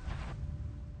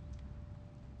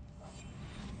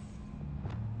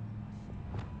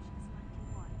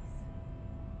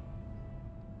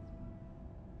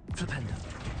 Flipendo.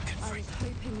 I was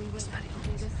hoping we wouldn't have to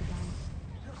do this again.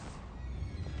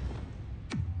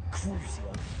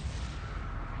 Crucio.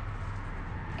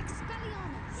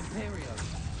 Expelliarmus! Imperio.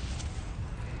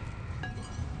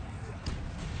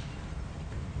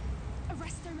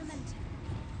 Arresto momentum.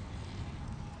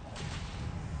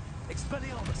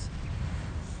 Expelliarmus.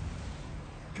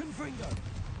 Confringo.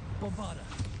 Bombarda.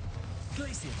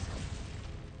 Glacius.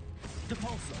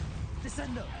 Depulso.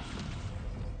 Descendo.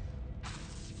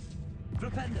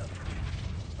 Flipendo.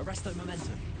 Arresto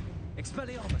momentum.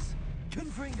 Expelliarmus.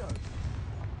 Confringo.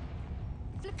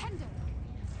 Flipendo.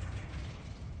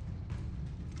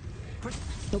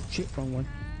 Oh shit, wrong one.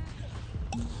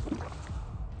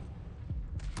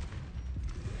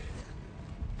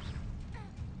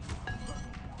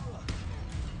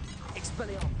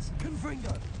 Expelliarmus.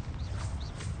 Confringo.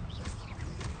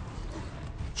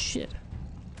 Shit.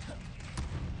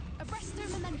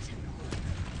 Arresto momentum.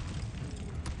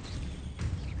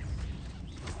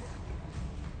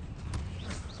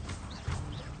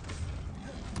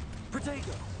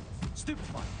 Protego.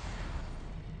 Stupefy.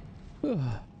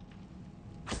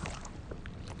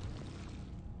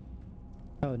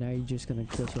 Oh, now you're just gonna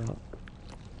glitch out.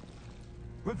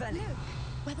 Revelio. Look,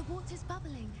 where the water's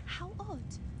bubbling. How odd.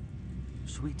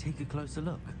 Should we take a closer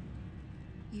look?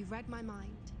 You read my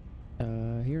mind.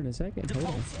 Here in a second. Hold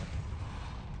on. Depulso.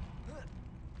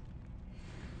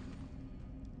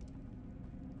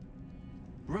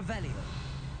 Revelio.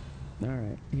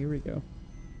 Alright, here we go.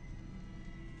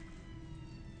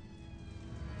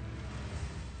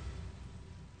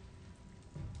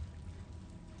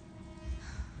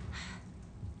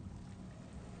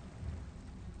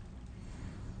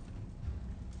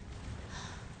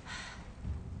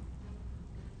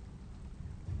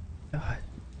 God,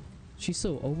 she's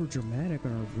so over dramatic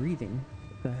on her breathing.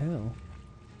 What the hell?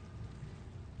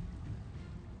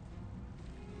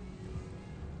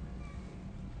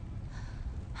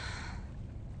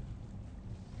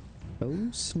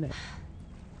 Oh snap.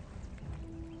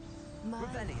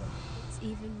 Revelio. It's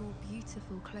even more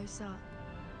beautiful close up.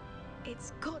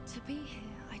 It's got to be here.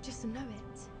 I just know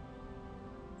it.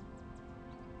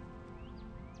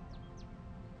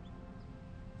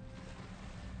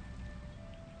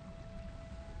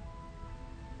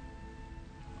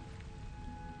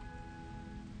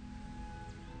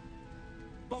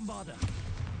 Bombarda.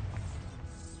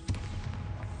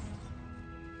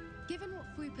 Given what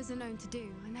Fwoopas are known to do,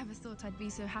 I never thought I'd be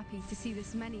so happy to see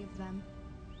this many of them.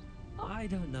 I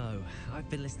don't know. I've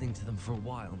been listening to them for a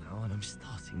while now, and I'm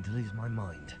starting to lose my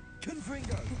mind.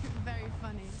 Confringo! Very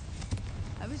funny.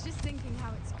 I was just thinking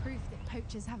how it's proof that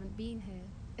poachers haven't been here,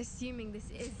 assuming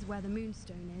this is where the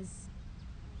Moonstone is.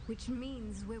 Which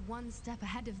means we're one step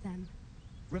ahead of them.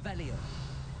 Revelio.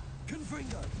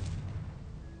 Confringo!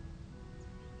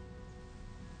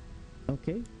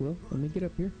 Okay, well, let me get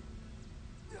up here.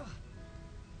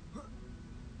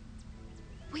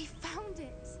 We found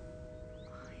it!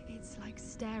 It's like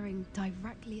staring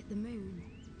directly at the moon.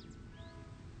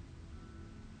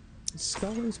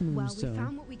 Scholar's Well, Moonstone. we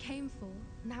found what we came for.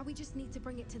 Now we just need to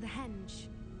bring it to the henge.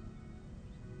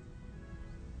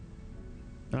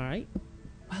 Alright.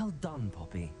 Well done,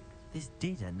 Poppy. This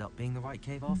did end up being the right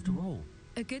cave after all.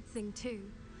 A good thing, too.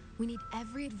 We need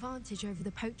every advantage over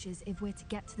the poachers if we're to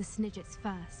get to the Snidgets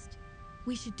first.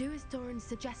 We should do as Doran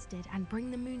suggested and bring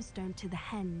the Moonstone to the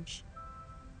henge.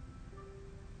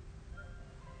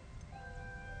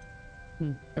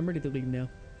 I'm ready to leave now.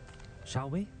 Shall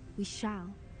we? We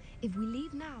shall. If we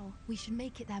leave now, we should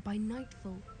make it there by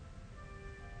nightfall.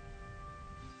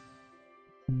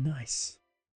 Nice.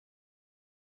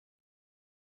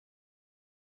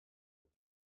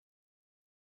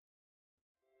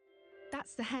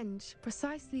 That's the henge,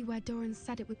 precisely where Doran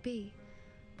said it would be.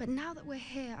 But now that we're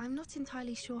here, I'm not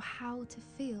entirely sure how to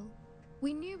feel.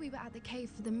 We knew we were at the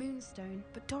cave for the moonstone,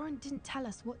 but Doran didn't tell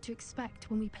us what to expect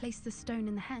when we placed the stone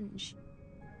in the henge.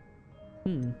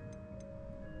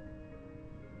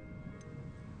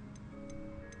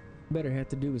 Better have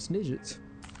to do with Snidgets.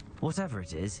 Whatever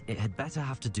it is, it had better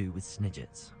have to do with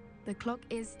Snidgets. The clock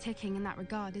is ticking in that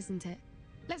regard, isn't it?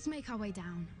 Let's make our way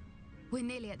down. We're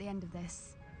nearly at the end of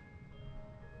this.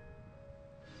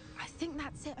 I think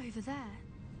that's it over there.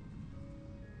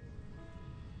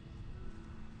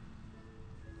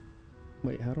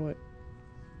 Wait, how do I...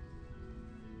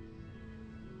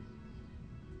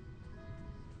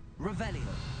 Revelio.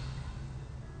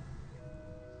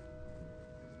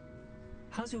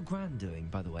 How's your gran doing,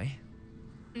 by the way?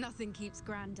 Nothing keeps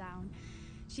Gran down.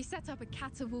 She set up a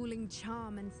caterwauling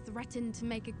charm and threatened to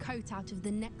make a coat out of the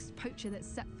next poacher that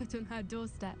set foot on her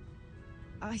doorstep.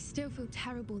 I still feel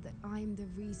terrible that I'm the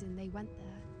reason they went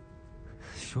there.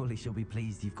 Surely she'll be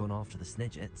pleased you've gone after the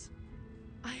Snidgets.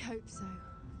 I hope so.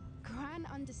 Gran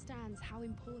understands how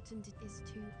important it is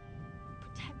to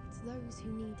protect those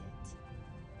who need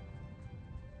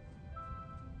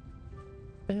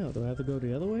it. Hell, do I have to go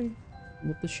the other way?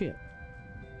 With the ship?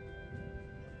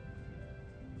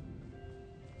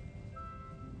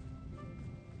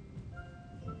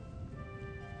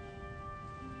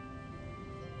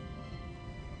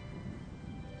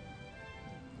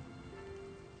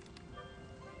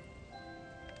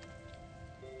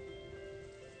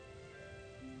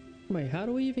 Wait, how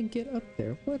do we even get up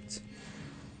there? What?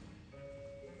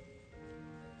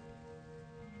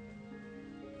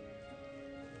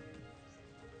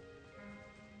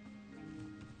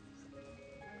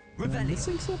 Am I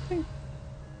missing something?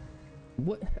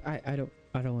 What? I don't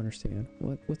understand.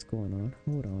 What's going on?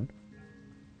 Hold on.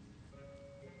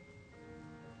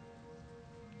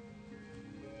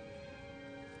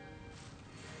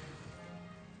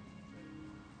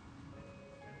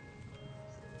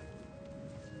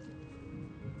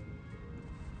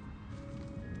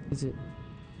 Is it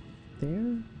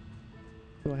there?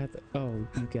 Do I have to? Oh,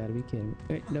 you gotta be kidding me.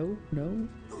 Wait, no.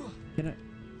 Can I?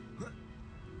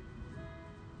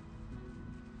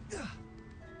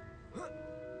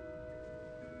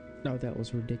 No, that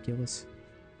was ridiculous.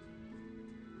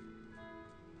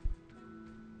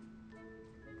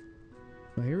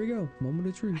 Well, here we go. Moment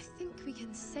of truth. I think we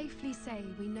can safely say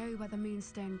we know where the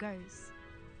moonstone goes.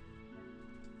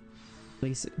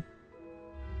 Place it.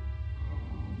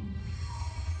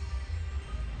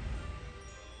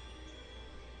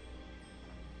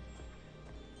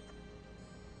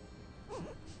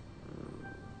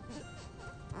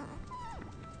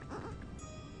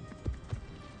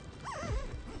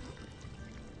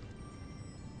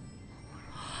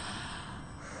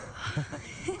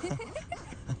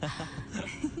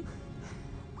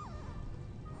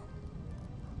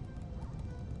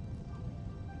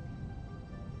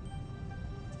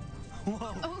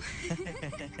 Whoa. Oh.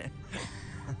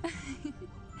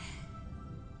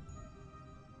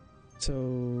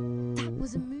 So that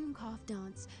was a mooncalf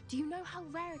dance. Do you know how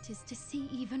rare it is to see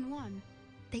even one?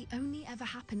 They only ever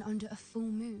happen under a full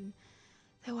moon.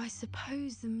 Though I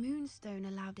suppose the moonstone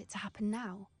allowed it to happen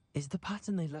now. Is the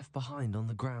pattern they left behind on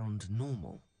the ground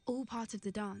normal? All part of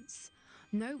the dance.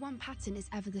 No one pattern is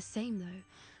ever the same though.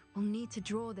 We'll need to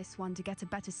draw this one to get a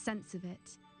better sense of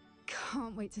it.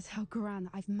 Can't wait to tell Gran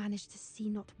that I've managed to see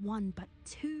not one but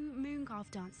 2 mooncalf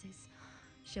dances.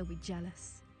 She'll be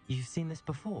jealous. You've seen this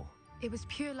before? It was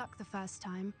pure luck the first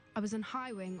time. I was on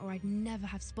Highwing or I'd never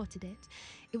have spotted it.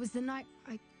 It was the night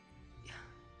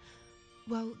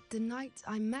Well, the night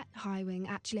I met Highwing,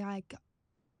 actually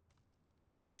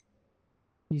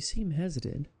You seem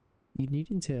hesitant. You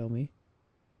needn't tell me.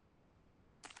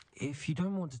 If you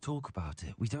don't want to talk about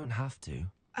it, we don't have to.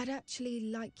 I'd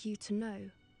actually like you to know.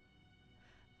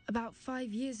 About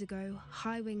 5 years ago,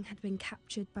 Highwing had been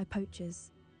captured by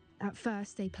poachers. At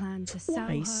first, they planned to sell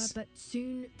her, but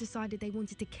soon decided they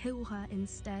wanted to kill her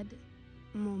instead.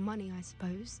 More money, I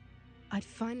suppose. I'd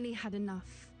finally had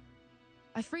enough.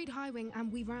 I freed Highwing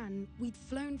and we ran. We'd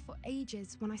flown for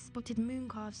ages when I spotted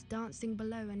mooncalves dancing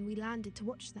below and we landed to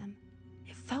watch them.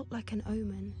 It felt like an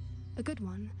omen. A good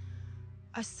one.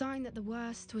 A sign that the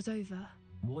worst was over.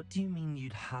 What do you mean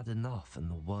you'd had enough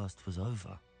and the worst was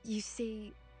over? You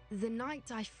see, the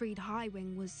night I freed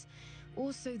Highwing was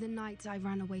also the night I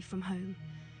ran away from home.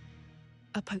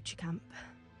 A poacher camp.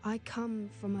 I come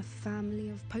from a family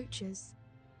of poachers.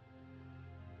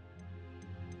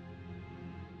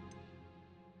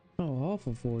 Oh,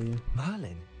 awful for you.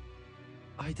 Merlin?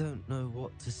 I don't know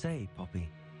what to say, Poppy.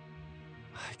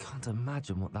 I can't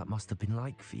imagine what that must have been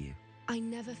like for you. I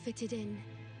never fitted in,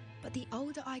 but the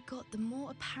older I got, the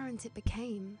more apparent it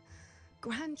became.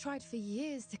 Gran tried for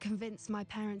years to convince my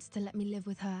parents to let me live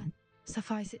with her.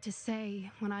 Suffice it to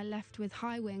say, when I left with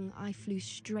Highwing, I flew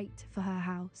straight for her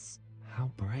house.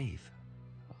 How brave.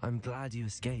 I'm glad you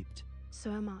escaped. So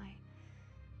am I.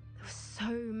 There were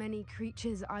so many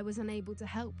creatures I was unable to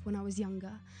help when I was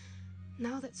younger.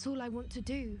 Now that's all I want to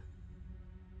do.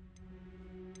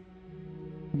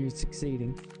 You're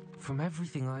succeeding. From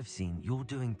everything I've seen, you're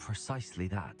doing precisely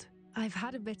that. I've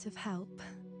had a bit of help.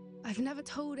 I've never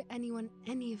told anyone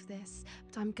any of this,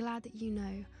 but I'm glad that you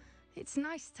know. It's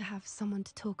nice to have someone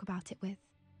to talk about it with.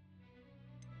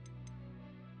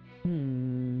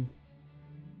 Do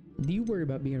you worry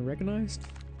about being recognized?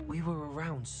 We were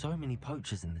around so many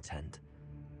poachers in the tent.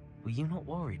 Were you not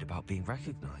worried about being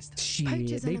recognized? Shit,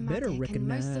 Poachers they are better nomadic,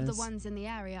 recognize. and most of the ones in the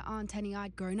area aren't any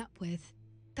I'd grown up with.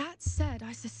 That said,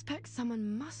 I suspect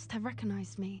someone must have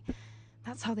recognized me.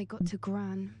 That's how they got to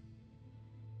Gran.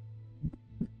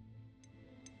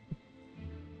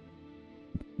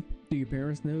 Do your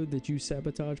parents know that you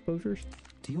sabotage poachers?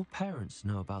 Do your parents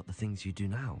know about the things you do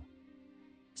now?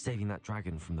 Saving that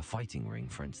dragon from the fighting ring,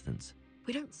 for instance.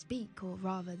 We don't speak, or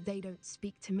rather, they don't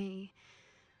speak to me.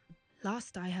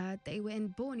 Last I heard, they were in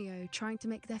Borneo trying to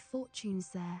make their fortunes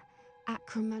there,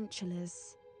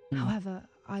 acromantulas. However,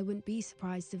 I wouldn't be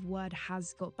surprised if word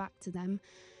has got back to them.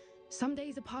 Some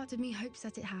days a part of me hopes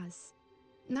that it has.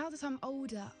 Now that I'm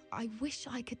older, I wish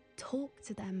I could talk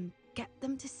to them, get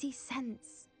them to see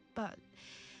sense. But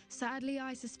sadly,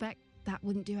 I suspect that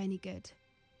wouldn't do any good.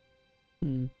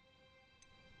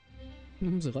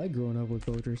 What was it like growing up with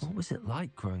poachers? What was it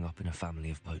like growing up in a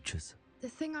family of poachers? The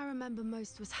thing I remember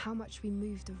most was how much we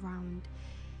moved around,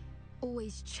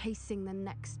 always chasing the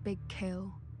next big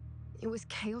kill. It was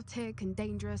chaotic and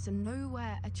dangerous, and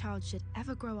nowhere a child should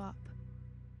ever grow up.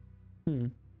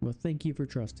 Well, thank you for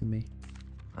trusting me.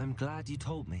 I'm glad you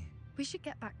told me. We should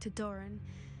get back to Doran.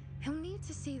 He'll need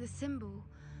to see the symbol,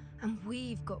 and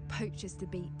we've got poachers to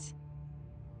beat.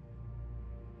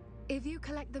 If you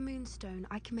collect the moonstone,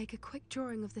 I can make a quick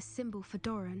drawing of the symbol for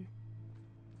Doran.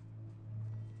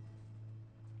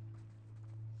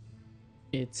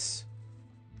 It's...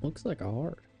 looks like a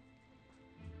heart.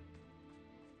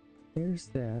 There's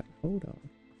that. Hold on.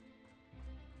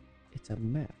 It's a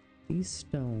map. These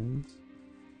stones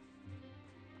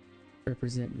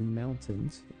represent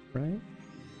mountains, right?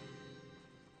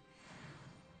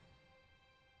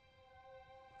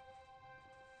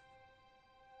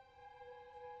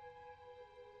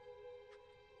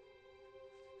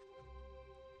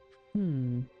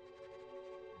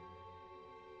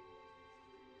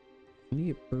 I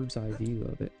need a bird's eye view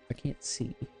of it. I can't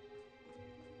see.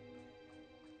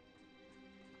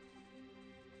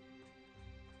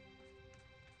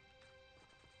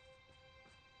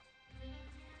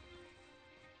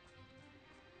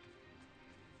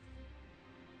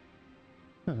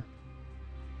 Huh.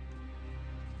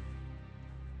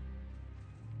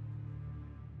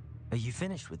 Are you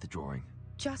finished with the drawing?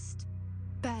 Just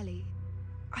barely.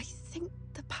 I think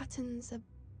the pattern's a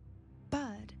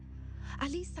bird. At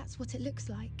least that's what it looks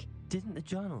like. Didn't the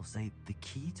journal say the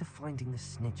key to finding the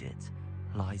Snidget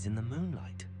lies in the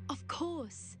moonlight? Of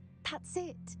course. That's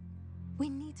it. We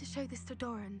need to show this to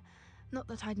Doran. Not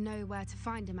that I'd know where to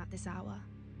find him at this hour.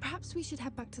 Perhaps we should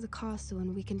head back to the castle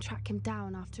and we can track him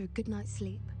down after a good night's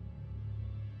sleep.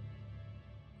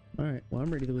 Alright, well,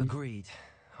 I'm ready to leave. Agreed.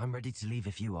 I'm ready to leave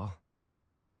if you are.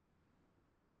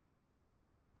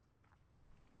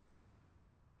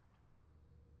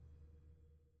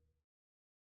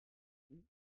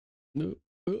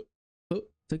 Oh,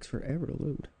 takes forever to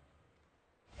load.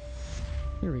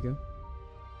 There we go.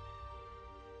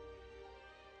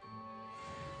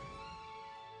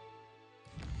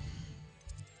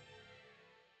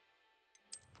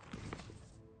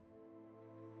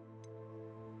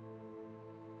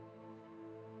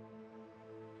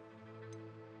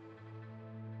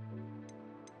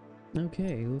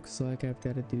 Okay, looks like I've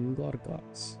got to do a lot of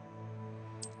blocks.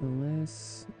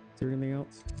 Unless, is there anything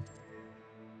else?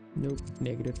 Nope,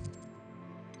 negative.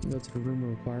 Go to the room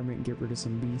requirement and get rid of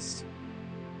some beasts.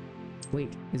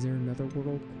 Wait, is there another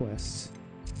world quest?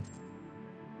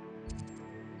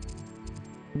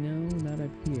 No, not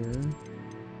up here.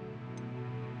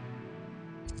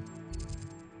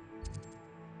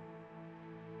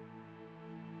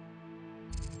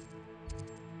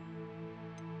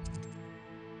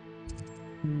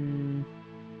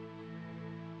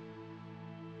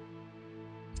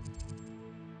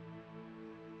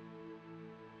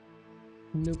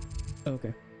 Nope.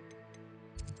 Okay.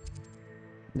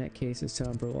 In that case, it's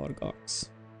time for a lot of Gox.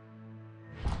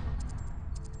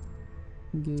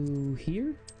 Go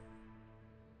here.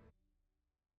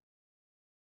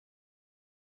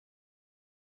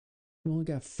 We only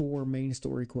got 4 main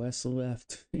story quests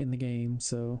left in the game,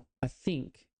 so I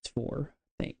think it's 4.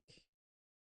 I think.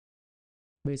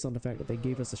 Based on the fact that they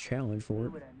gave us a challenge for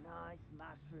it. With a nice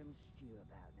mushroom stew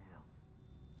about now.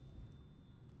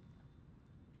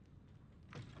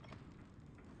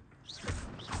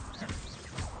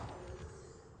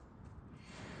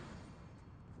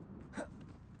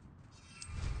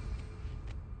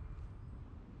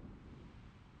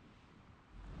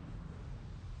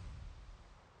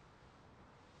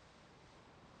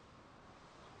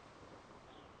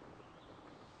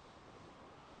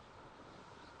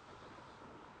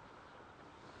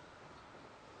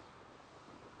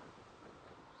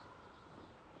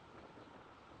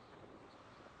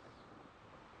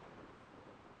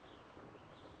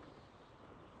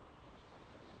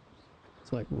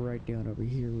 It's like right down over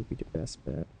here would be the best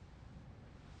bet.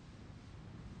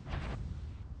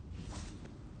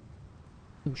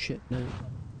 Oh shit, no.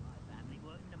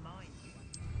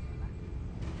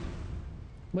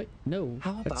 Wait, no.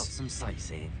 How about some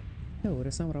sightseeing? No,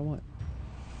 that's not what I want.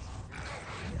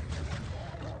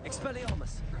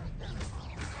 Expelliarmus!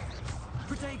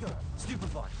 Protego!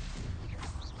 Stupefy!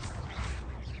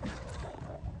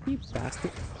 You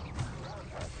bastard.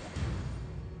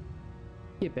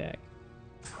 Get back.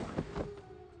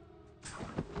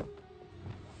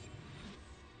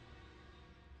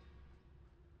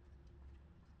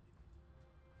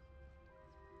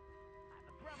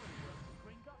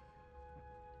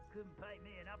 Couldn't pay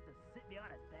me enough to sit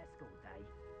behind a desk all day.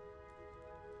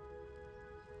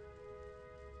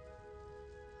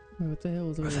 Wait, what the hell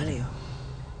is over there?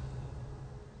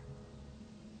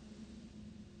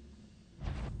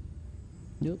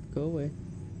 Nope, go away.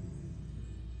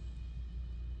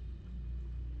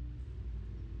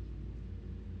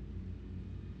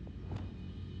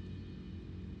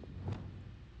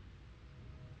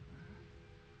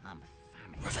 I'm famished.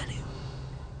 Revenue.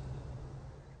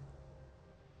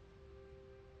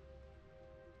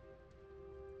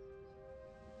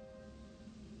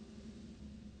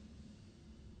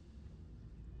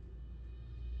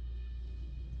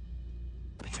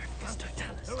 Petrificus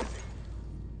totalis.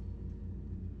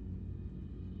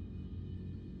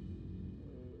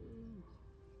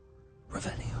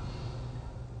 Revenue.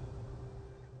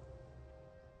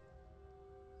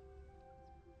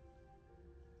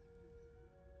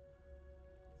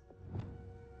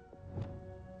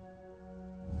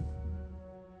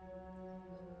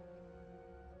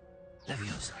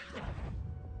 Leviosa.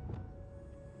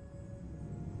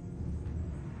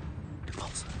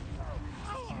 Repulsor.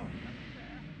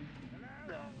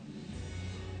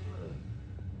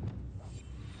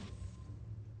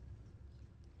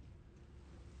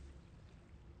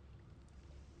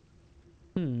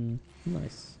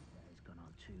 Nice. It's gone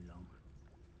on too long.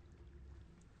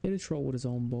 Hit a troll with his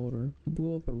own boulder.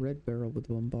 Blew up a red barrel with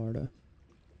Bombarda.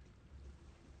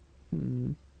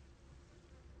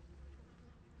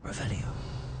 Revelio.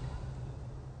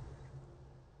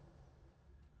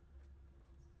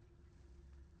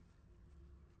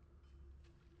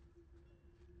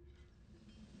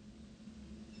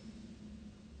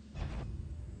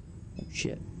 Oh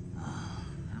shit.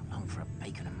 How long for a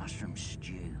bacon and mushroom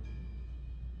stew?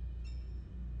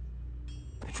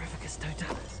 Petrificus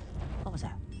totalis. What was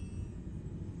that?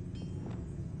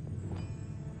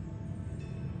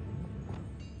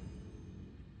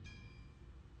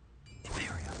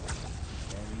 Imperium.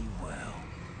 Very well.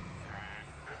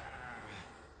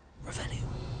 Revenue.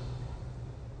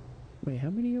 Wait, how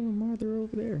many of them are there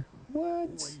over there? What?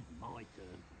 Always my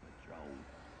turn for patrol.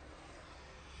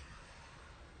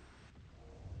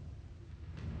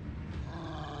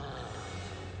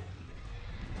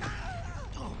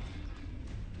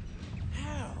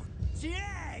 How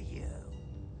dare you!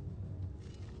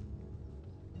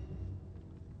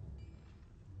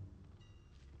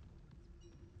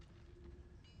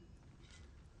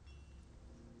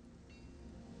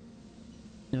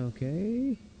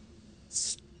 Okay.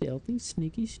 Stealthy,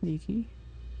 sneaky, sneaky.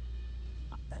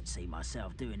 I don't see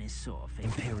myself doing this sort of thing.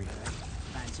 Imperium.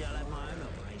 Fancy I'll have my own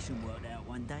operation worked out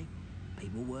one day.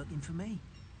 People working for me.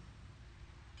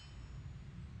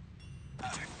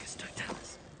 Petrificus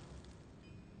totalis.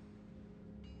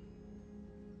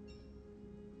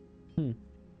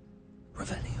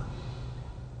 Revelio.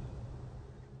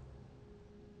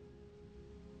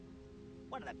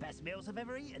 One of the best meals I've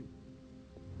ever eaten.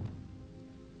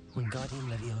 Wingardium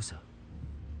Leviosa.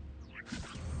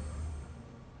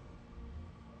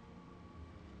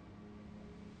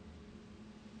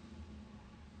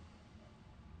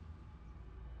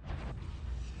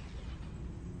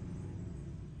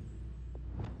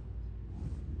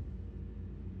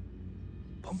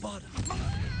 Bombarda.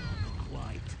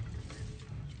 Quite.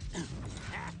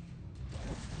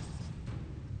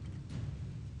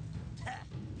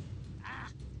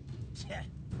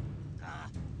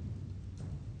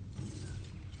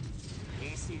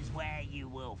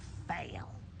 fail.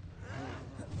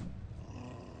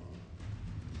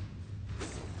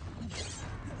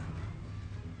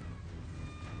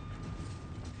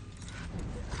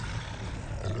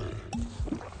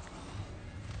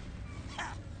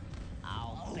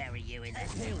 I'll bury you in the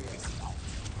deepest vault.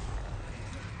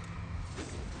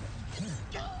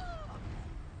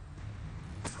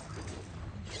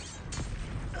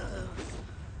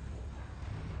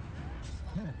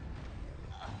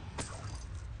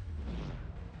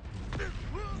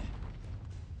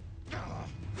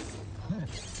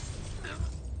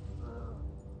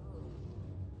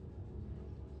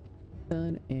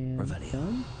 Done and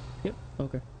done. Yep.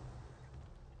 Okay.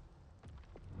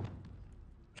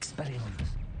 Expelliarmus.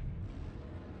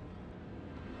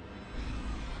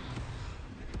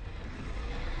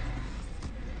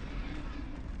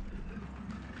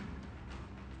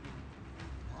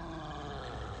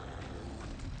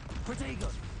 Protego.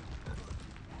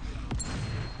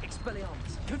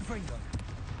 Expelliarmus. Confringo.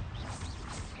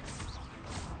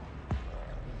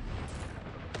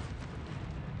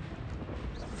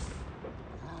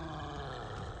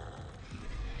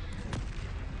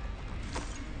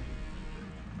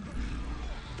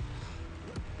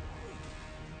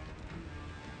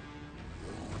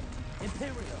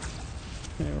 Imperio.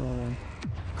 Yeah, wrong one.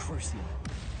 Crucial.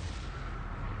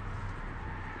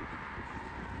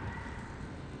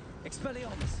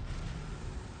 Expelliarmus.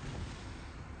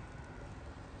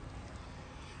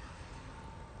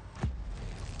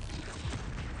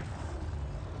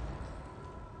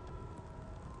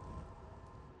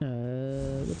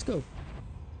 Let's go.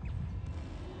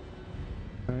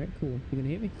 All right, cool. You gonna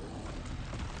hit me?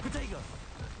 Protego.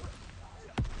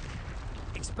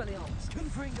 Expelliarmus.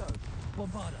 Confringo.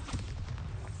 Bombarda.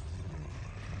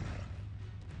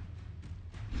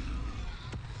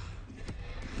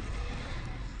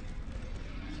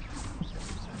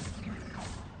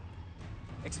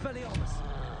 Expelliarmus.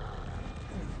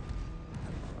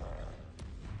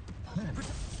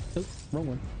 Oh, wrong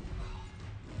one.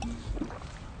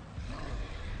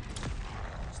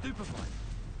 Stupefy.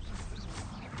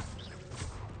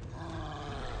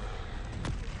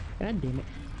 God damn it.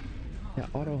 That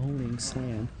auto honing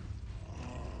slam.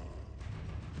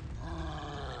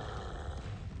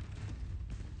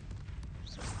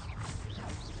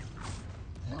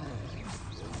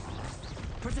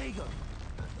 Protego.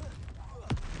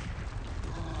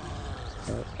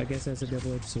 Oh, I guess that's a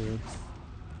double-edged sword.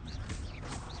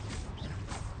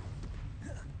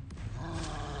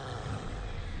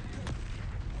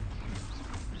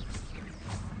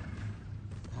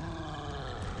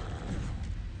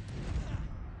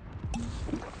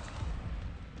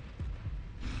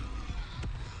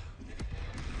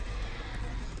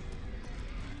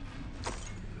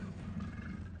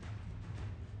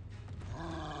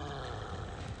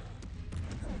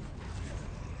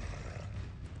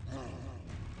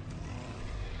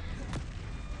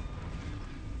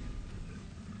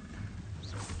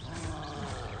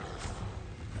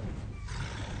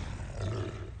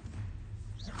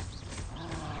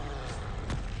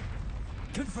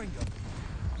 Confringo.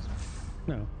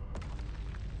 No.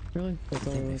 Really? That's I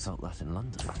all think it they was? felt that in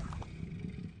London.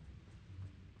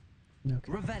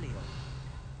 Okay. Revelio.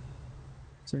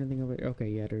 Is there anything over here? Okay,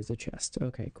 yeah, there's a chest.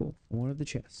 Okay, cool. I wanted the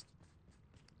chest.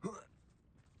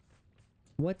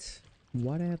 What?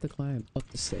 Why'd I have to climb up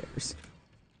the stairs?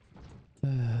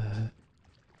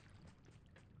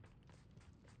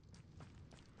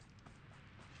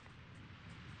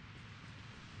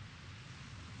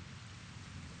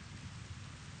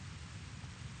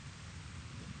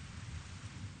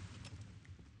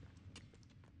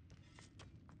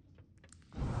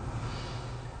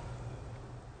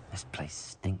 This place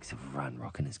stinks of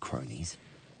Ranrock and his cronies.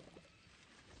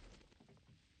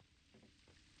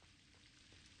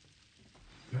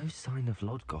 No sign of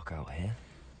Lodgok out here.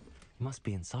 He must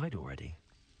be inside already.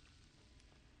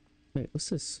 Wait, what's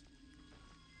this?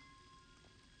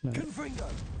 No. Confringo!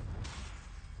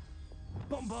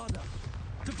 Bombarda!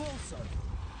 Debolso!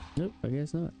 Nope, I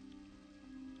guess not.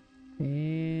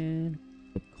 And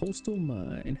the coastal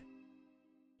mine.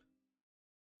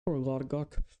 For a lot of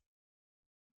gawk.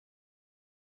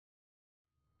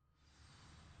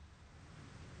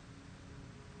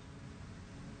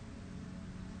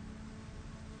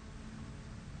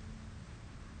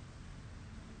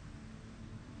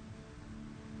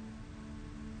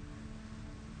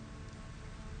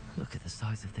 Look at the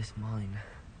size of this mine.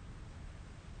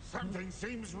 Something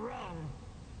seems wrong.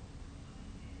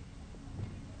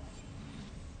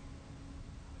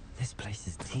 This place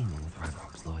is teeming with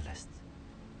Ranrock's loyalists.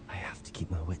 I have to keep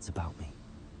my wits about me.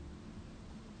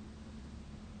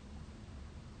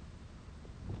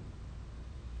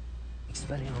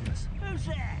 Expelliarmus. Who's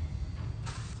that?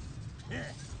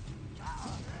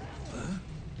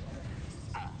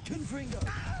 Confringo.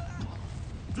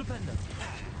 Flipendo.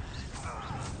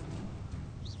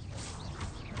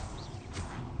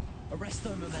 Arresto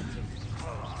momentum.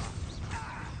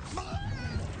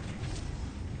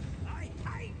 I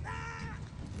hate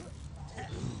that!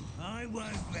 I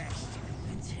won't rest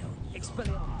until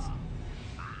Expelliarmus.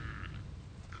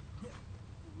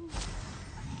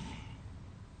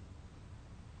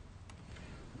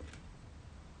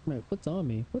 Right, what's on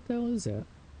me? What the hell is that?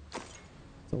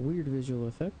 It's a weird visual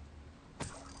effect.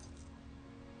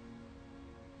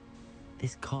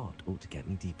 This cart ought to get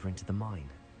me deeper into the mine.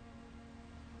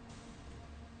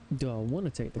 Do I want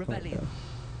to take the cart though?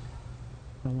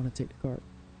 I want to take the cart.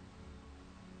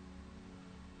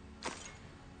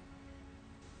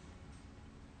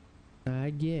 I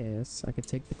guess I could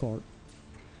take the cart.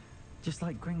 Just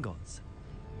like Gringotts.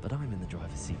 But I'm in the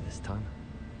driver's seat this time.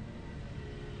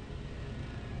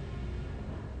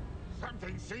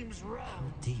 Something seems wrong. How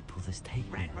deep will this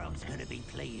take me? Radrock's gonna be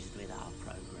pleased with our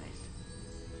progress.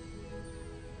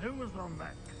 Who was on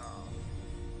that car?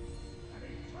 Lend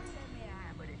me a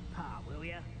hand with this part, will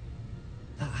ya?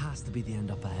 That has to be the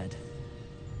end up ahead.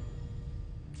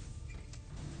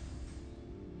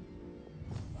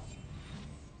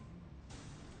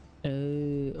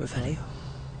 Okay.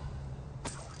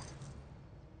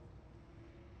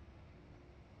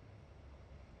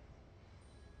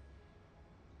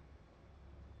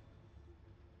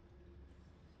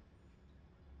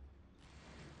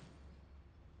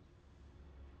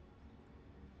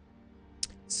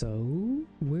 So,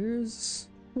 where's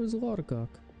Laudercock?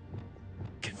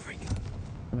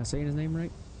 Am I saying his name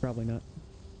right? Probably not.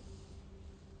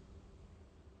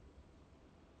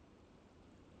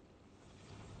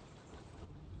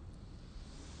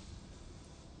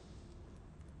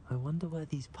 I wonder where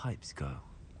these pipes go.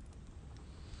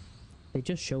 They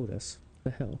just showed us.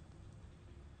 The hell?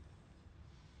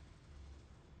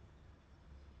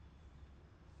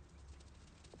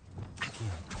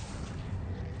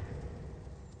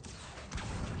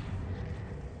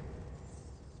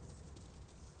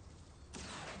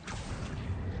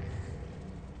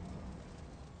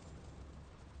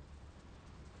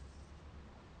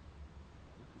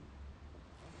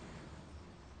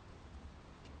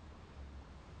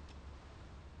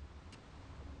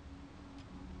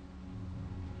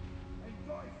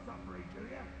 Enjoy suffering, do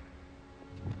you?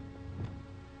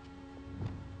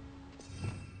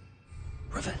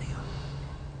 Revelio.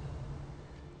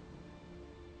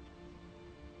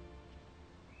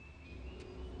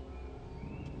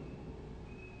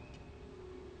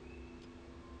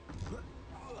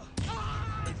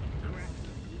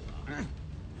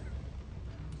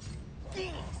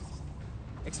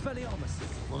 Expelliarmus.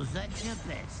 Was that your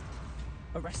best?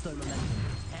 Arresto momentum.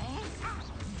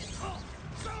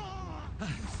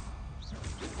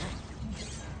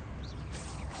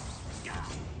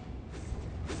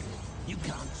 You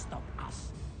can't stop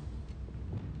us.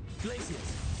 Glacius.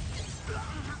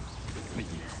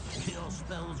 Your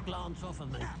spells glance off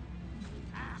of me.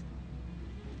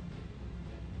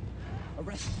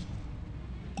 Arrest.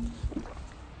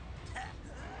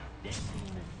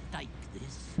 Destined mistake,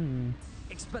 this.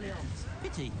 Expelliarmus.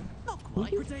 Pity. Not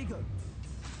quite. Protego.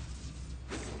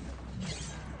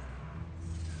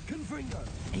 Confringo.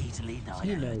 Easily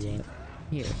You know diverted. what?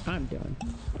 Here, I'm done.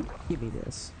 Give me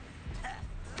this.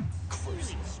 We'll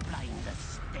explain the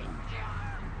stench.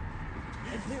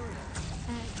 Imperial.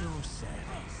 At your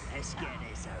service. Let's get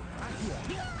this over.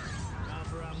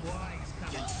 Rather unwise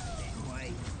coming that way.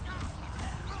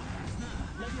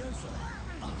 Leviosa.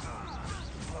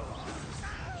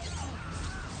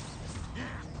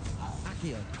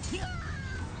 Accio.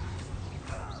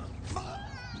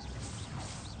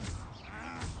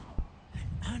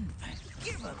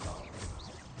 Unforgivable.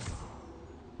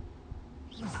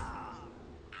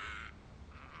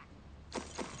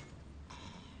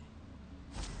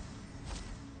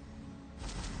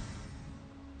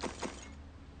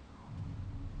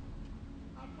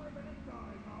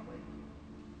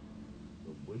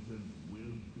 The wizards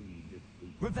will be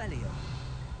defeated. Revelio.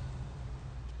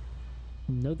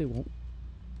 No, they won't.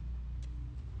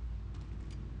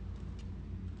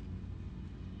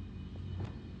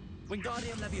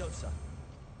 Wingardium Leviosa.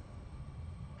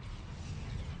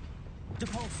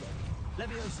 Depulso.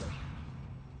 Leviosa.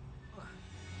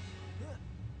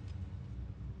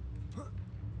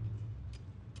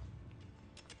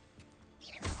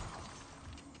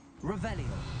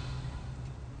 Revelio.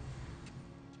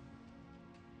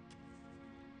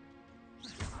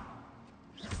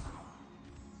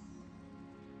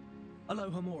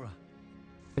 Alohomora.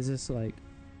 Is this like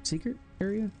secret?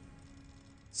 area?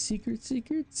 Secrets.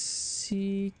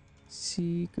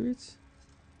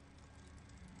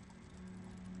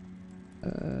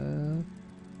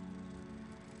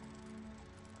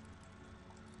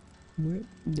 Where?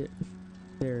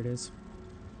 There it is.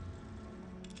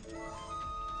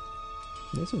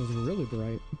 This one's really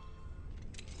bright.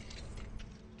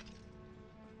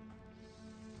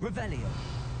 Revelio.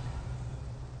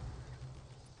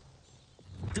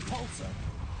 Depulso.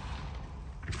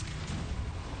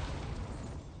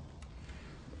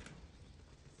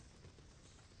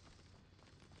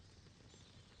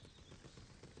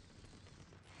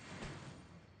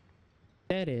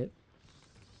 That it?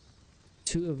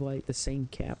 Two of like the same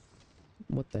cap.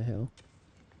 What the hell?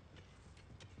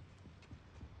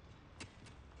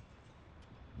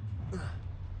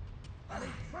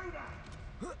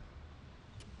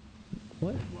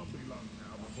 What?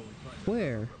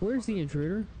 Where? Where's the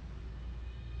intruder?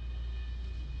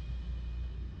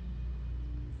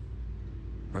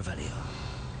 Revelio.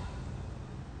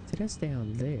 So that's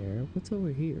down there. What's over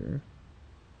here?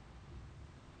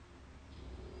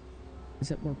 Is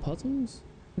that more puzzles?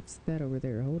 What's that over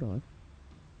there? Hold on.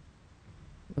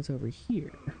 What's over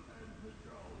here?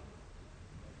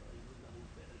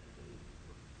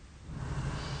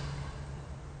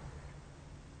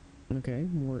 Okay,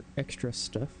 more extra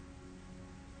stuff.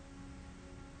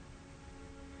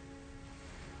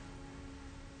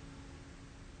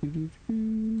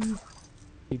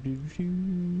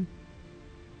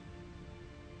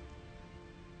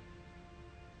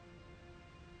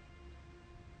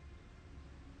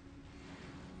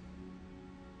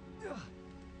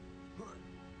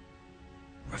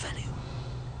 Revelio.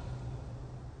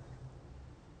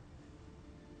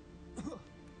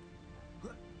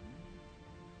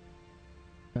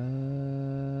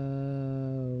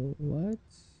 What?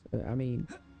 I mean,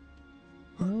 what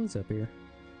the hell's up here?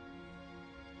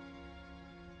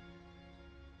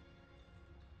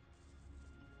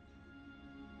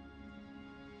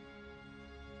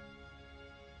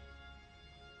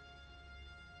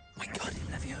 Wingardium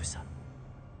Leviosa.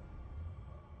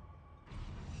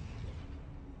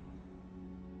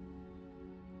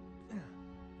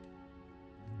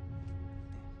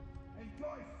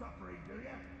 Enjoy suffering, do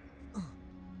ya?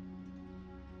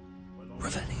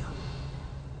 Revelio.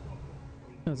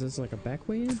 Oh, is this like a back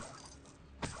way in?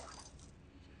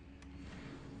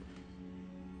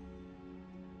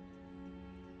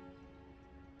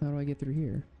 How do I get through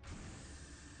here?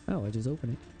 Oh, I just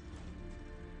open it.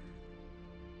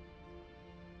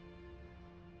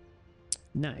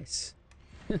 Nice.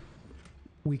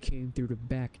 We came through the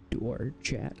back door,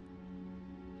 chat.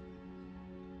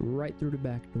 Right through the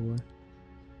back door.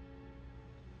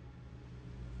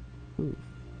 Ooh.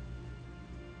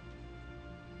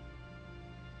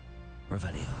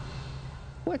 Revelio.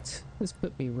 What? This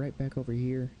put me right back over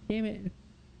here. Damn it.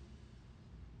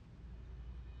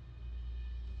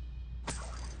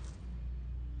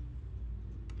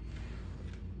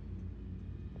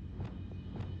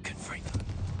 Confringo.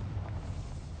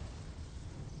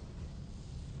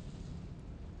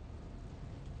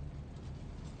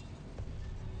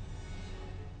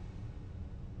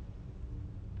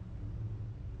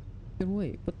 And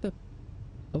wait, what the?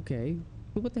 Okay.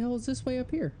 But what the hell is this way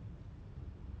up here?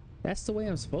 That's the way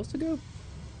I'm supposed to go?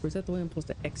 Or is that the way I'm supposed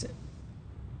to exit?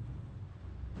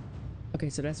 Okay,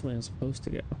 so that's the way I'm supposed to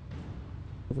go.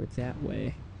 Over that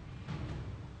way.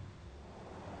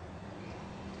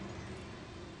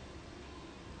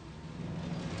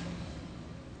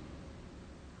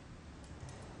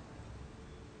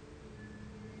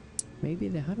 Maybe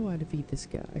then how do I defeat this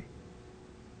guy?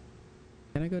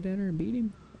 Can I go down here and beat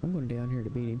him? I'm going down here to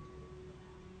beat him.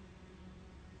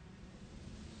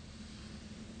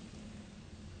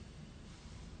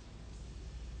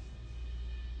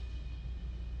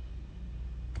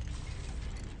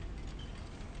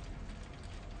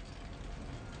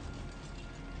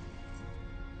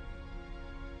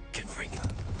 Confringo.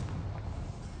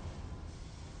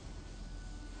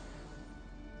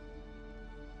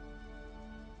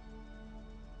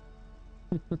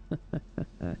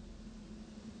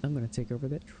 I'm gonna take over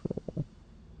that troll.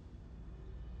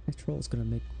 That troll's gonna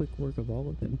make quick work of all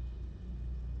of them.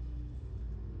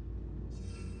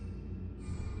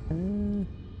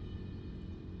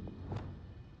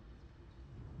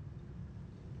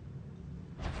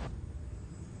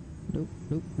 Nope,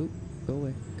 nope, nope. Go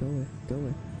away, go away, go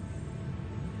away.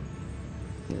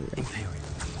 There we go. Imperial.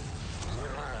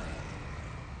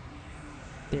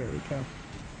 There we go.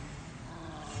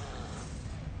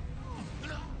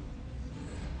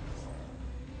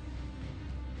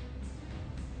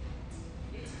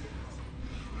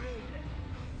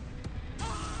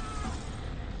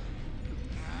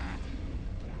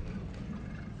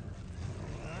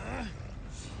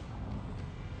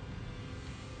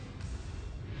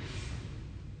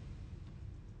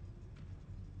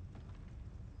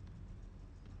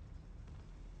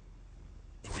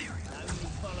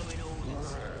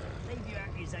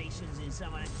 civilizations in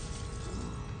someone.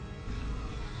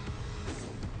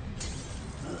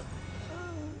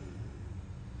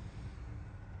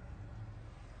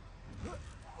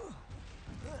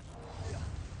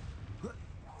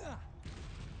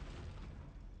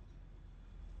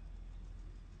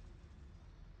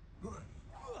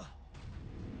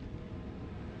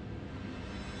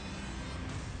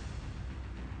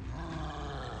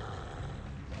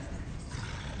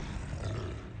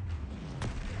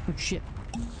 Oh shit.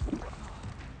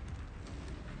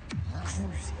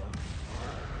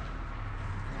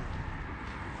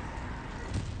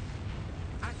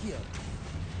 Accio.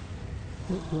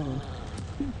 Oh, wrong.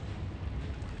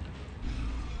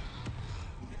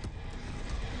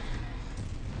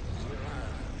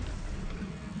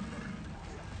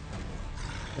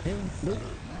 The hell? Nope.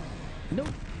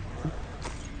 Nope.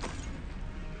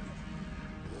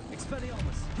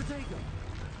 Expelliarmus. Protego.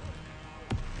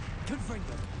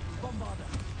 Confringo. Bombarda.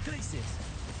 Glacius.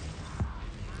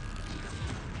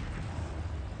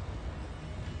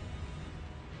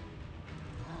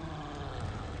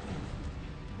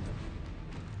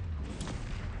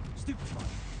 Stupefy.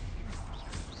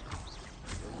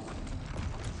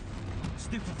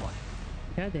 Stupefy.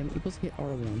 God damn it, equals hit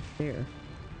R1. There.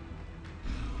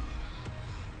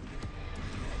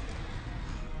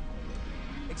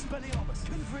 Expelliarmus.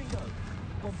 Confringo.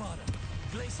 Bombarda.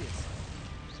 Glacius.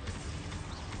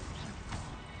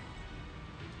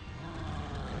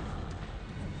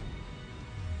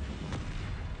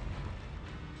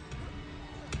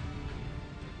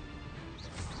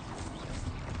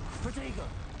 Protego.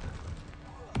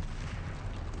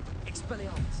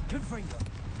 Expelliarmus. Confringo.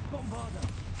 Bombarda.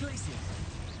 Glacius.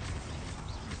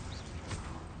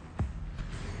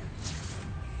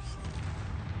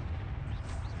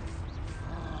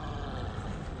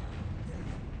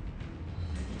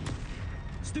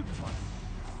 Stupefy.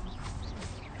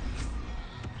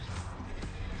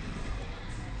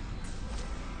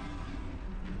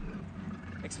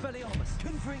 Expelliarmus.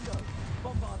 Confringo.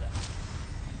 Bombarda.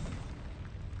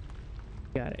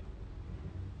 Got it.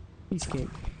 Piece cake.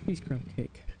 Piece crumb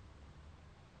cake.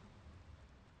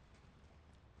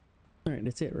 Alright,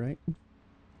 that's it, right?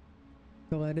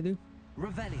 That's all I had to do?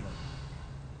 Revelio.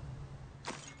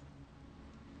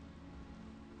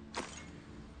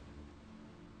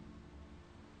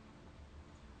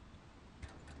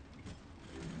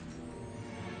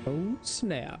 Oh,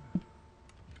 snap.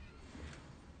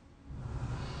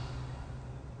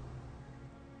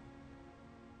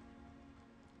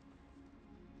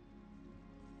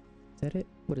 Is that it?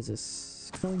 What is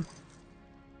this? Coin?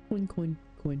 Coin, coin,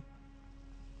 coin.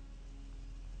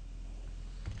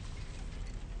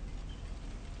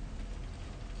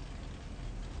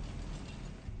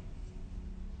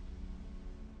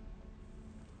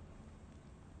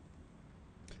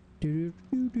 Do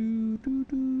do do do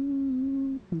do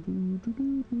do do do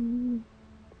do do.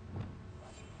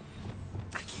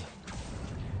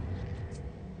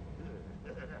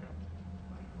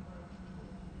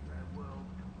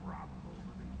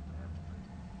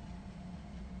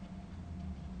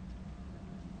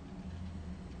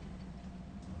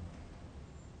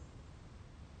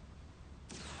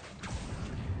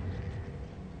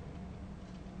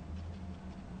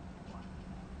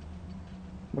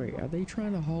 Wait, are they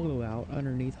trying to hollow out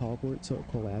underneath Hogwarts so it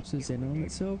collapses in on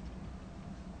itself?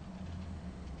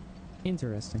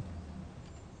 Interesting.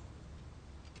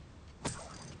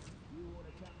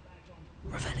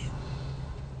 Revelio.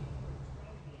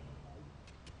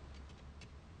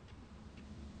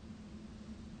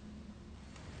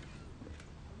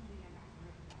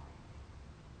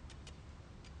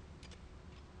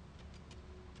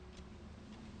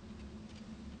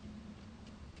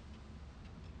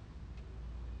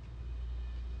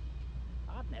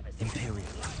 Imperial.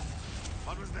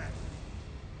 What was that?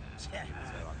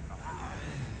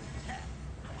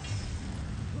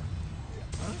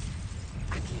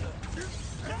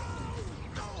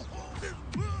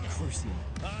 Crucial.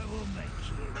 I will make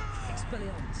you.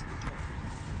 Expelliarmus.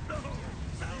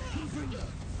 Confringo.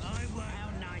 I will. How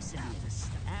nice of you to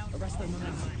stop. Arrest them on that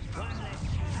way. One less.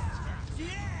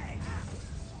 Yeah!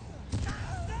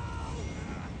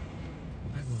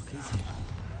 My work is here.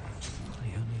 I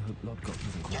only hope Lodgott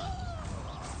doesn't call.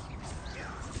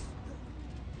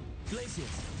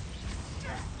 Glacius.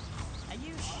 Are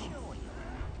you sure you?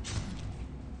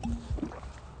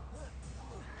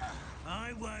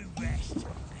 I won't rest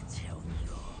until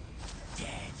you're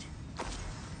dead.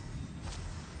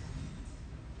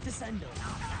 Descendo.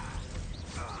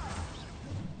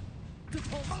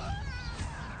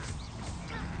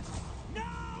 No!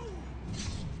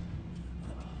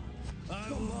 I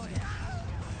will.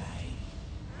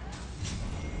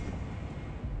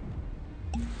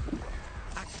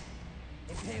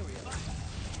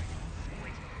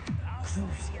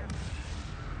 Crucio.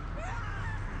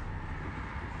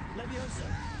 Leviosa.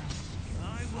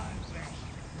 I won't rest.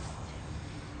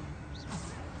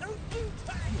 Don't you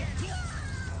try again!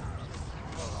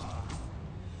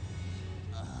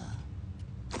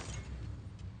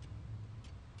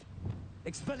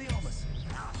 Expelliarmus.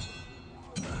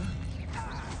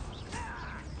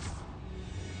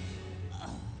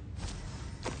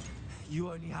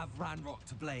 You only have Ranrock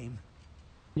to blame.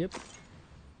 Yep.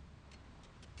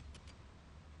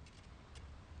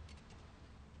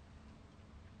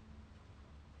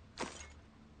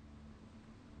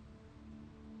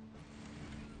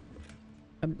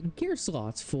 Gear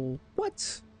slot's full.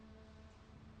 What?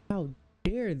 How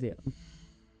dare them?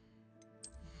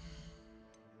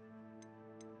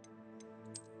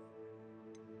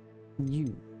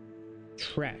 You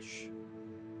trash.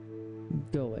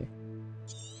 Go away.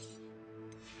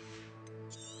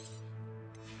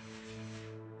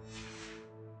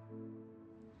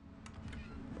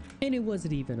 And it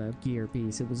wasn't even a gear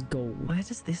piece, it was gold. Where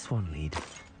does this one lead?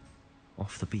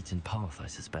 Off the beaten path, I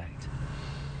suspect.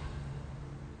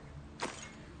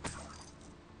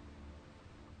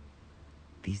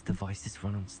 These devices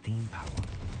run on steam power.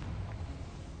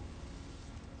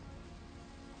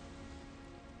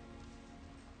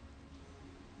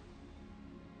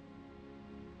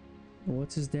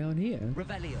 What's this down here?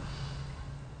 Revelio.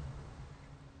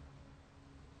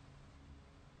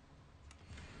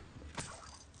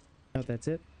 Oh, that's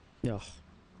it? Ugh.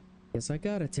 Guess I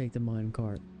gotta take the mine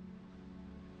cart.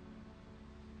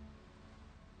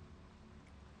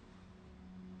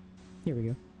 Here we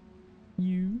go.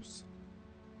 Use.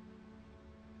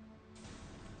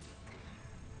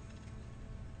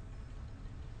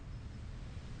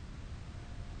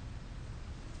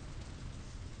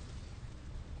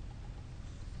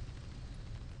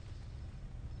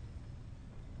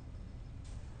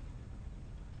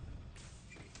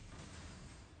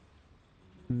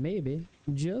 Maybe,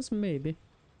 just maybe.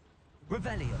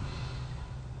 Revelio.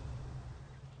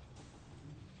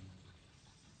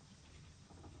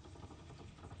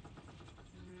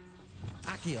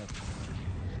 Accio.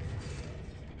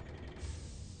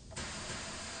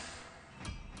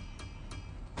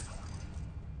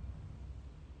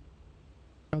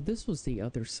 Oh, this was the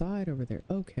other side over there.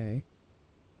 Okay.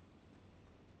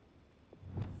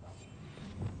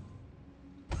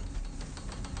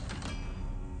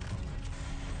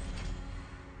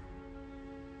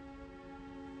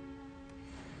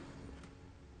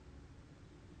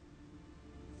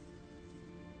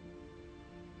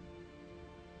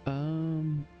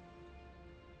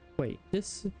 Wait,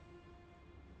 this...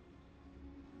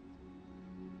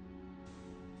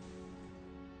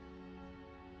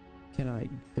 Can I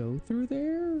go through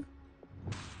there?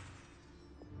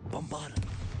 Bombarda.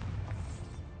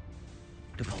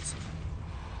 Depulsive.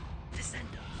 Descender.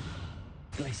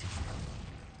 Glacier.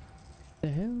 The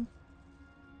hell?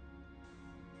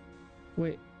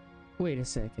 Wait a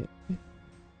second.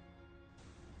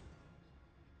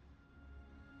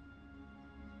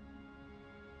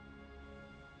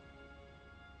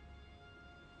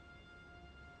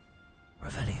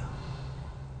 Revelio.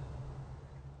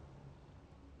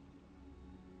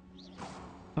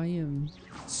 I am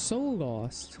so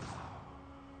lost.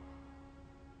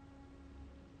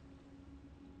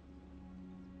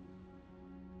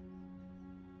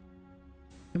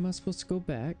 Am I supposed to go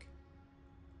back?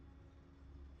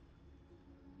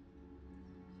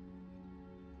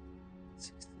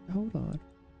 Hold on.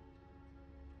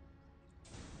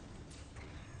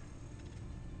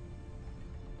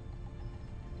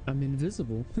 I'm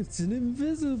invisible. It's an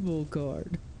invisible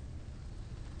card.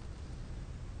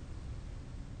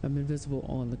 I'm invisible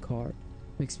on the card.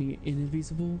 Makes me an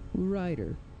invisible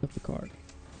rider of the card.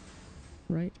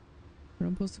 Right? Where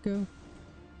I'm supposed to go?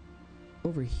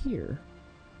 Over here.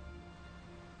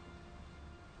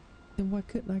 Then why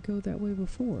couldn't I go that way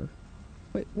before?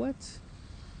 Wait, what?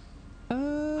 I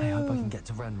hope I can get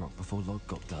to Ranrock before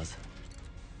Lodgok does.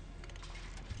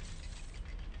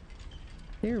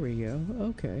 There we go.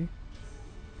 Okay.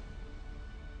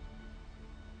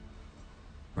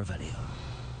 Revelio.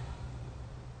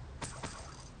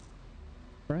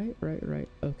 Right.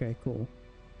 Okay, cool.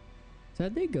 So I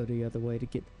did go the other way to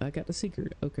get... I got the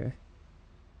secret. Okay.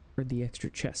 For the extra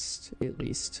chest, at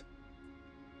least.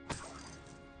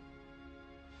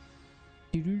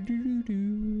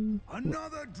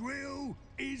 Another drill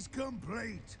is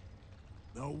complete.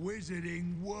 The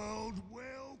wizarding world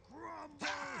will crumble.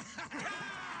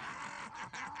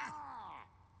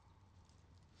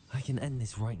 I can end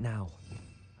this right now.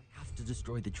 I have to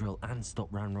destroy the drill and stop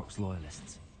Ranrock's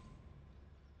loyalists.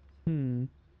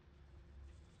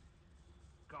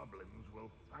 Goblins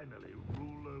will fight finally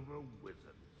rule over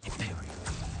wizards.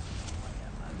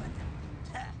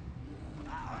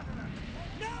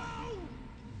 No!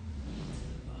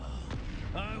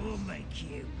 I will make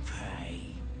you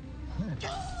pay.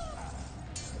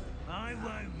 I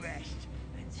won't rest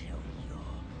until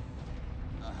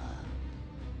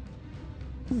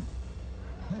you're...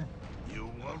 You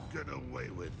won't get away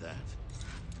with that.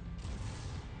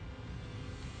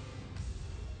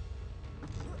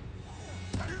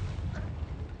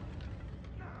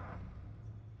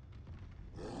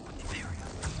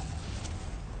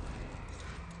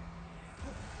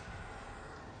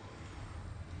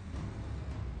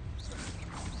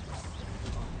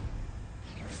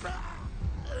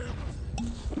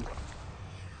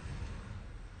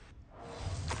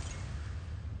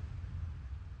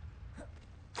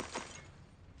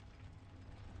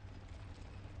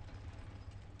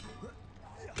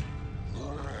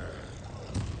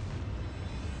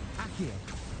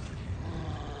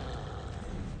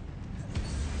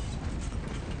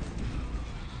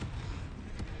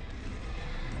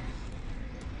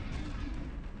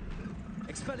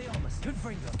 Expelliarmus,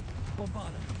 Confringo,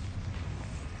 Bombarda.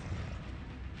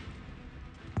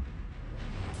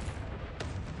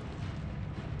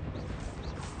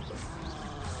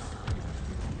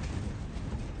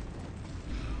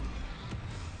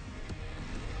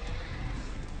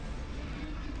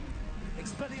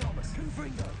 Expelliarmus,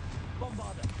 Confringo,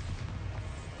 Bombarda.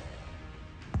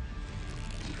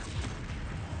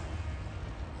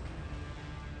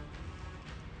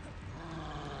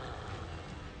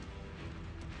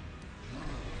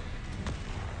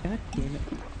 God damn it.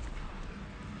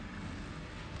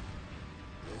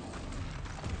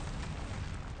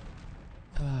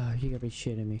 Ah, you gotta be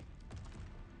shitting me.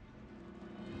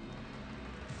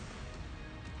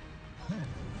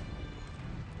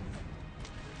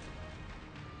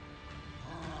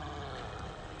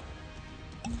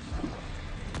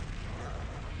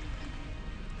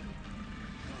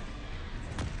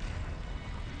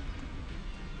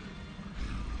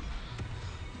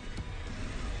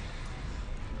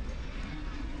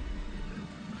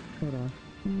 Hold on.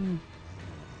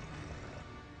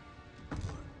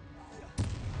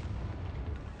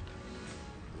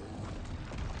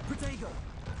 Protego.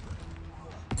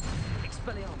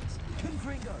 Expelliarmus,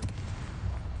 Confringo.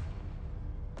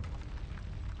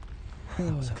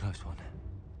 That was a close one.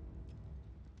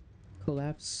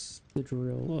 Collapse the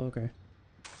drill. Oh, okay.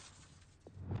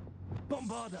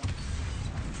 Bombarda.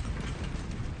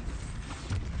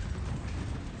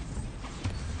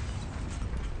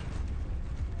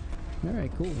 All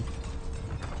right, cool.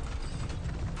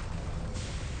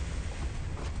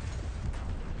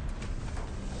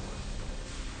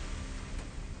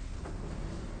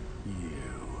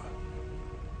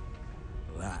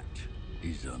 That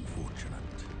is unfortunate.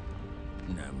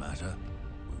 No matter,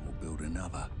 we will build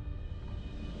another.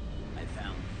 I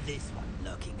found this one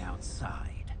lurking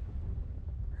outside.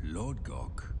 Lord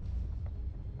Gok,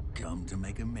 come to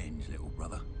make amends, little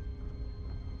brother.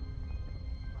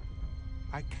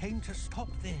 I came to stop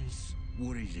this.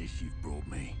 What is this you've brought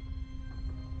me?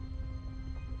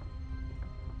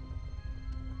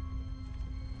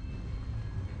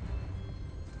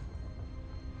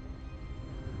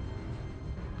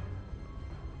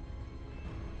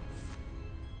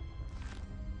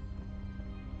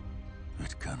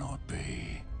 It cannot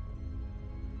be.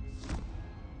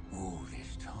 All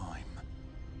this time,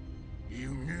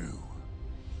 you knew.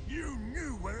 You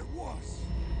knew where it was.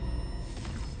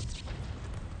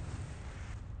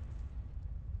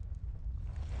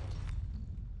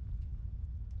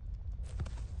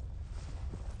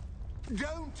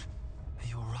 Don't!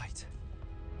 You're right.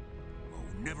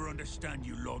 I'll never understand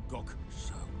you, Lord Gok.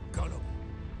 So gullible.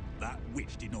 That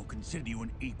witch did not consider you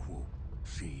an equal.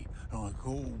 She, like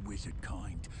all wizard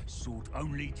kind, sought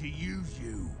only to use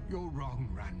you. You're wrong,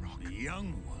 Ranrock. The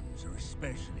young ones are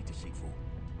especially deceitful.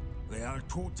 They are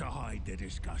taught to hide their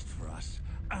disgust for us,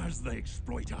 as they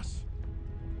exploit us.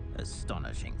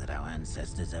 Astonishing that our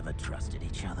ancestors ever trusted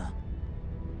each other.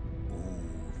 All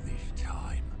this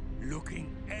time,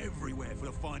 looking everywhere for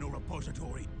the final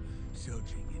repository,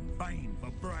 searching in vain for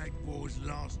Bragbor's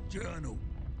last journal.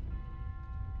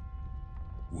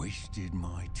 Wasted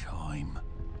my time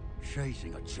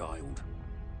chasing a child.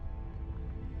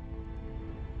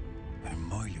 And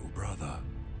my little brother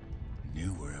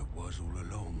knew where it was all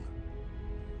along.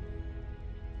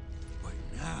 But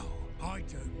now, I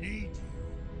don't need you.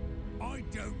 I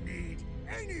don't need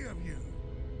any of you.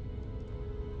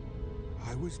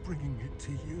 I was bringing it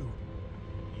to you.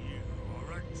 You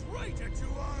are a traitor to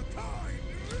our kind!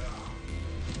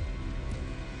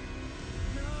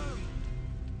 No!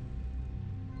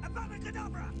 Avada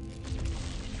Abracadabra!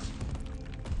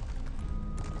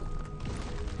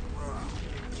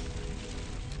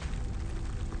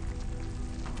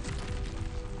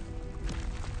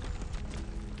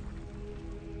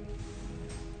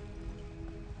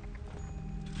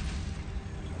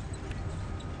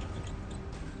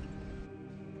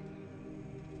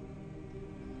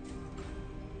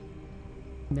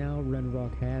 Now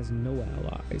Renrock has no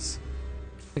allies,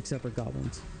 except for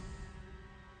goblins.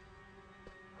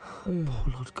 Poor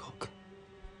Lodgok.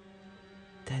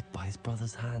 Dead by his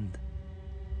brother's hand.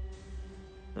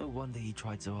 No wonder he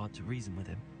tried so hard to reason with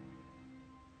him.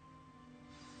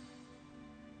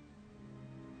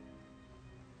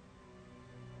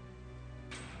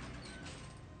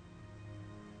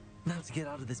 Now to get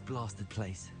out of this blasted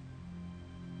place.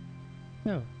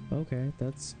 Oh, okay,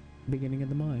 that's beginning of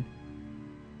the mine.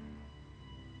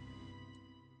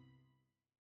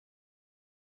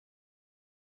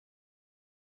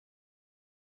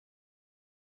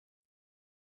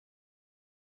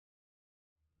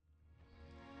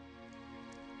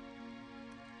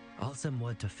 I'll send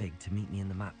word to Fig to meet me in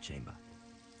the map chamber.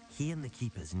 He and the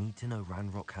keepers need to know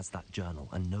Ranrock has that journal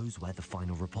and knows where the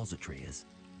final repository is.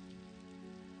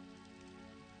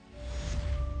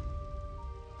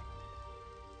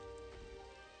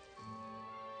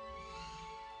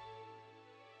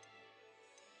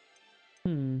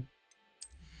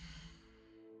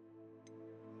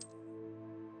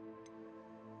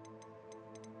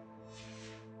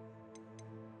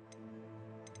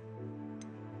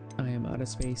 I am out of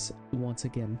space once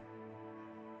again.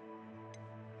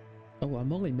 Oh,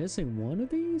 I'm only missing one of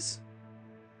these?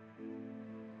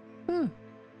 Huh.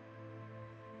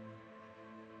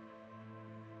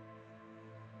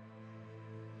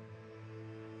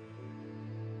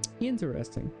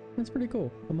 Interesting. That's pretty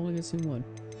cool. I'm only missing one.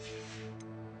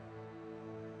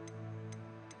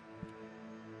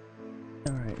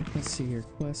 Alright, let's see here.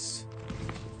 Quests.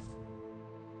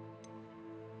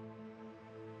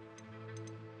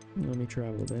 Let me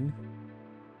travel then.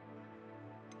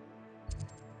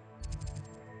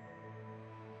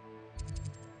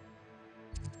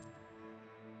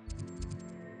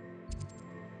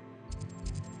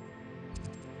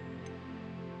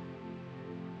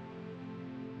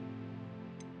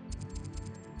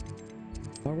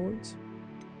 Hogwarts?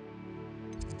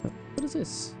 What is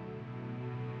this?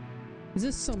 Is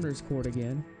this Summoner's Court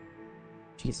again?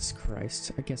 Jesus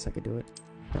Christ. I guess I could do it.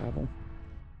 Travel.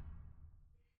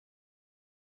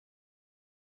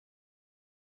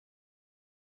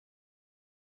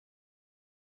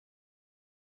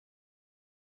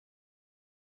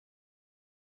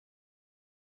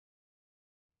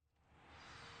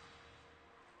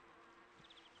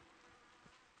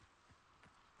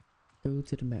 Go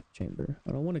to the map chamber.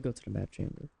 I don't want to go to the map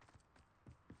chamber.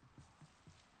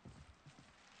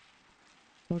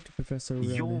 Talk to Professor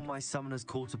Ronan. You're my Summoner's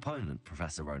Court opponent,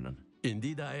 Professor Ronan.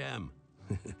 Indeed I am.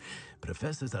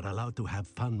 Professors are allowed to have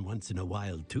fun once in a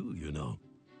while too, you know.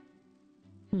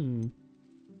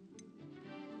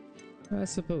 I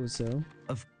suppose so.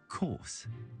 Of course.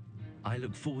 I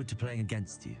look forward to playing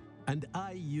against you. And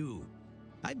I you.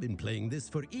 I've been playing this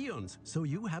for eons, so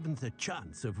you haven't a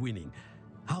chance of winning.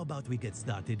 How about we get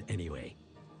started anyway?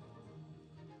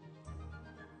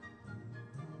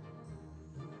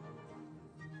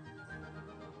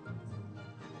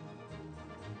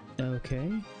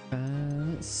 Okay.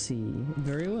 Let's see.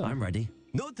 Very well. I'm ready.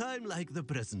 No time like the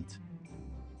present.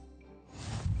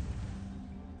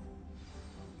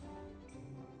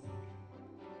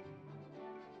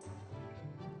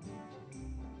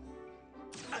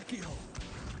 Akio.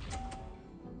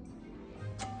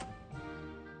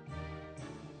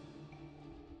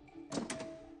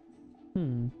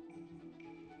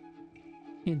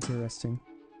 Interesting.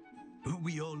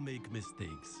 We all make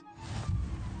mistakes.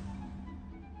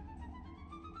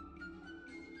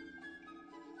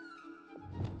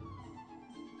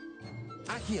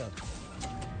 Akio.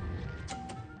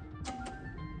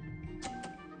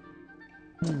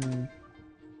 And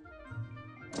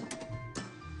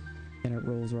it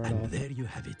rolls right and off. There you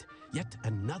have it. Yet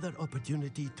another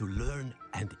opportunity to learn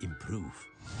and improve.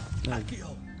 Oh,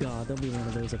 Akio. God, don't be one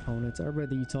of those opponents. I'd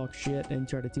rather you talk shit and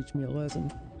try to teach me a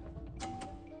lesson.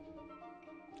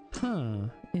 Huh.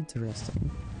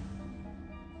 Interesting.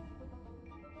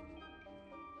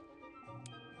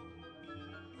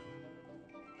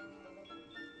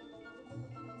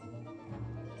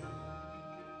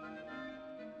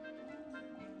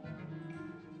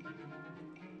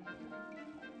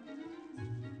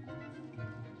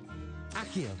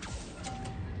 Akio.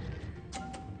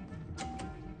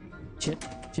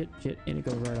 Shit, and it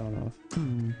goes right on off.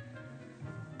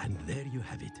 And there you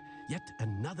have it. Yet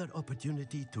another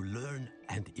opportunity to learn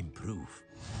and improve.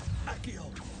 Accio!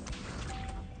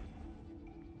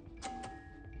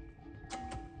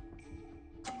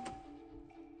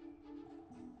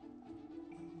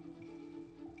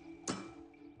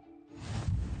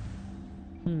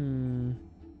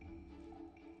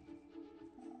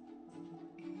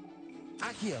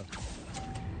 Accio!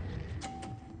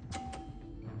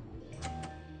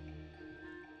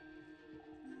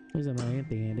 Where's my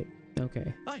empty-handed?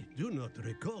 Okay. I do not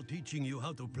recall teaching you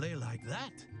how to play like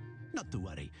that. Not to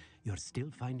worry, you're still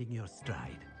finding your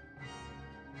stride.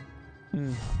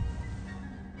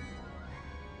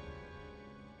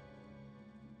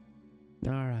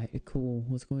 Alright, cool.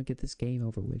 Let's go and get this game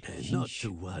over with. Not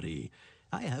to worry.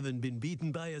 I haven't been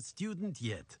beaten by a student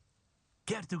yet.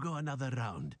 Care to go another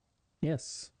round?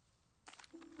 Yes.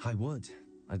 I would.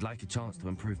 I'd like a chance to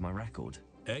improve my record.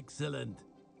 Excellent.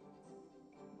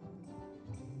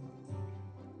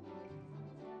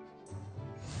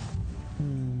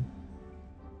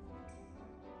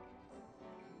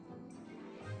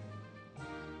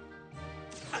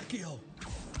 Accio!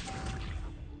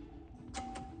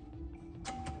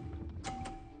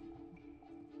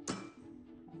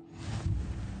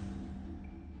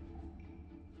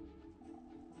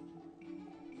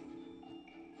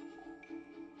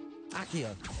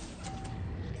 Accio!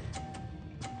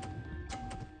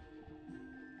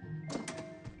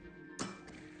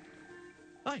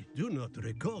 I do not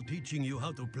recall teaching you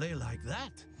how to play like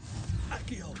that.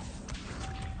 Accio!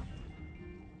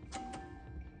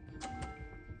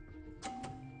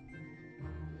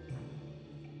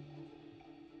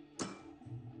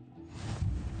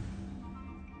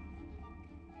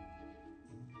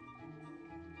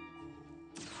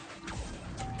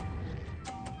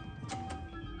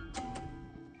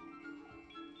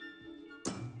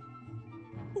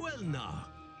 Well now,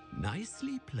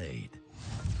 nicely played.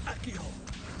 Accio!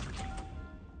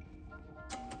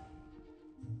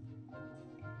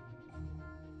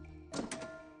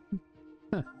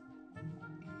 Huh.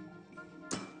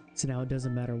 So now it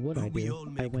doesn't matter what I do. We all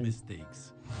I make win.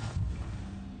 mistakes.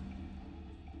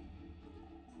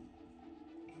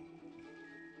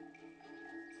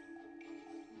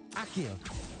 Accio!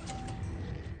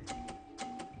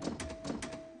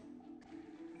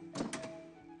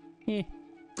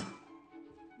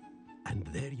 And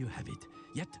there you have it.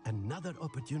 Yet another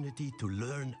opportunity to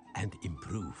learn and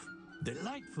improve.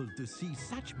 Delightful to see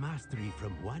such mastery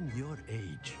from one your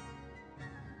age.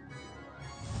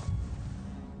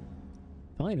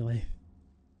 Finally.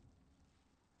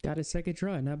 Got a second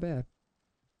try, not bad.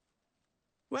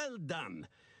 Well done.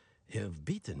 You've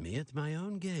beaten me at my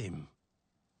own game.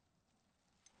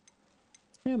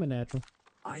 Yeah, I'm a natural.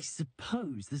 I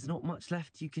suppose there's not much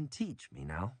left you can teach me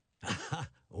now.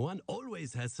 One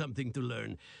always has something to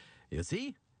learn. You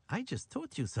see, I just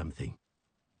taught you something.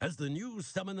 As the new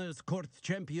Summoner's Court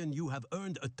champion, you have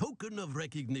earned a token of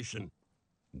recognition.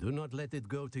 Do not let it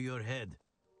go to your head.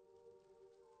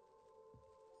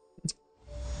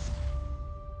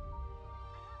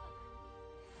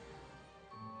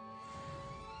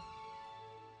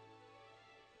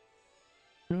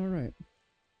 All right.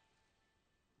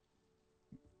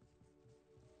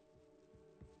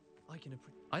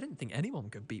 I didn't think anyone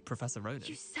could beat Professor Ronan.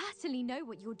 You certainly know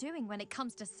what you're doing when it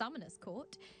comes to Summoner's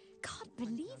Court. Can't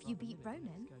believe you beat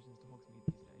Ronan.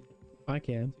 I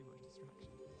can.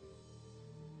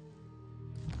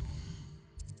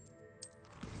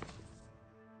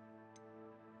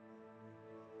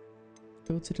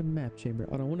 Go to the map chamber.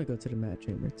 I don't want to go to the map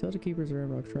chamber. Tell the keepers of Red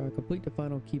Rock trial. Complete the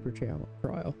final keeper trial.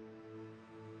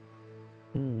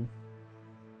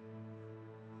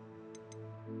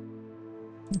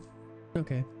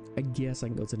 Okay. I guess I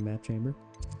can go to the map chamber.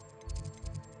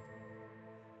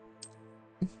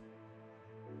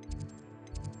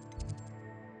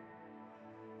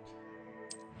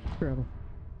 Travel.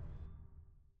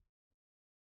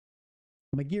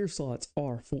 My gear slots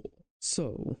are full,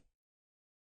 so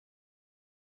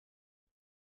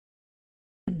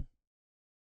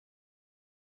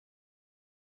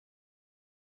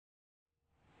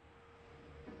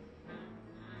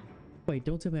wait,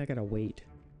 don't tell me I gotta wait.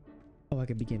 Oh, I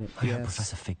can begin it. I hope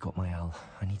Professor Fig got my owl.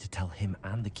 I need to tell him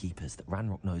and the keepers that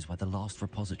Ranrock knows where the last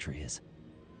repository is.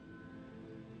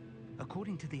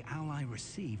 According to the owl I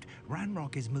received,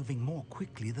 Ranrock is moving more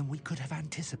quickly than we could have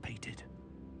anticipated.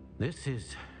 This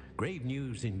is grave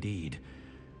news indeed.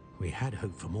 We had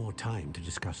hoped for more time to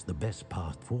discuss the best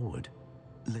path forward.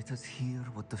 Let us hear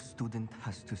what the student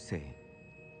has to say.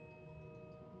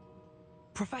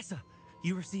 Professor,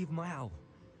 you received my owl.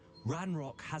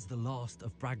 Ranrock has the last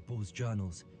of Bragball's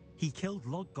journals. He killed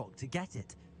Lodgok to get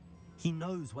it. He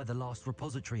knows where the last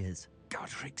repository is.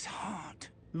 Godric's heart.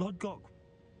 Lodgok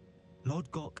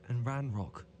and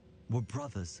Ranrock were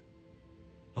brothers.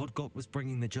 Lodgok was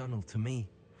bringing the journal to me.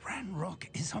 Ranrock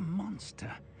is a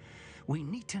monster. We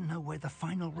need to know where the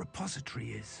final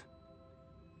repository is.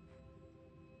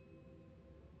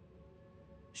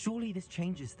 Surely this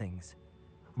changes things.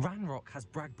 Ranrock has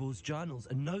Bragbor's journals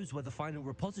and knows where the final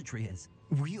repository is.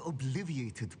 We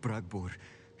obliviated Bragbor.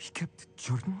 He kept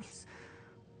journals?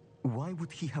 Why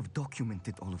would he have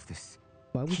documented all of this?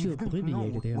 Why would He you didn't know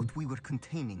obliviate him? what we were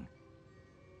containing.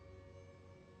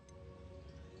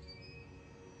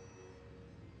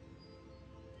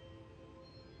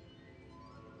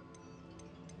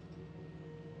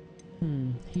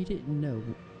 He didn't know.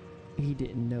 He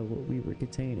didn't know what we were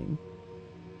containing.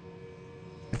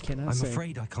 I cannot say. I'm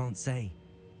afraid I can't say.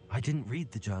 I didn't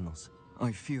read the journals.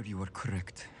 I fear you are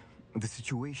correct. The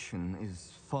situation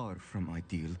is far from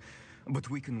ideal, but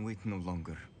we can wait no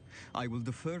longer. I will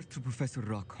defer to Professor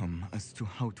Rockham as to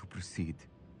how to proceed.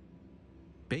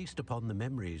 Based upon the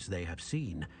memories they have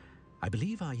seen, I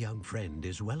believe our young friend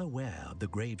is well aware of the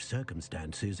grave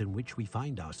circumstances in which we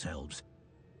find ourselves.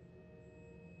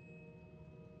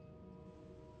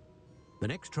 The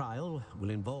next trial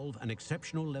will involve an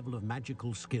exceptional level of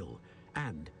magical skill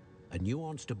and a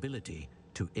nuanced ability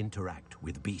to interact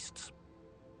with beasts.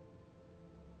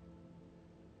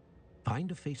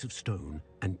 Find a face of stone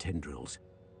and tendrils.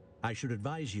 I should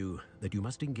advise you that you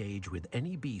must engage with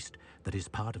any beast that is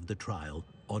part of the trial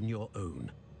on your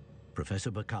own. Professor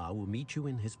Bakar will meet you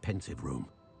in his pensive room.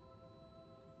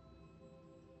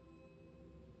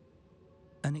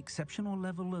 An exceptional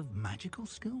level of magical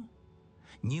skill?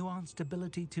 Nuanced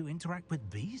ability to interact with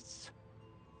beasts?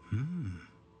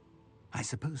 I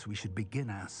suppose we should begin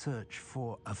our search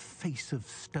for a face of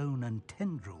stone and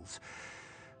tendrils,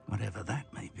 whatever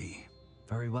that may be.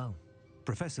 Very well.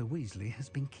 Professor Weasley has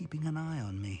been keeping an eye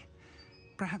on me.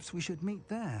 Perhaps we should meet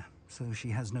there, so she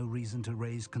has no reason to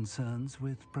raise concerns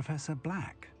with Professor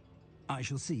Black. I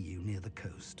shall see you near the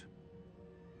coast.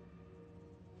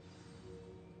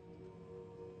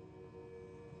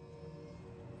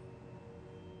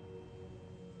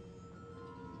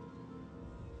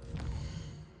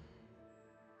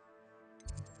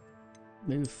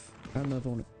 Oof. I don't know if I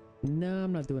want to. No,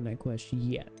 I'm not doing that quest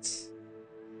yet.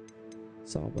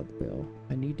 It's all about the bill.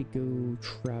 I need to go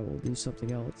travel, do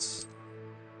something else.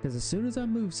 Because as soon as I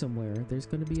move somewhere, there's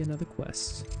going to be another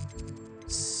quest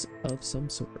of some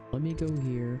sort. Let me go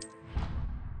here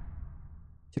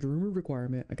to the room of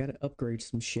requirement. I got to upgrade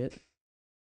some shit.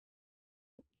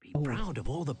 Be proud of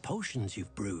all the potions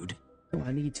you've brewed. Oh,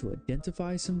 I need to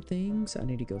identify some things. I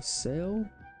need to go sell,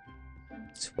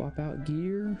 swap out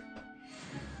gear.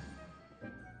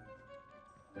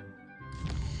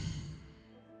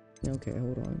 Okay,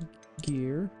 hold on.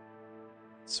 Gear.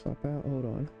 Swap out. Hold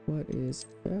on. What is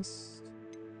best?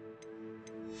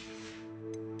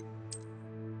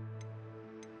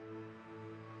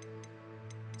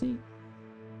 See?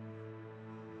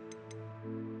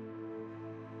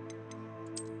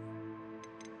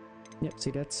 Yep,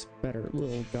 see, that's better.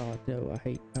 Little god, no, I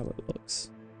hate how it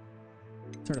looks.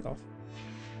 Turn it off.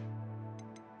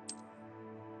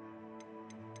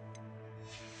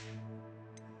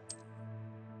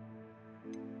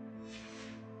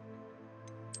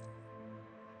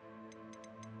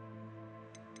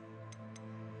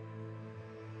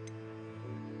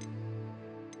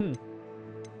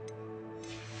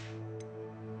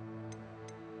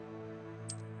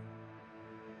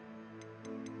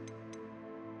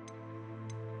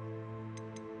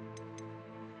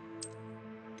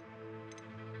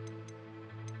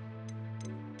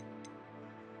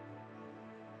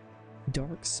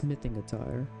 Dark smithing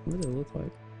attire. What do they look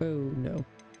like? Oh no.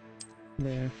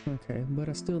 There. Okay, but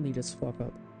I still need to swap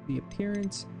out the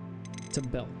appearance to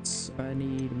belts. I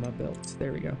need my belt.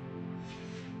 There we go.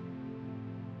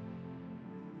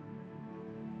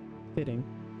 Fitting.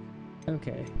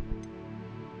 Okay.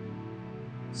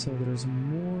 So there's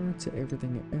more to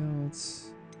everything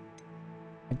else.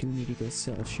 I do need to go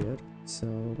sell shit. So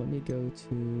let me go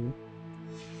to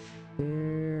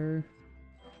there.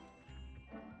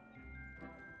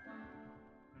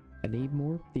 I need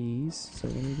more of these, so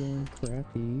let me go and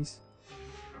craft these.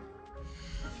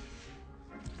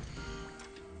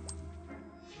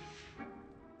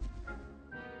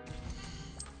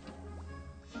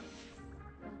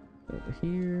 Over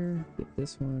here, get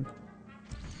this one.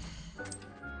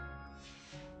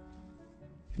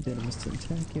 Venomous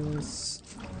Tentaculus,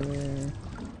 there.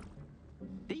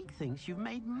 Deke thinks you've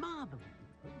made marble.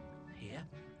 Here.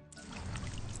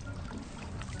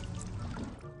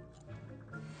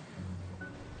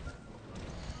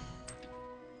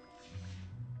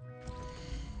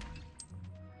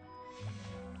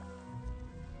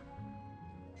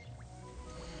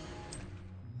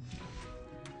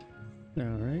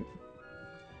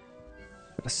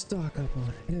 Gotta stock up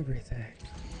on everything.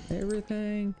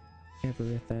 Everything.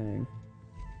 Everything.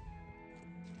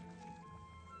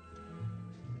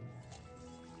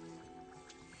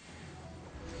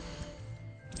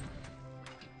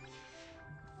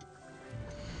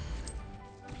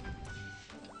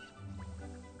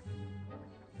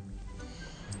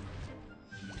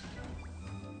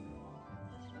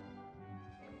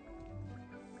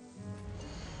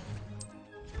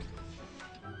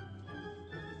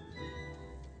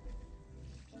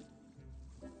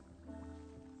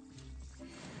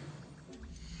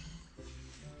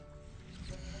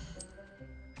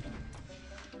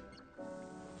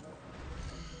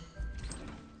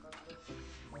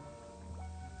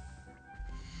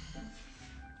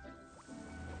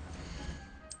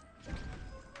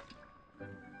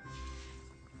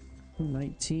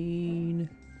 $19.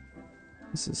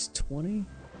 This is $20.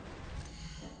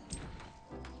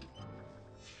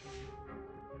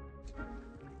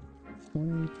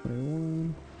 $20,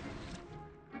 $21,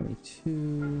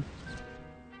 $22,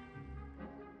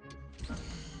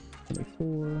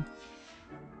 $24,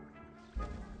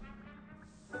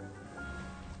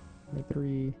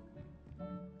 $23,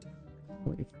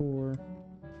 $24,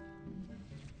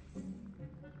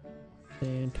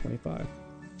 and $25.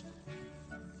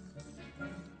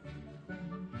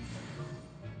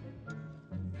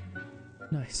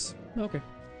 Nice. Okay.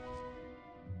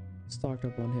 Stocked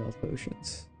up on health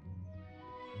potions.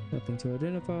 Nothing to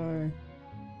identify.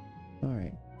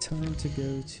 Alright. Time to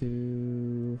go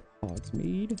to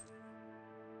Hogsmeade.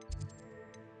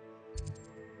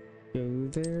 Go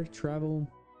there, travel,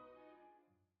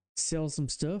 sell some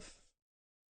stuff.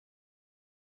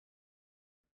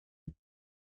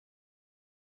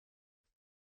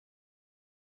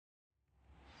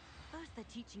 First they're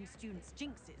teaching students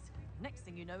jinxes. Next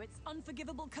thing you know, it's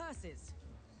unforgivable curses.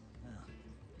 Well,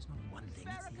 it's not one thing,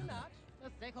 it's the other. A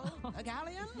thickle, a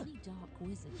galleon? Really dark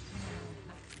wizard.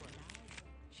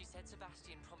 She said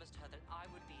Sebastian promised her that I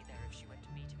would be there if she went to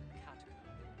meet him in the catacomb.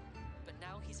 But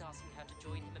now he's asking her to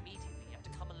join him immediately and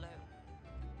to come alone.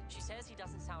 She says he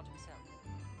doesn't sound himself.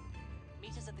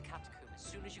 Meet us at the catacomb as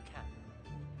soon as you can.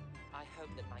 I hope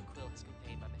that my quill has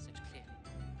conveyed my message clearly.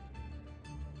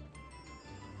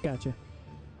 Gotcha.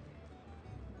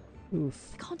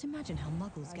 Oof. I can't imagine how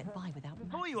muggles get by without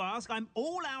Before you ask, I'm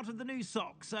all out of the new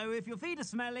socks, so if your feet are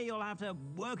smelly, you'll have to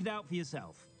work it out for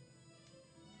yourself.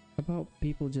 How about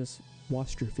people just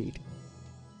wash your feet?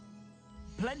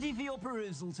 Plenty for your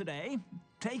perusal today.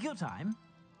 Take your time.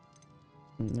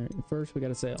 Alright, first we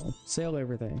gotta sell. Sell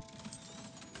everything.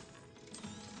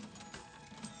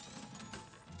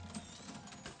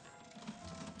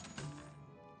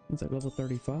 It's like level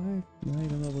 35? Not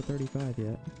even level 35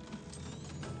 yet.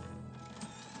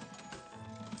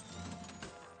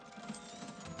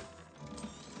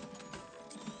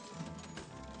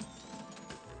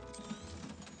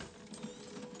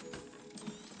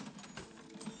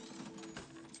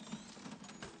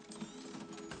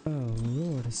 Oh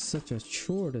lord, it's such a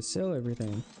chore to sell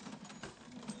everything.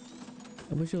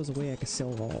 I wish there was a way I could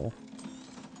sell all.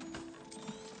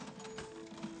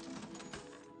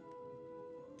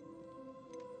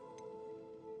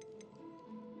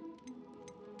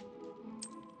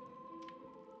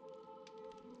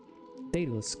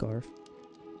 Daedalus scarf.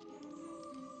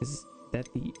 Is that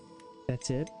that's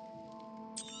it?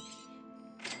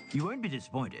 You won't be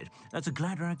disappointed. That's a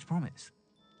Gladrag's promise.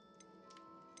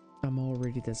 I'm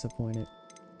already disappointed.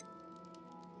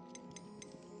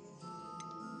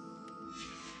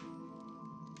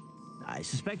 I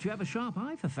suspect you have a sharp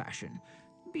eye for fashion.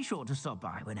 Be sure to stop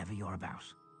by whenever you're about.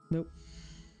 Nope.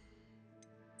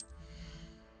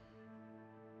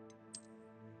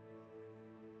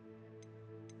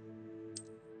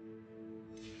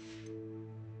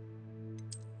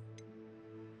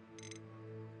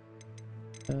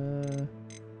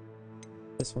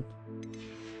 This one.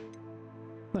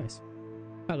 Nice.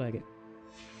 I like it.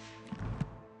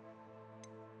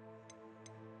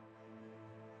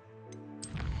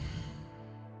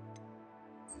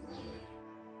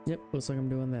 Yep, looks like I'm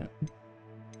doing that.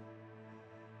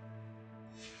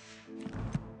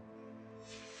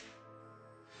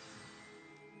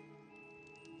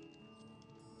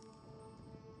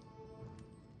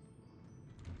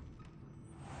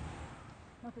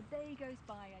 Not a day goes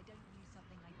by I don't use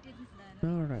something I didn't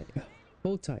learn. Alright.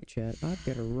 Hold tight, chat. I've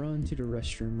got to run to the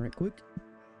restroom right quick.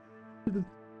 Go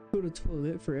to the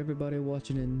toilet for everybody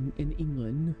watching in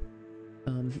England.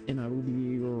 And I will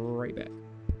be right back.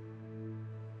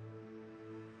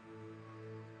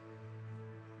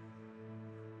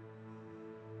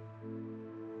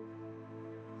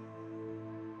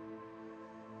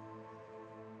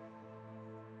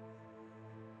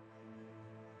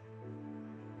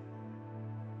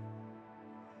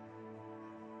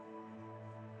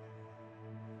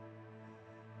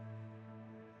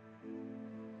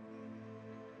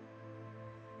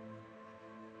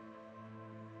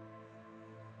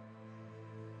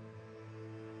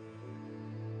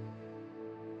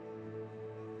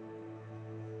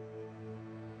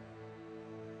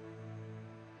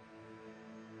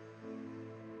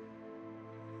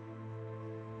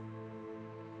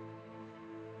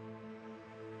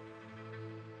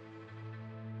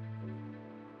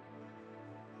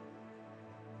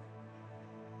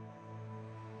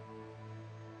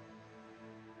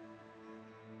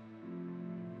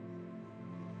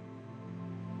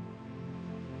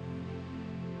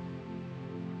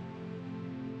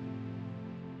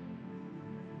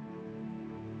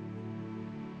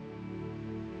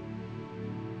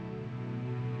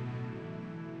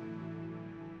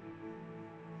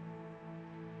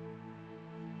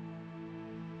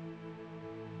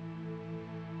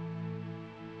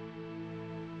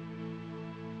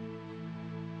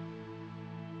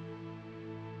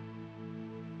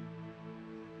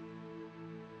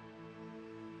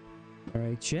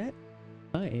 Alright, chat.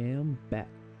 I am back.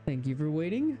 Thank you for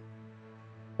waiting.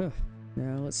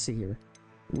 Now let's see here.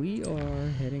 We are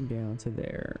heading down to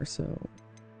there, so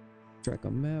track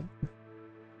on map.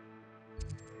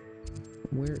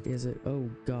 Where is it? Oh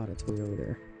god, it's way over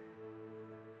there.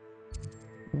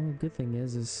 Well, good thing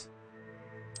is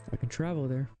I can travel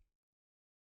there.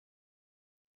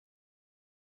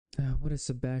 What has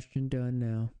Sebastian done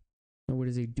now? Or what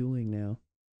is he doing now?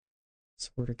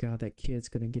 Swear to god, that kid's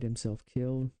gonna get himself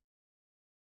killed.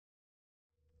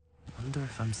 Wonder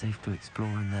if I'm safe to explore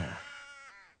in there.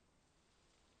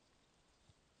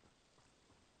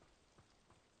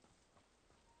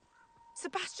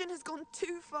 Sebastian has gone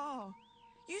too far.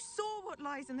 You saw what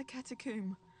lies in the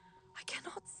catacomb. I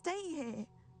cannot stay here.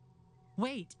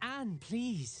 Wait, Anne,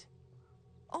 please.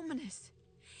 Ominous.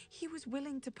 He was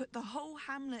willing to put the whole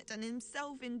hamlet and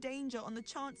himself in danger on the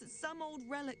chance that some old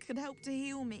relic could help to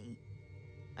heal me.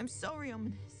 I'm sorry,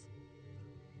 Ominous.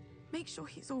 Make sure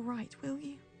he's all right, will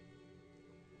you?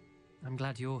 I'm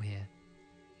glad you're here.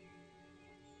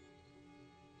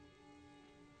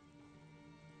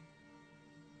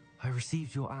 I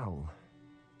received your owl.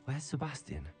 Where's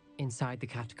Sebastian? Inside the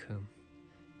catacomb.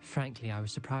 Frankly, I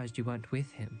was surprised you weren't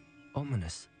with him.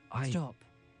 Ominous, Stop.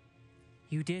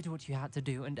 You did what you had to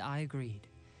do, and I agreed.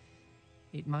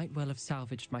 It might well have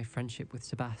salvaged my friendship with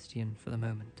Sebastian for the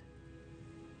moment.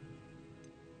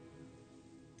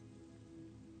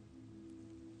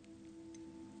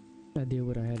 I did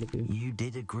what I had to do. You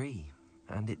did agree,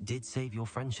 and it did save your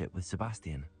friendship with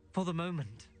Sebastian. For the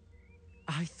moment.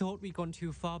 I thought we'd gone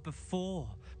too far before,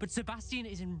 but Sebastian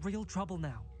is in real trouble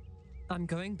now. I'm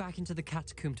going back into the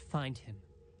catacomb to find him.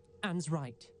 Anne's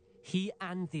right. He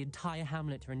and the entire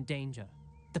hamlet are in danger.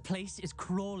 The place is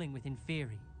crawling with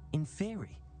Inferi.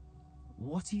 Inferi?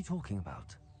 What are you talking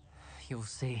about? You'll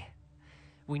see.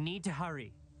 We need to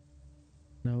hurry.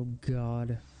 Oh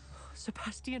god.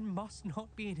 Sebastian must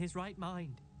not be in his right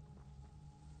mind.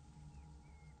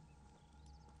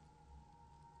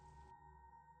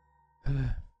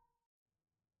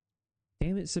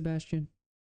 Damn it, Sebastian.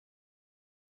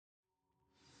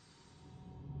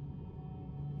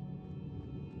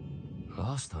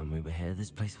 Last time we were here,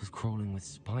 this place was crawling with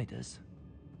spiders.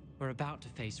 We're about to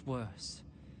face worse.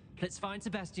 Let's find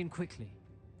Sebastian quickly.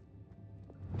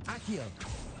 Accio!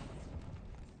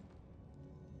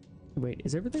 Wait,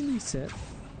 is everything reset?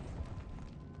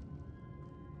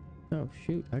 Oh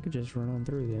shoot, I could just run on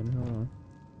through then, hold on.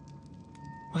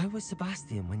 Where was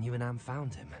Sebastian when you and Anne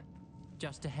found him?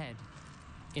 Just ahead,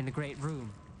 in the great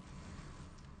room.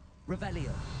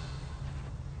 Revelio.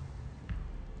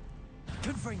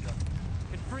 Confringo!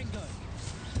 Confringo!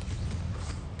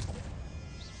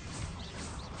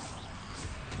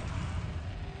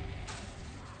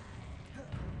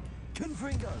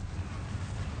 Confringo.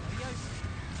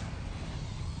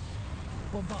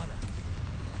 Bombarda.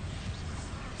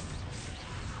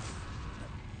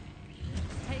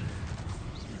 Take.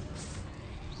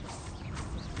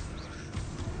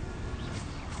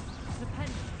 The pen.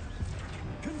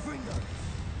 Confringo.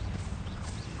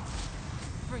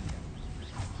 Fringo.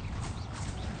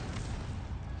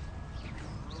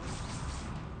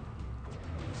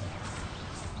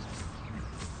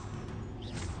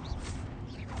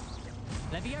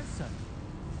 Levioso.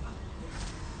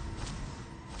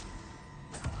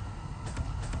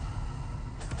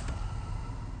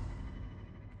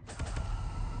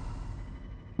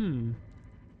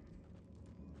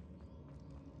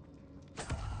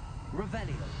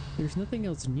 Revelio. There's nothing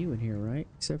else new in here, right?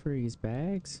 Except for these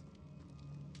bags?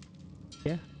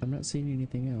 Yeah, I'm not seeing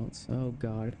anything else. Oh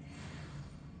god.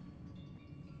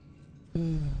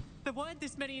 There weren't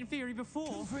this many Inferi before.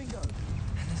 Confringo.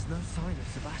 And there's no sign of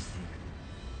Sebastian.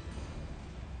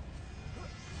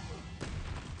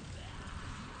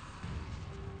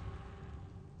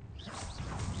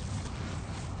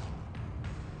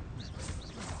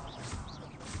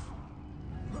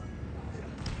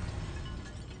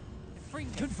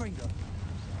 Confringo.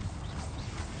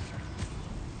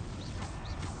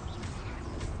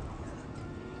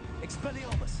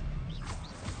 Expelliarmus.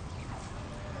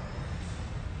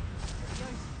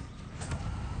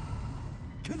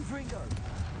 Confringo.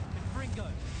 Confringo.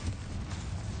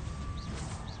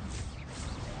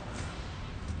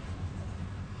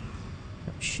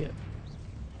 Oh shit.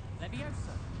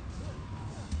 Levioso.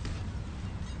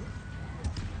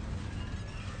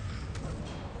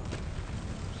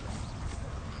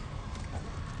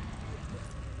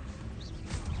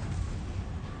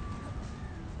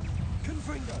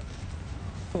 Confringo.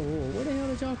 Oh, where the hell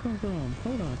did y'all come from?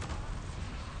 Hold on.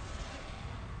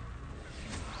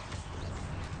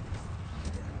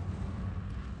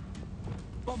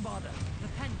 Bombarda. The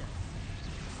Penda.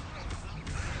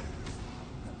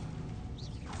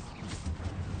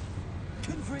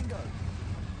 Confringo!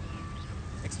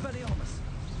 Expelliarmus!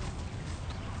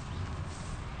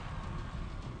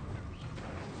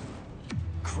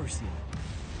 Crucial.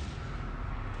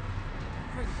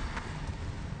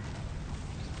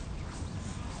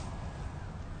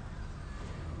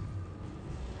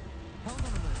 Hold on a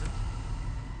moment.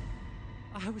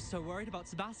 I was so worried about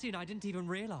Sebastian I didn't even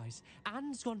realize.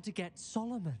 Anne's gone to get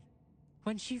Solomon.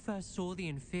 When she first saw the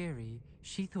Inferi,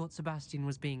 she thought Sebastian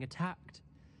was being attacked.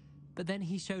 But then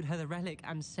he showed her the relic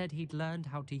and said he'd learned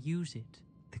how to use it.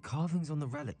 The carvings on the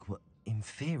relic were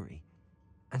Inferi,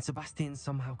 and Sebastian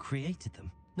somehow created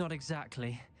them. Not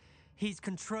exactly. He's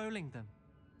controlling them.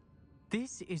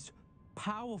 This is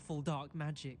powerful dark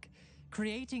magic.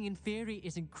 Creating Inferi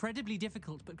is incredibly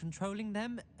difficult, but controlling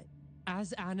them...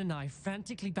 As Anne and I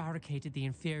frantically barricaded the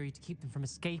Inferi to keep them from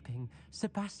escaping,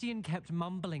 Sebastian kept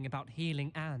mumbling about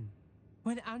healing Anne.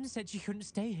 When Anne said she couldn't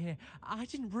stay here, I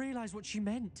didn't realize what she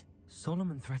meant.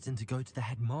 Solomon threatened to go to the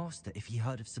headmaster if he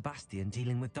heard of Sebastian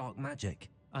dealing with dark magic.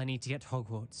 I need to get to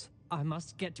Hogwarts. I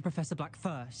must get to Professor Black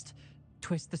first.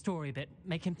 Twist the story a bit,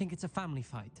 make him think it's a family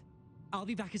fight. I'll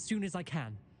be back as soon as I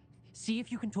can. See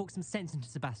if you can talk some sense into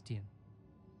Sebastian.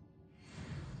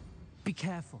 Be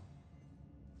careful.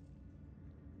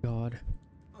 God.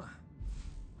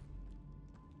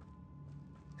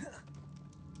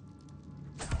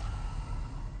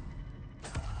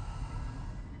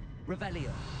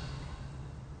 Revelio.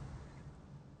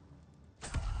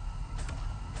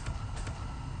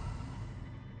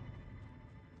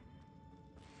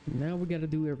 Now we gotta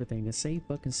do everything to save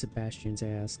fucking Sebastian's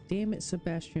ass. Damn it,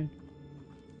 Sebastian.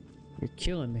 You're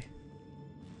killing me.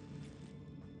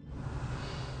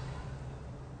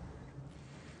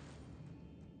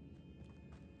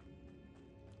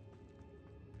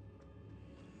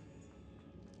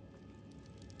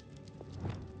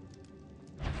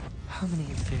 How many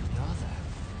Inferi are there?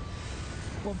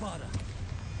 Bombarda.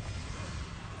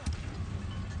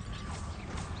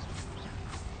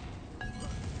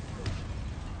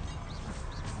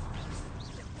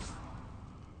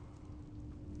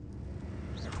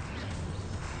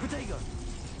 Protego.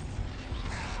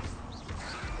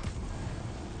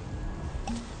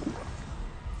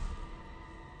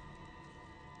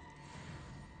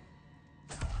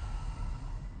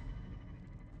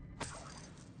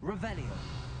 Revelio.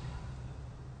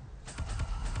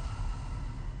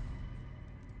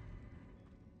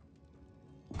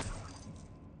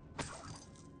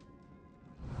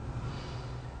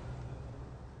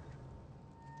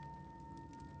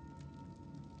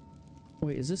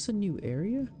 Wait, is this a new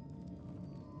area?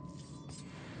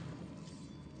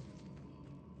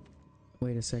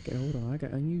 Wait a second, hold on. I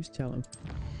got unused talent.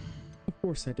 Of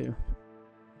course I do.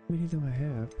 How many do I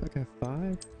have? I got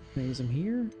 5. Can I use them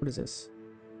here? What is this?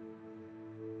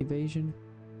 Evasion.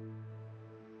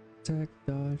 Attack,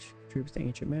 dodge, contributes to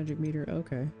ancient magic meter.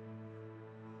 Okay.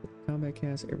 Combat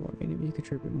cast, everyone enemy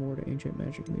contribute more to ancient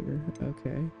magic meter.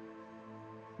 Okay.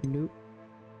 Nope.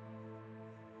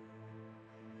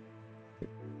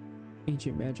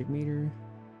 Ancient magic meter.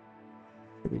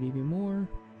 Contribute even more.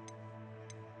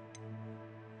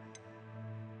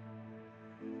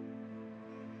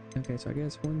 Okay, so I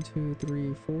guess 1, 2,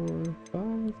 3, 4, 5.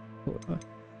 Hold on.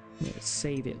 I'm gonna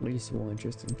save at least one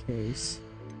just in case.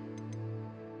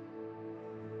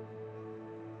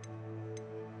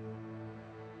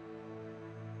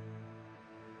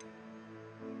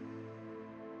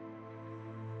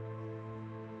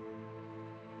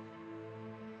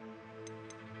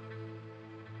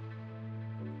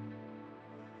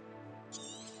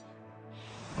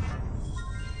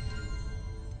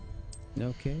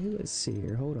 Okay, let's see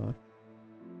here. Hold on.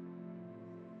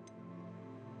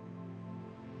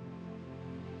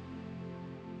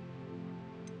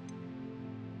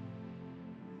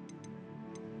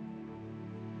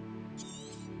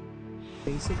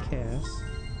 Basic cast.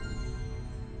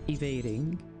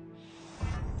 Evading.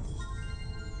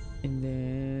 And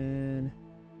then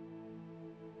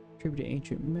contribute to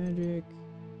ancient magic.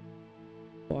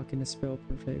 Blocking the spell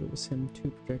perfect will send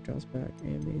 2 projectiles back.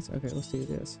 Enemies. Okay, let's do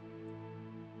this.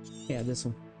 Yeah, this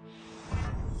one.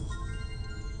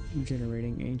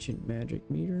 Generating ancient magic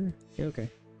meter. Yeah, okay,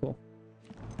 cool.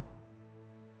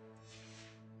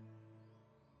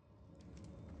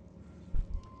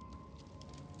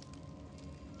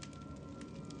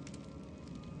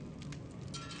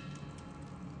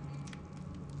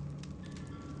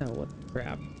 Oh, what the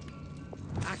crap.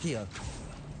 Accio.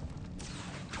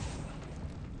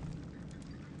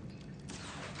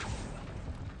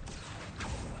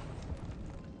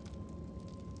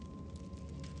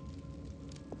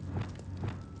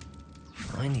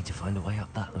 I need to find a way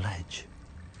up that ledge.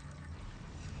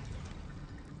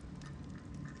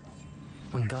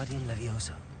 Wingardium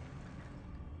Leviosa.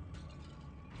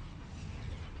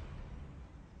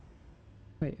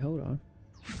 Wait, hold on.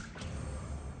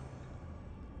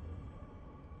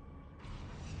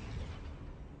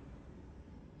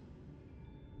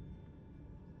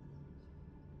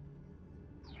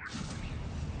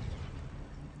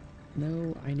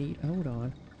 No, I need, hold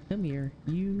on. Come here,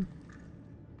 you.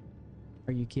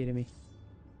 Are you kidding me?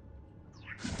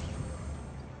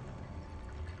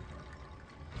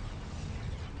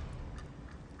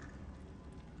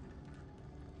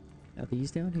 Now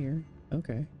these down here.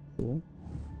 Okay, cool.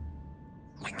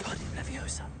 Wingardium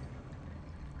Leviosa.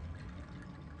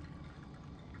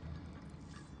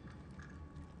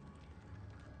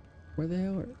 Where the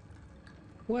hell are...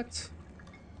 What?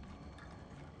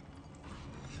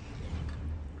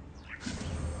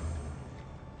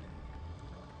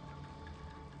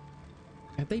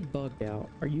 Have they bugged out?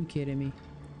 Are you kidding me?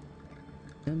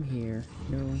 Come here.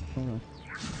 No, hold on.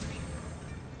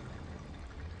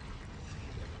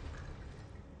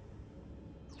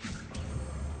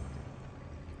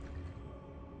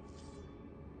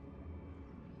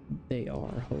 They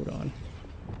are. Hold on.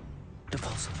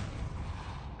 Deposit.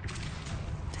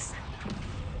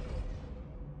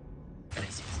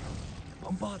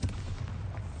 Bombard.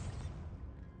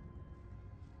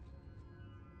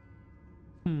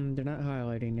 They're not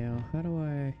highlighting now. How do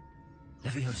I...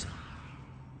 Leviosa.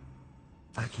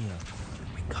 Accio.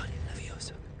 Wingardium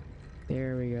Leviosa.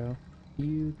 There we go.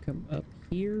 You come up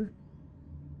here.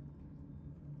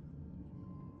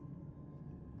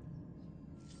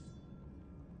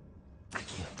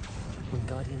 Accio.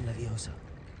 Wingardium Leviosa.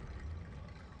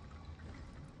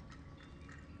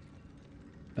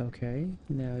 Okay,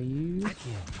 now you...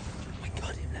 Accio.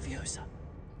 Wingardium Leviosa.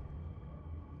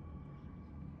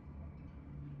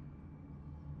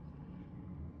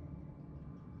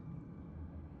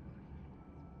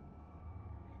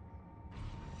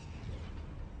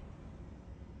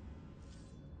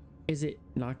 Is it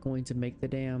not going to make the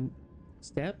damn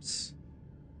steps?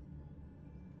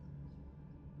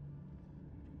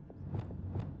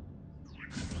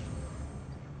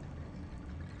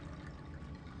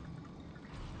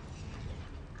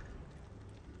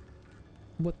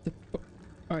 What the fuck?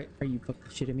 Alright, are you fucking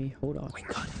shitting me? Hold on.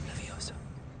 Wingardium Leviosa.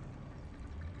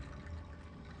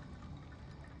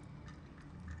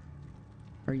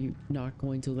 Are you not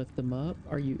going to lift them up?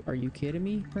 Are you kidding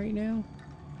me right now?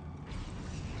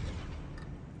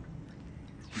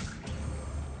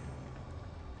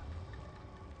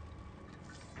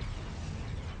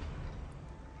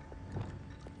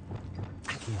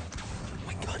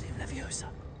 Wingardium Leviosa.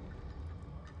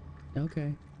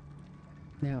 Okay.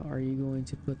 Now, are you going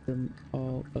to put them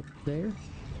all up there?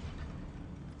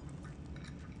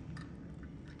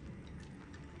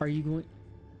 Are you going...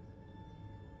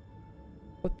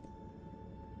 What?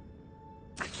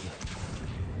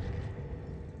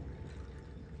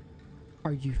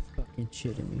 Are you fucking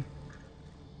shitting me?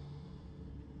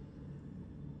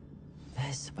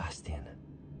 There's Sebastian.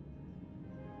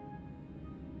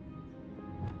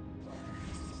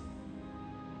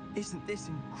 Isn't this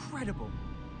incredible?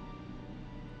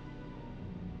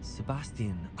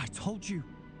 Sebastian. I told you,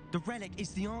 the relic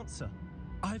is the answer.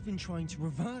 I've been trying to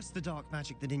reverse the dark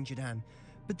magic that injured Anne,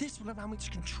 but this will allow me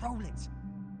to control it.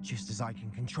 Just as I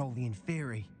can control the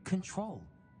Inferi. Control?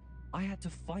 I had to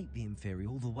fight the Inferi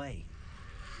all the way.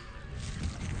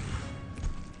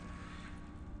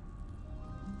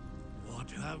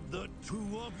 What have the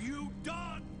two of you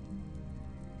done?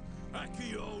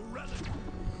 Accio Relic!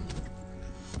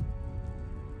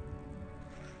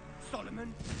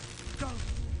 Solomon, go!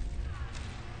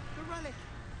 The relic!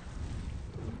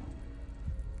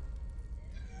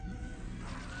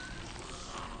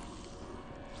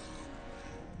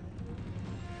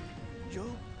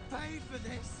 You'll pay for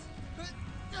this!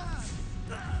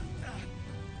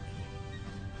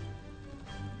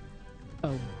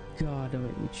 Oh god, don't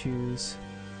make me choose.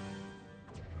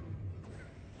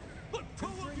 But two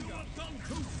of you have gone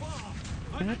too far!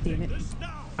 God damn it.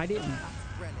 I didn't. That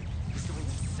relic is going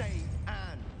to save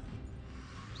Anne.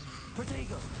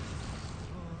 Protego!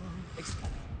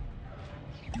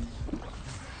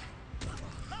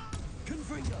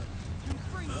 Confringo!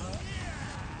 Confringo!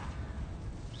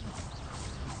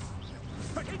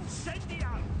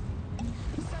 Incendio!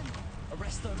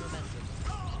 Arresto Momentum.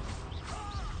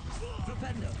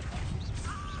 Flipendo.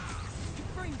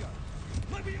 Confringo!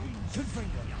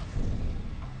 Confringo.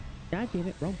 God damn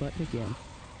it, wrong button again.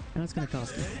 Now it's gonna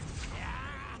cost me.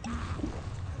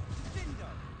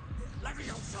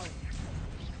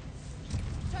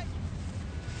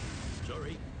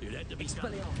 Sorry, it had to be done.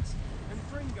 Expelliarmus.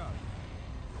 Confringo!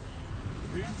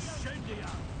 Incendio!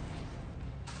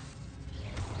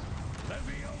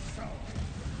 Levioso!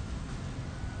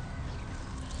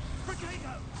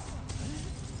 Potato!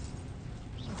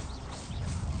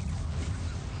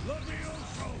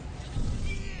 Levioso!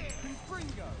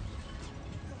 Confringo!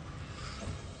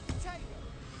 Potato!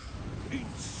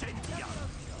 Incendio!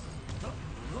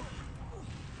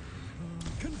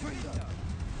 Confringo!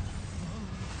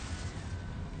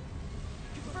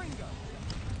 Confringo!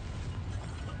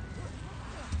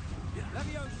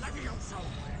 Levioso! Levioso!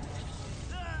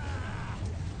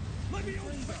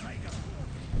 Levioso! Potato!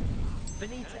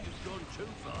 Benito! You've gone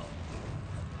too far.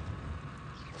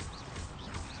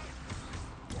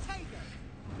 Potato!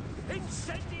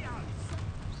 Incendio!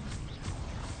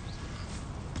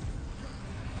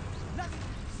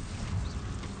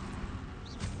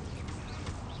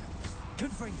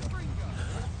 Confringo!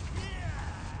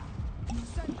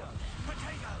 Sendo!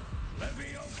 Potato!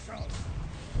 Levioso!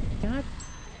 God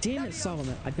damn it,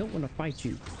 Solomon. I don't want to fight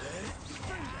you.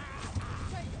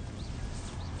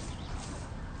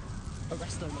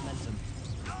 Arresto momentum.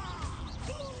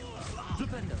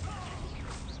 Flipendo.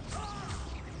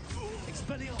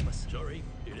 Expelliarmus. Sorry,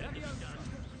 it had to be done.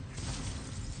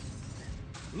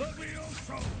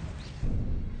 Levioso!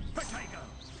 Potato!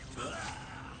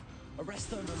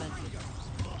 Arresto momentum.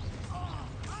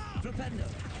 Flipendo.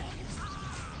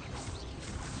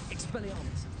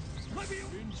 Expelliarmus.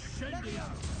 Incendio!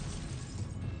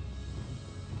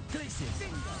 Glacius.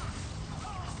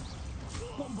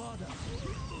 Bombarda.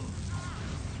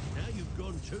 Now you've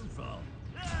gone too far.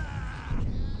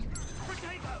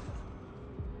 Potato!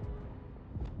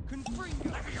 Confringo!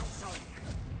 Levioso!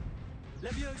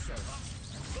 Levioso.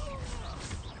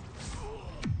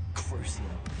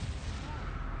 Crucio.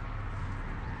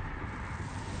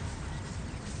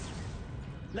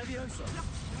 Levioso.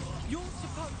 You're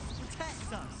supposed to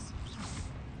protect us!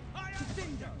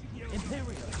 Dindo!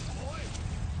 Imperio.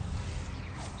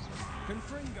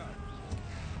 Confringo!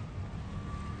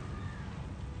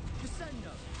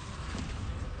 Descendo!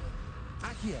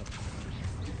 Accio.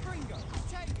 Confringo!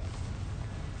 Potato!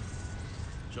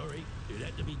 Sorry, it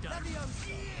had to be done.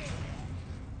 Levioso!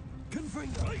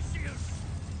 Confringo. Glacius!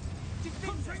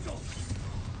 Confringo!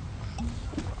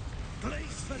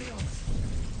 Expelliarmus.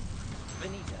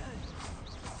 Benito.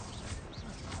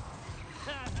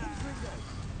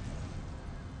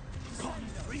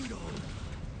 Confringo!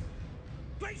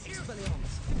 Glacius!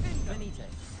 Expelliarmus. Benito.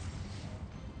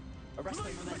 Arresto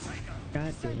momentum.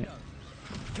 God damn it.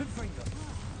 Confringo.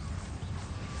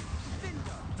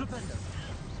 Flipendo.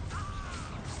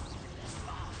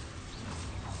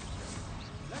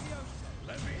 Levioso!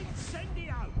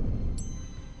 Incendio!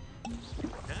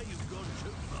 Now you've gone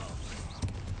too far.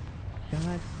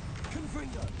 God.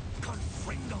 Confringo.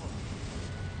 Confringo!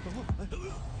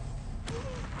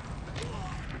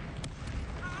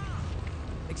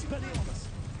 Expelliarmus.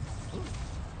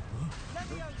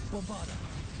 Levioso! Bombarda.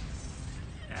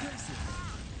 Glacius.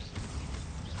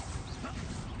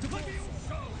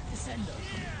 Levioso! Descendo.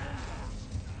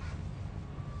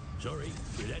 Sorry,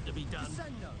 it had to be done.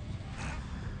 Descendo!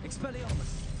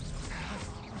 Expelliarmus.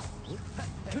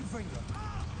 Confringo.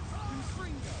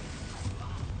 Confringo!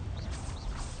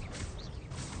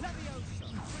 Levioso!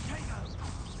 Potato!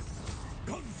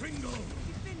 Confringo!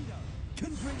 Dindo!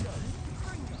 Confringo.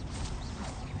 Confringo!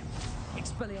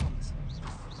 Expelliarmus.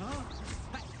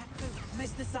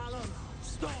 Mr. Salon!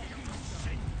 Stop!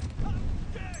 How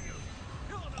dare you!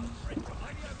 You're no friend to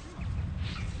Levioso!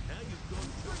 Now you've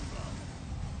gone too far.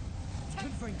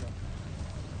 Confringo.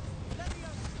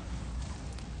 Levioso!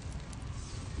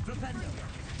 Flipendo.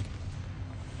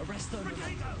 Arresto momentum.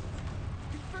 Potato!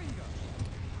 Confringo!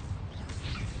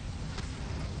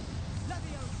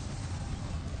 Levioso!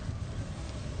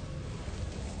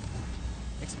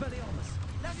 Expelliarmus.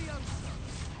 Levioso!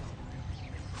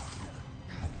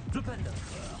 Flipendo.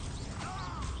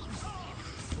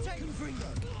 Confringo!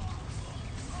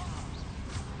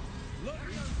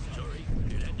 Sorry,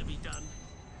 it had to be done.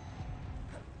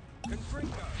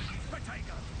 Confringo!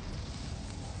 Potato!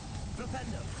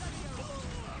 Flipendo.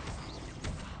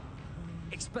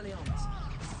 Expelliarmus.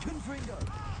 Confringo.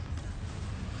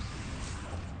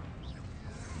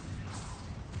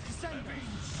 Descendo!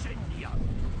 Incendio!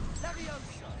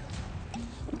 Levioso!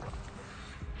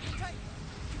 Take!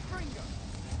 Confringo!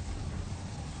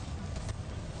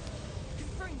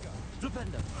 Confringo!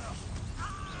 Flipendo.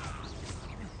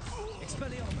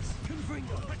 Expelliarmus.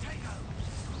 Confringo. Potato!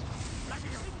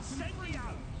 Incendio!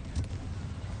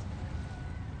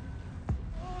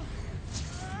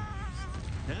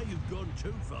 Now you've gone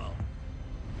too far.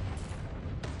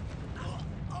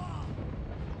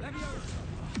 Levioso!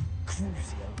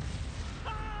 Crucio.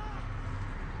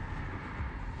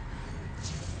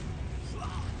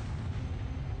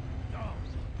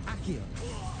 Accio.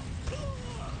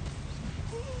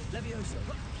 Levioso.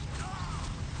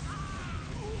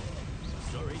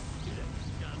 Sorry, you left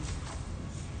me done.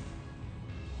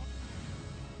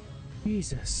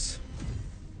 Jesus.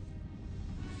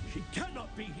 She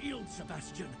cannot be healed,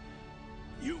 Sebastian.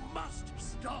 You must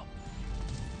stop.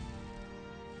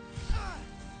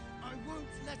 I won't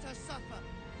let her suffer.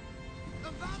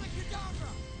 Avada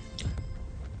Kedavra!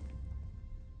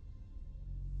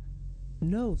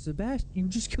 No, Sebastian, you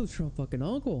just killed your own fucking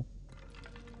uncle.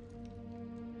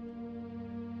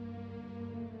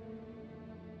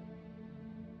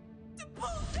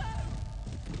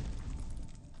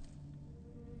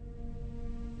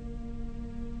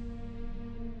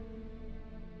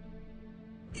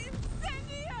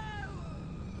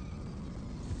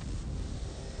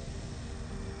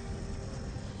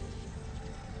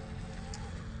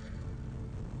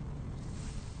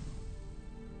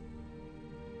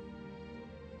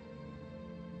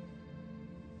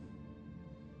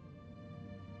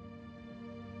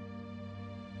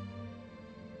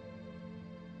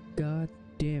 God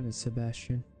damn it,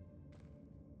 Sebastian.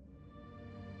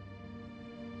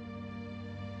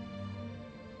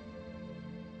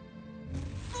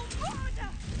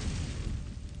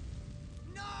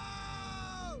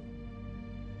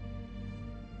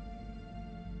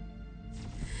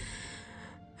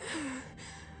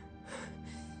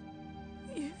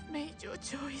 You've made your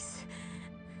choice.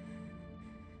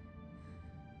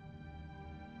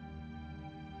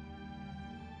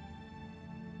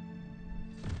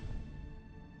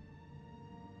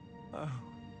 Oh,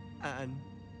 Anne.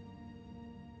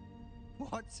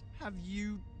 What have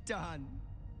you done?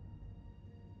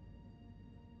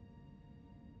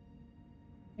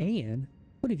 Anne,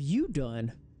 what have you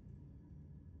done?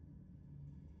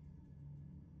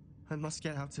 I must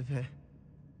get out of here.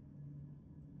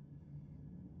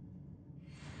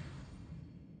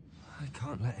 I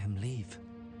can't let him leave.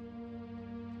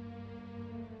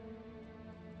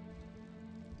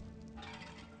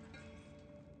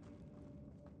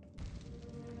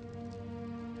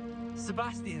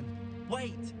 Sebastian,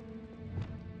 wait!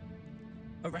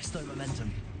 Arresto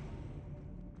momentum.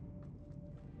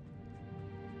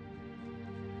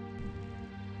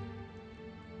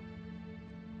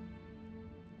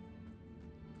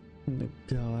 Oh,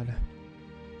 God.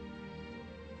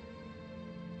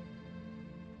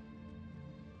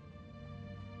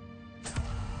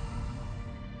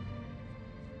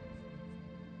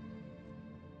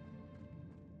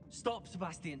 Stop,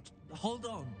 Sebastian. Hold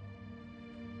on.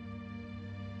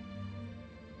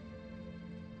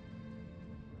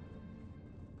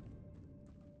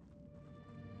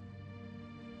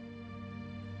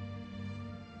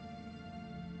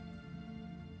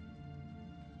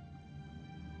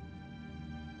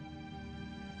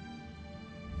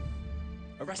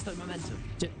 Arresto momentum.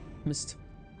 Missed.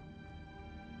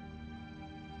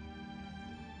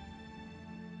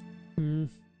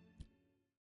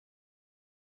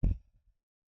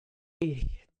 Idiot.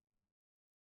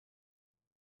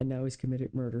 And now he's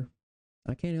committed murder.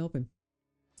 I can't help him.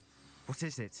 What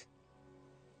is it?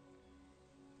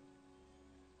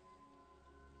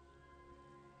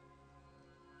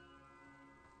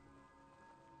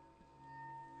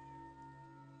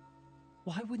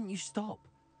 Why wouldn't you stop?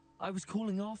 I was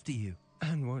calling after you.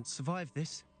 Anne won't survive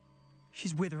this.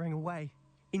 She's withering away,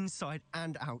 inside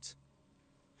and out.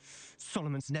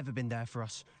 Solomon's never been there for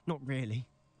us. Not really.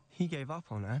 He gave up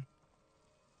on Anne.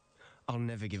 I'll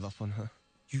never give up on her.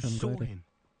 You saw him,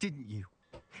 didn't you?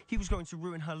 He was going to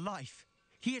ruin her life.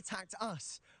 He attacked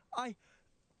us. I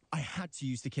had to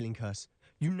use the killing curse.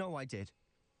 You know I did.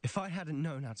 If I hadn't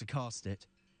known how to cast it.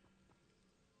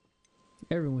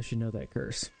 Everyone should know that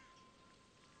curse.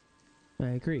 I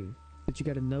agree, but you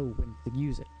gotta know when to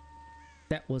use it.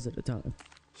 That was at the time.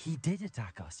 He did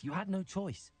attack us. You had no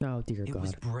choice. Oh, dear God. It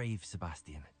was brave,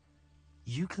 Sebastian.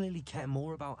 You clearly care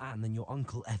more about Anne than your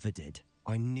uncle ever did.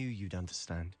 I knew you'd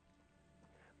understand.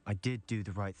 I did do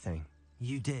the right thing.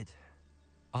 You did.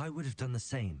 I would have done the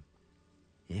same,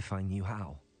 if I knew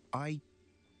how. I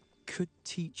could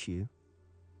teach you.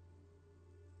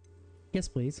 Yes,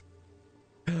 please.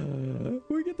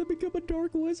 We get to become a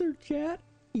dark wizard, chat.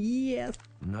 Yes.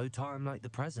 No time like the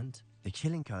present. The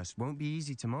killing curse won't be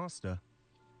easy to master.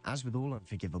 As with all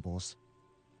unforgivables,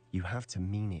 you have to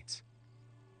mean it.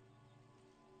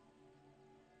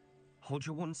 Hold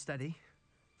your wand steady.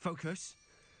 Focus.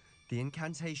 The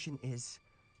incantation is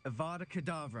Avada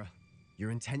Kedavra.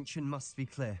 Your intention must be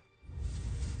clear.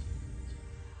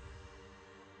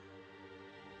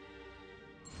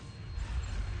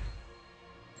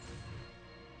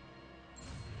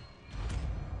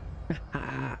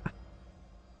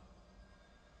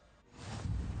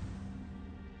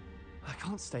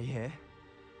 can't stay here.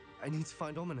 I need to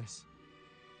find Ominous.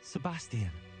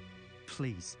 Sebastian.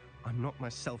 Please, I'm not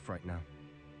myself right now.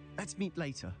 Let's meet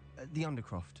later at the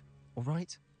Undercroft, all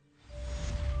right?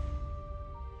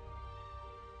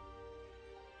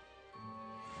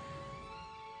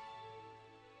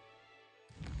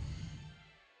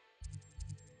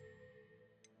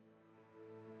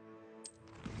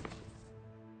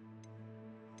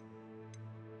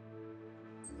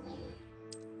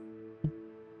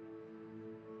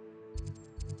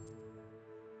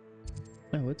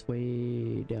 Oh, it's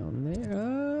way down there.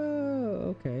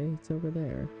 Oh, okay. It's over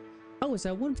there. Oh, it's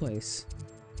that one place.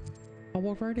 I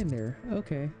walked right in there.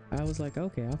 Okay. I was like,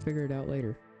 okay, I'll figure it out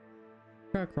later.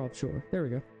 Crowcroft Shore. There we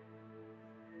go.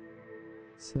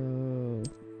 So,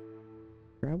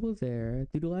 travel there.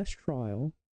 Do the last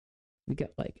trial. We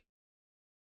got like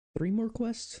 3 more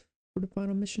quests for the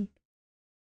final mission.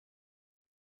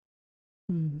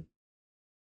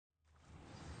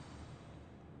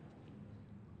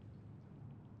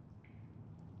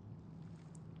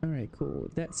 Alright, cool.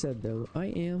 That said though, I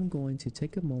am going to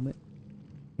take a moment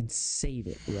and save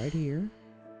it right here.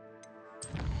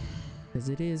 Because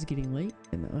it is getting late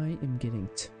and I am getting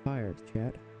tired,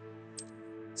 chat.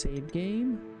 Save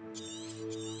game.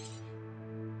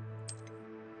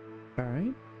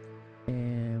 Alright.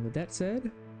 And with that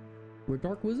said, we're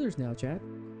Dark Wizards now, chat.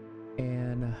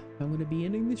 And I'm going to be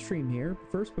ending the stream here.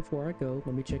 First, before I go,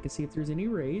 let me check and see if there's any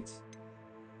raids.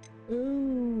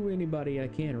 Oh, anybody I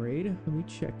can raid. Let me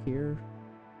check here.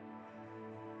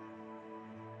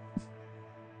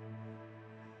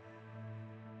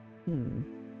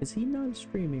 Is he not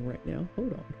streaming right now?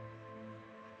 Hold on.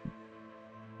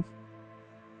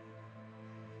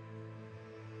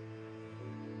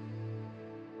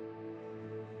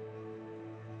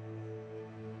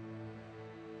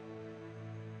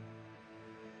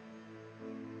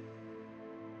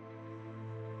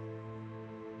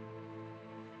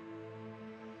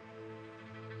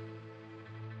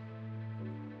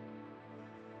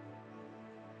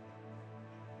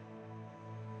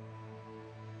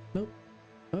 Nope.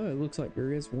 Oh, it looks like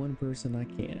there is one person I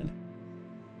can.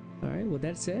 Alright, with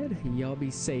that said, y'all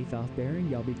be safe out there and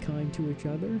y'all be kind to each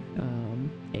other.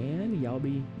 And y'all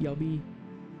be,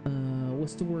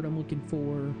 what's the word I'm looking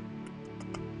for?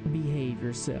 Behave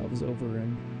yourselves over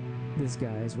in this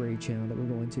guy's raid channel that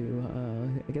we're going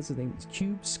to. I guess his name is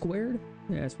Cube Squared.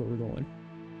 Yeah, that's where we're going.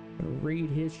 Gonna raid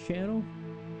his channel.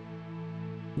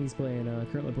 He's playing,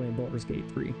 currently playing Baldur's Gate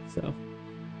 3, so.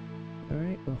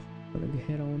 Alright, well, we're gonna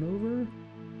head on over.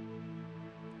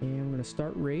 And we're gonna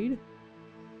start raid.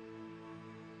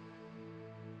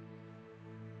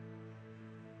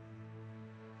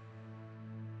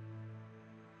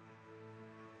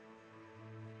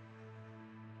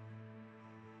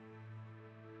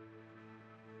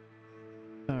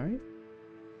 Alright.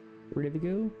 Ready to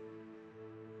go?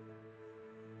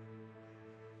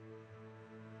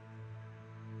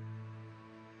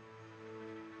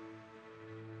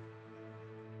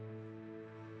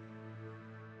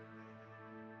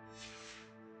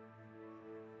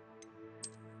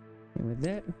 And with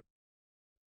that,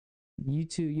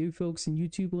 you folks in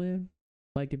YouTube land,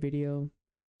 like the video,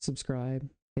 subscribe,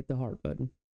 hit the heart button,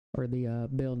 or the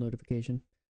bell notification,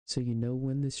 so you know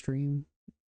when the stream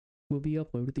will be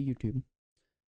uploaded to YouTube.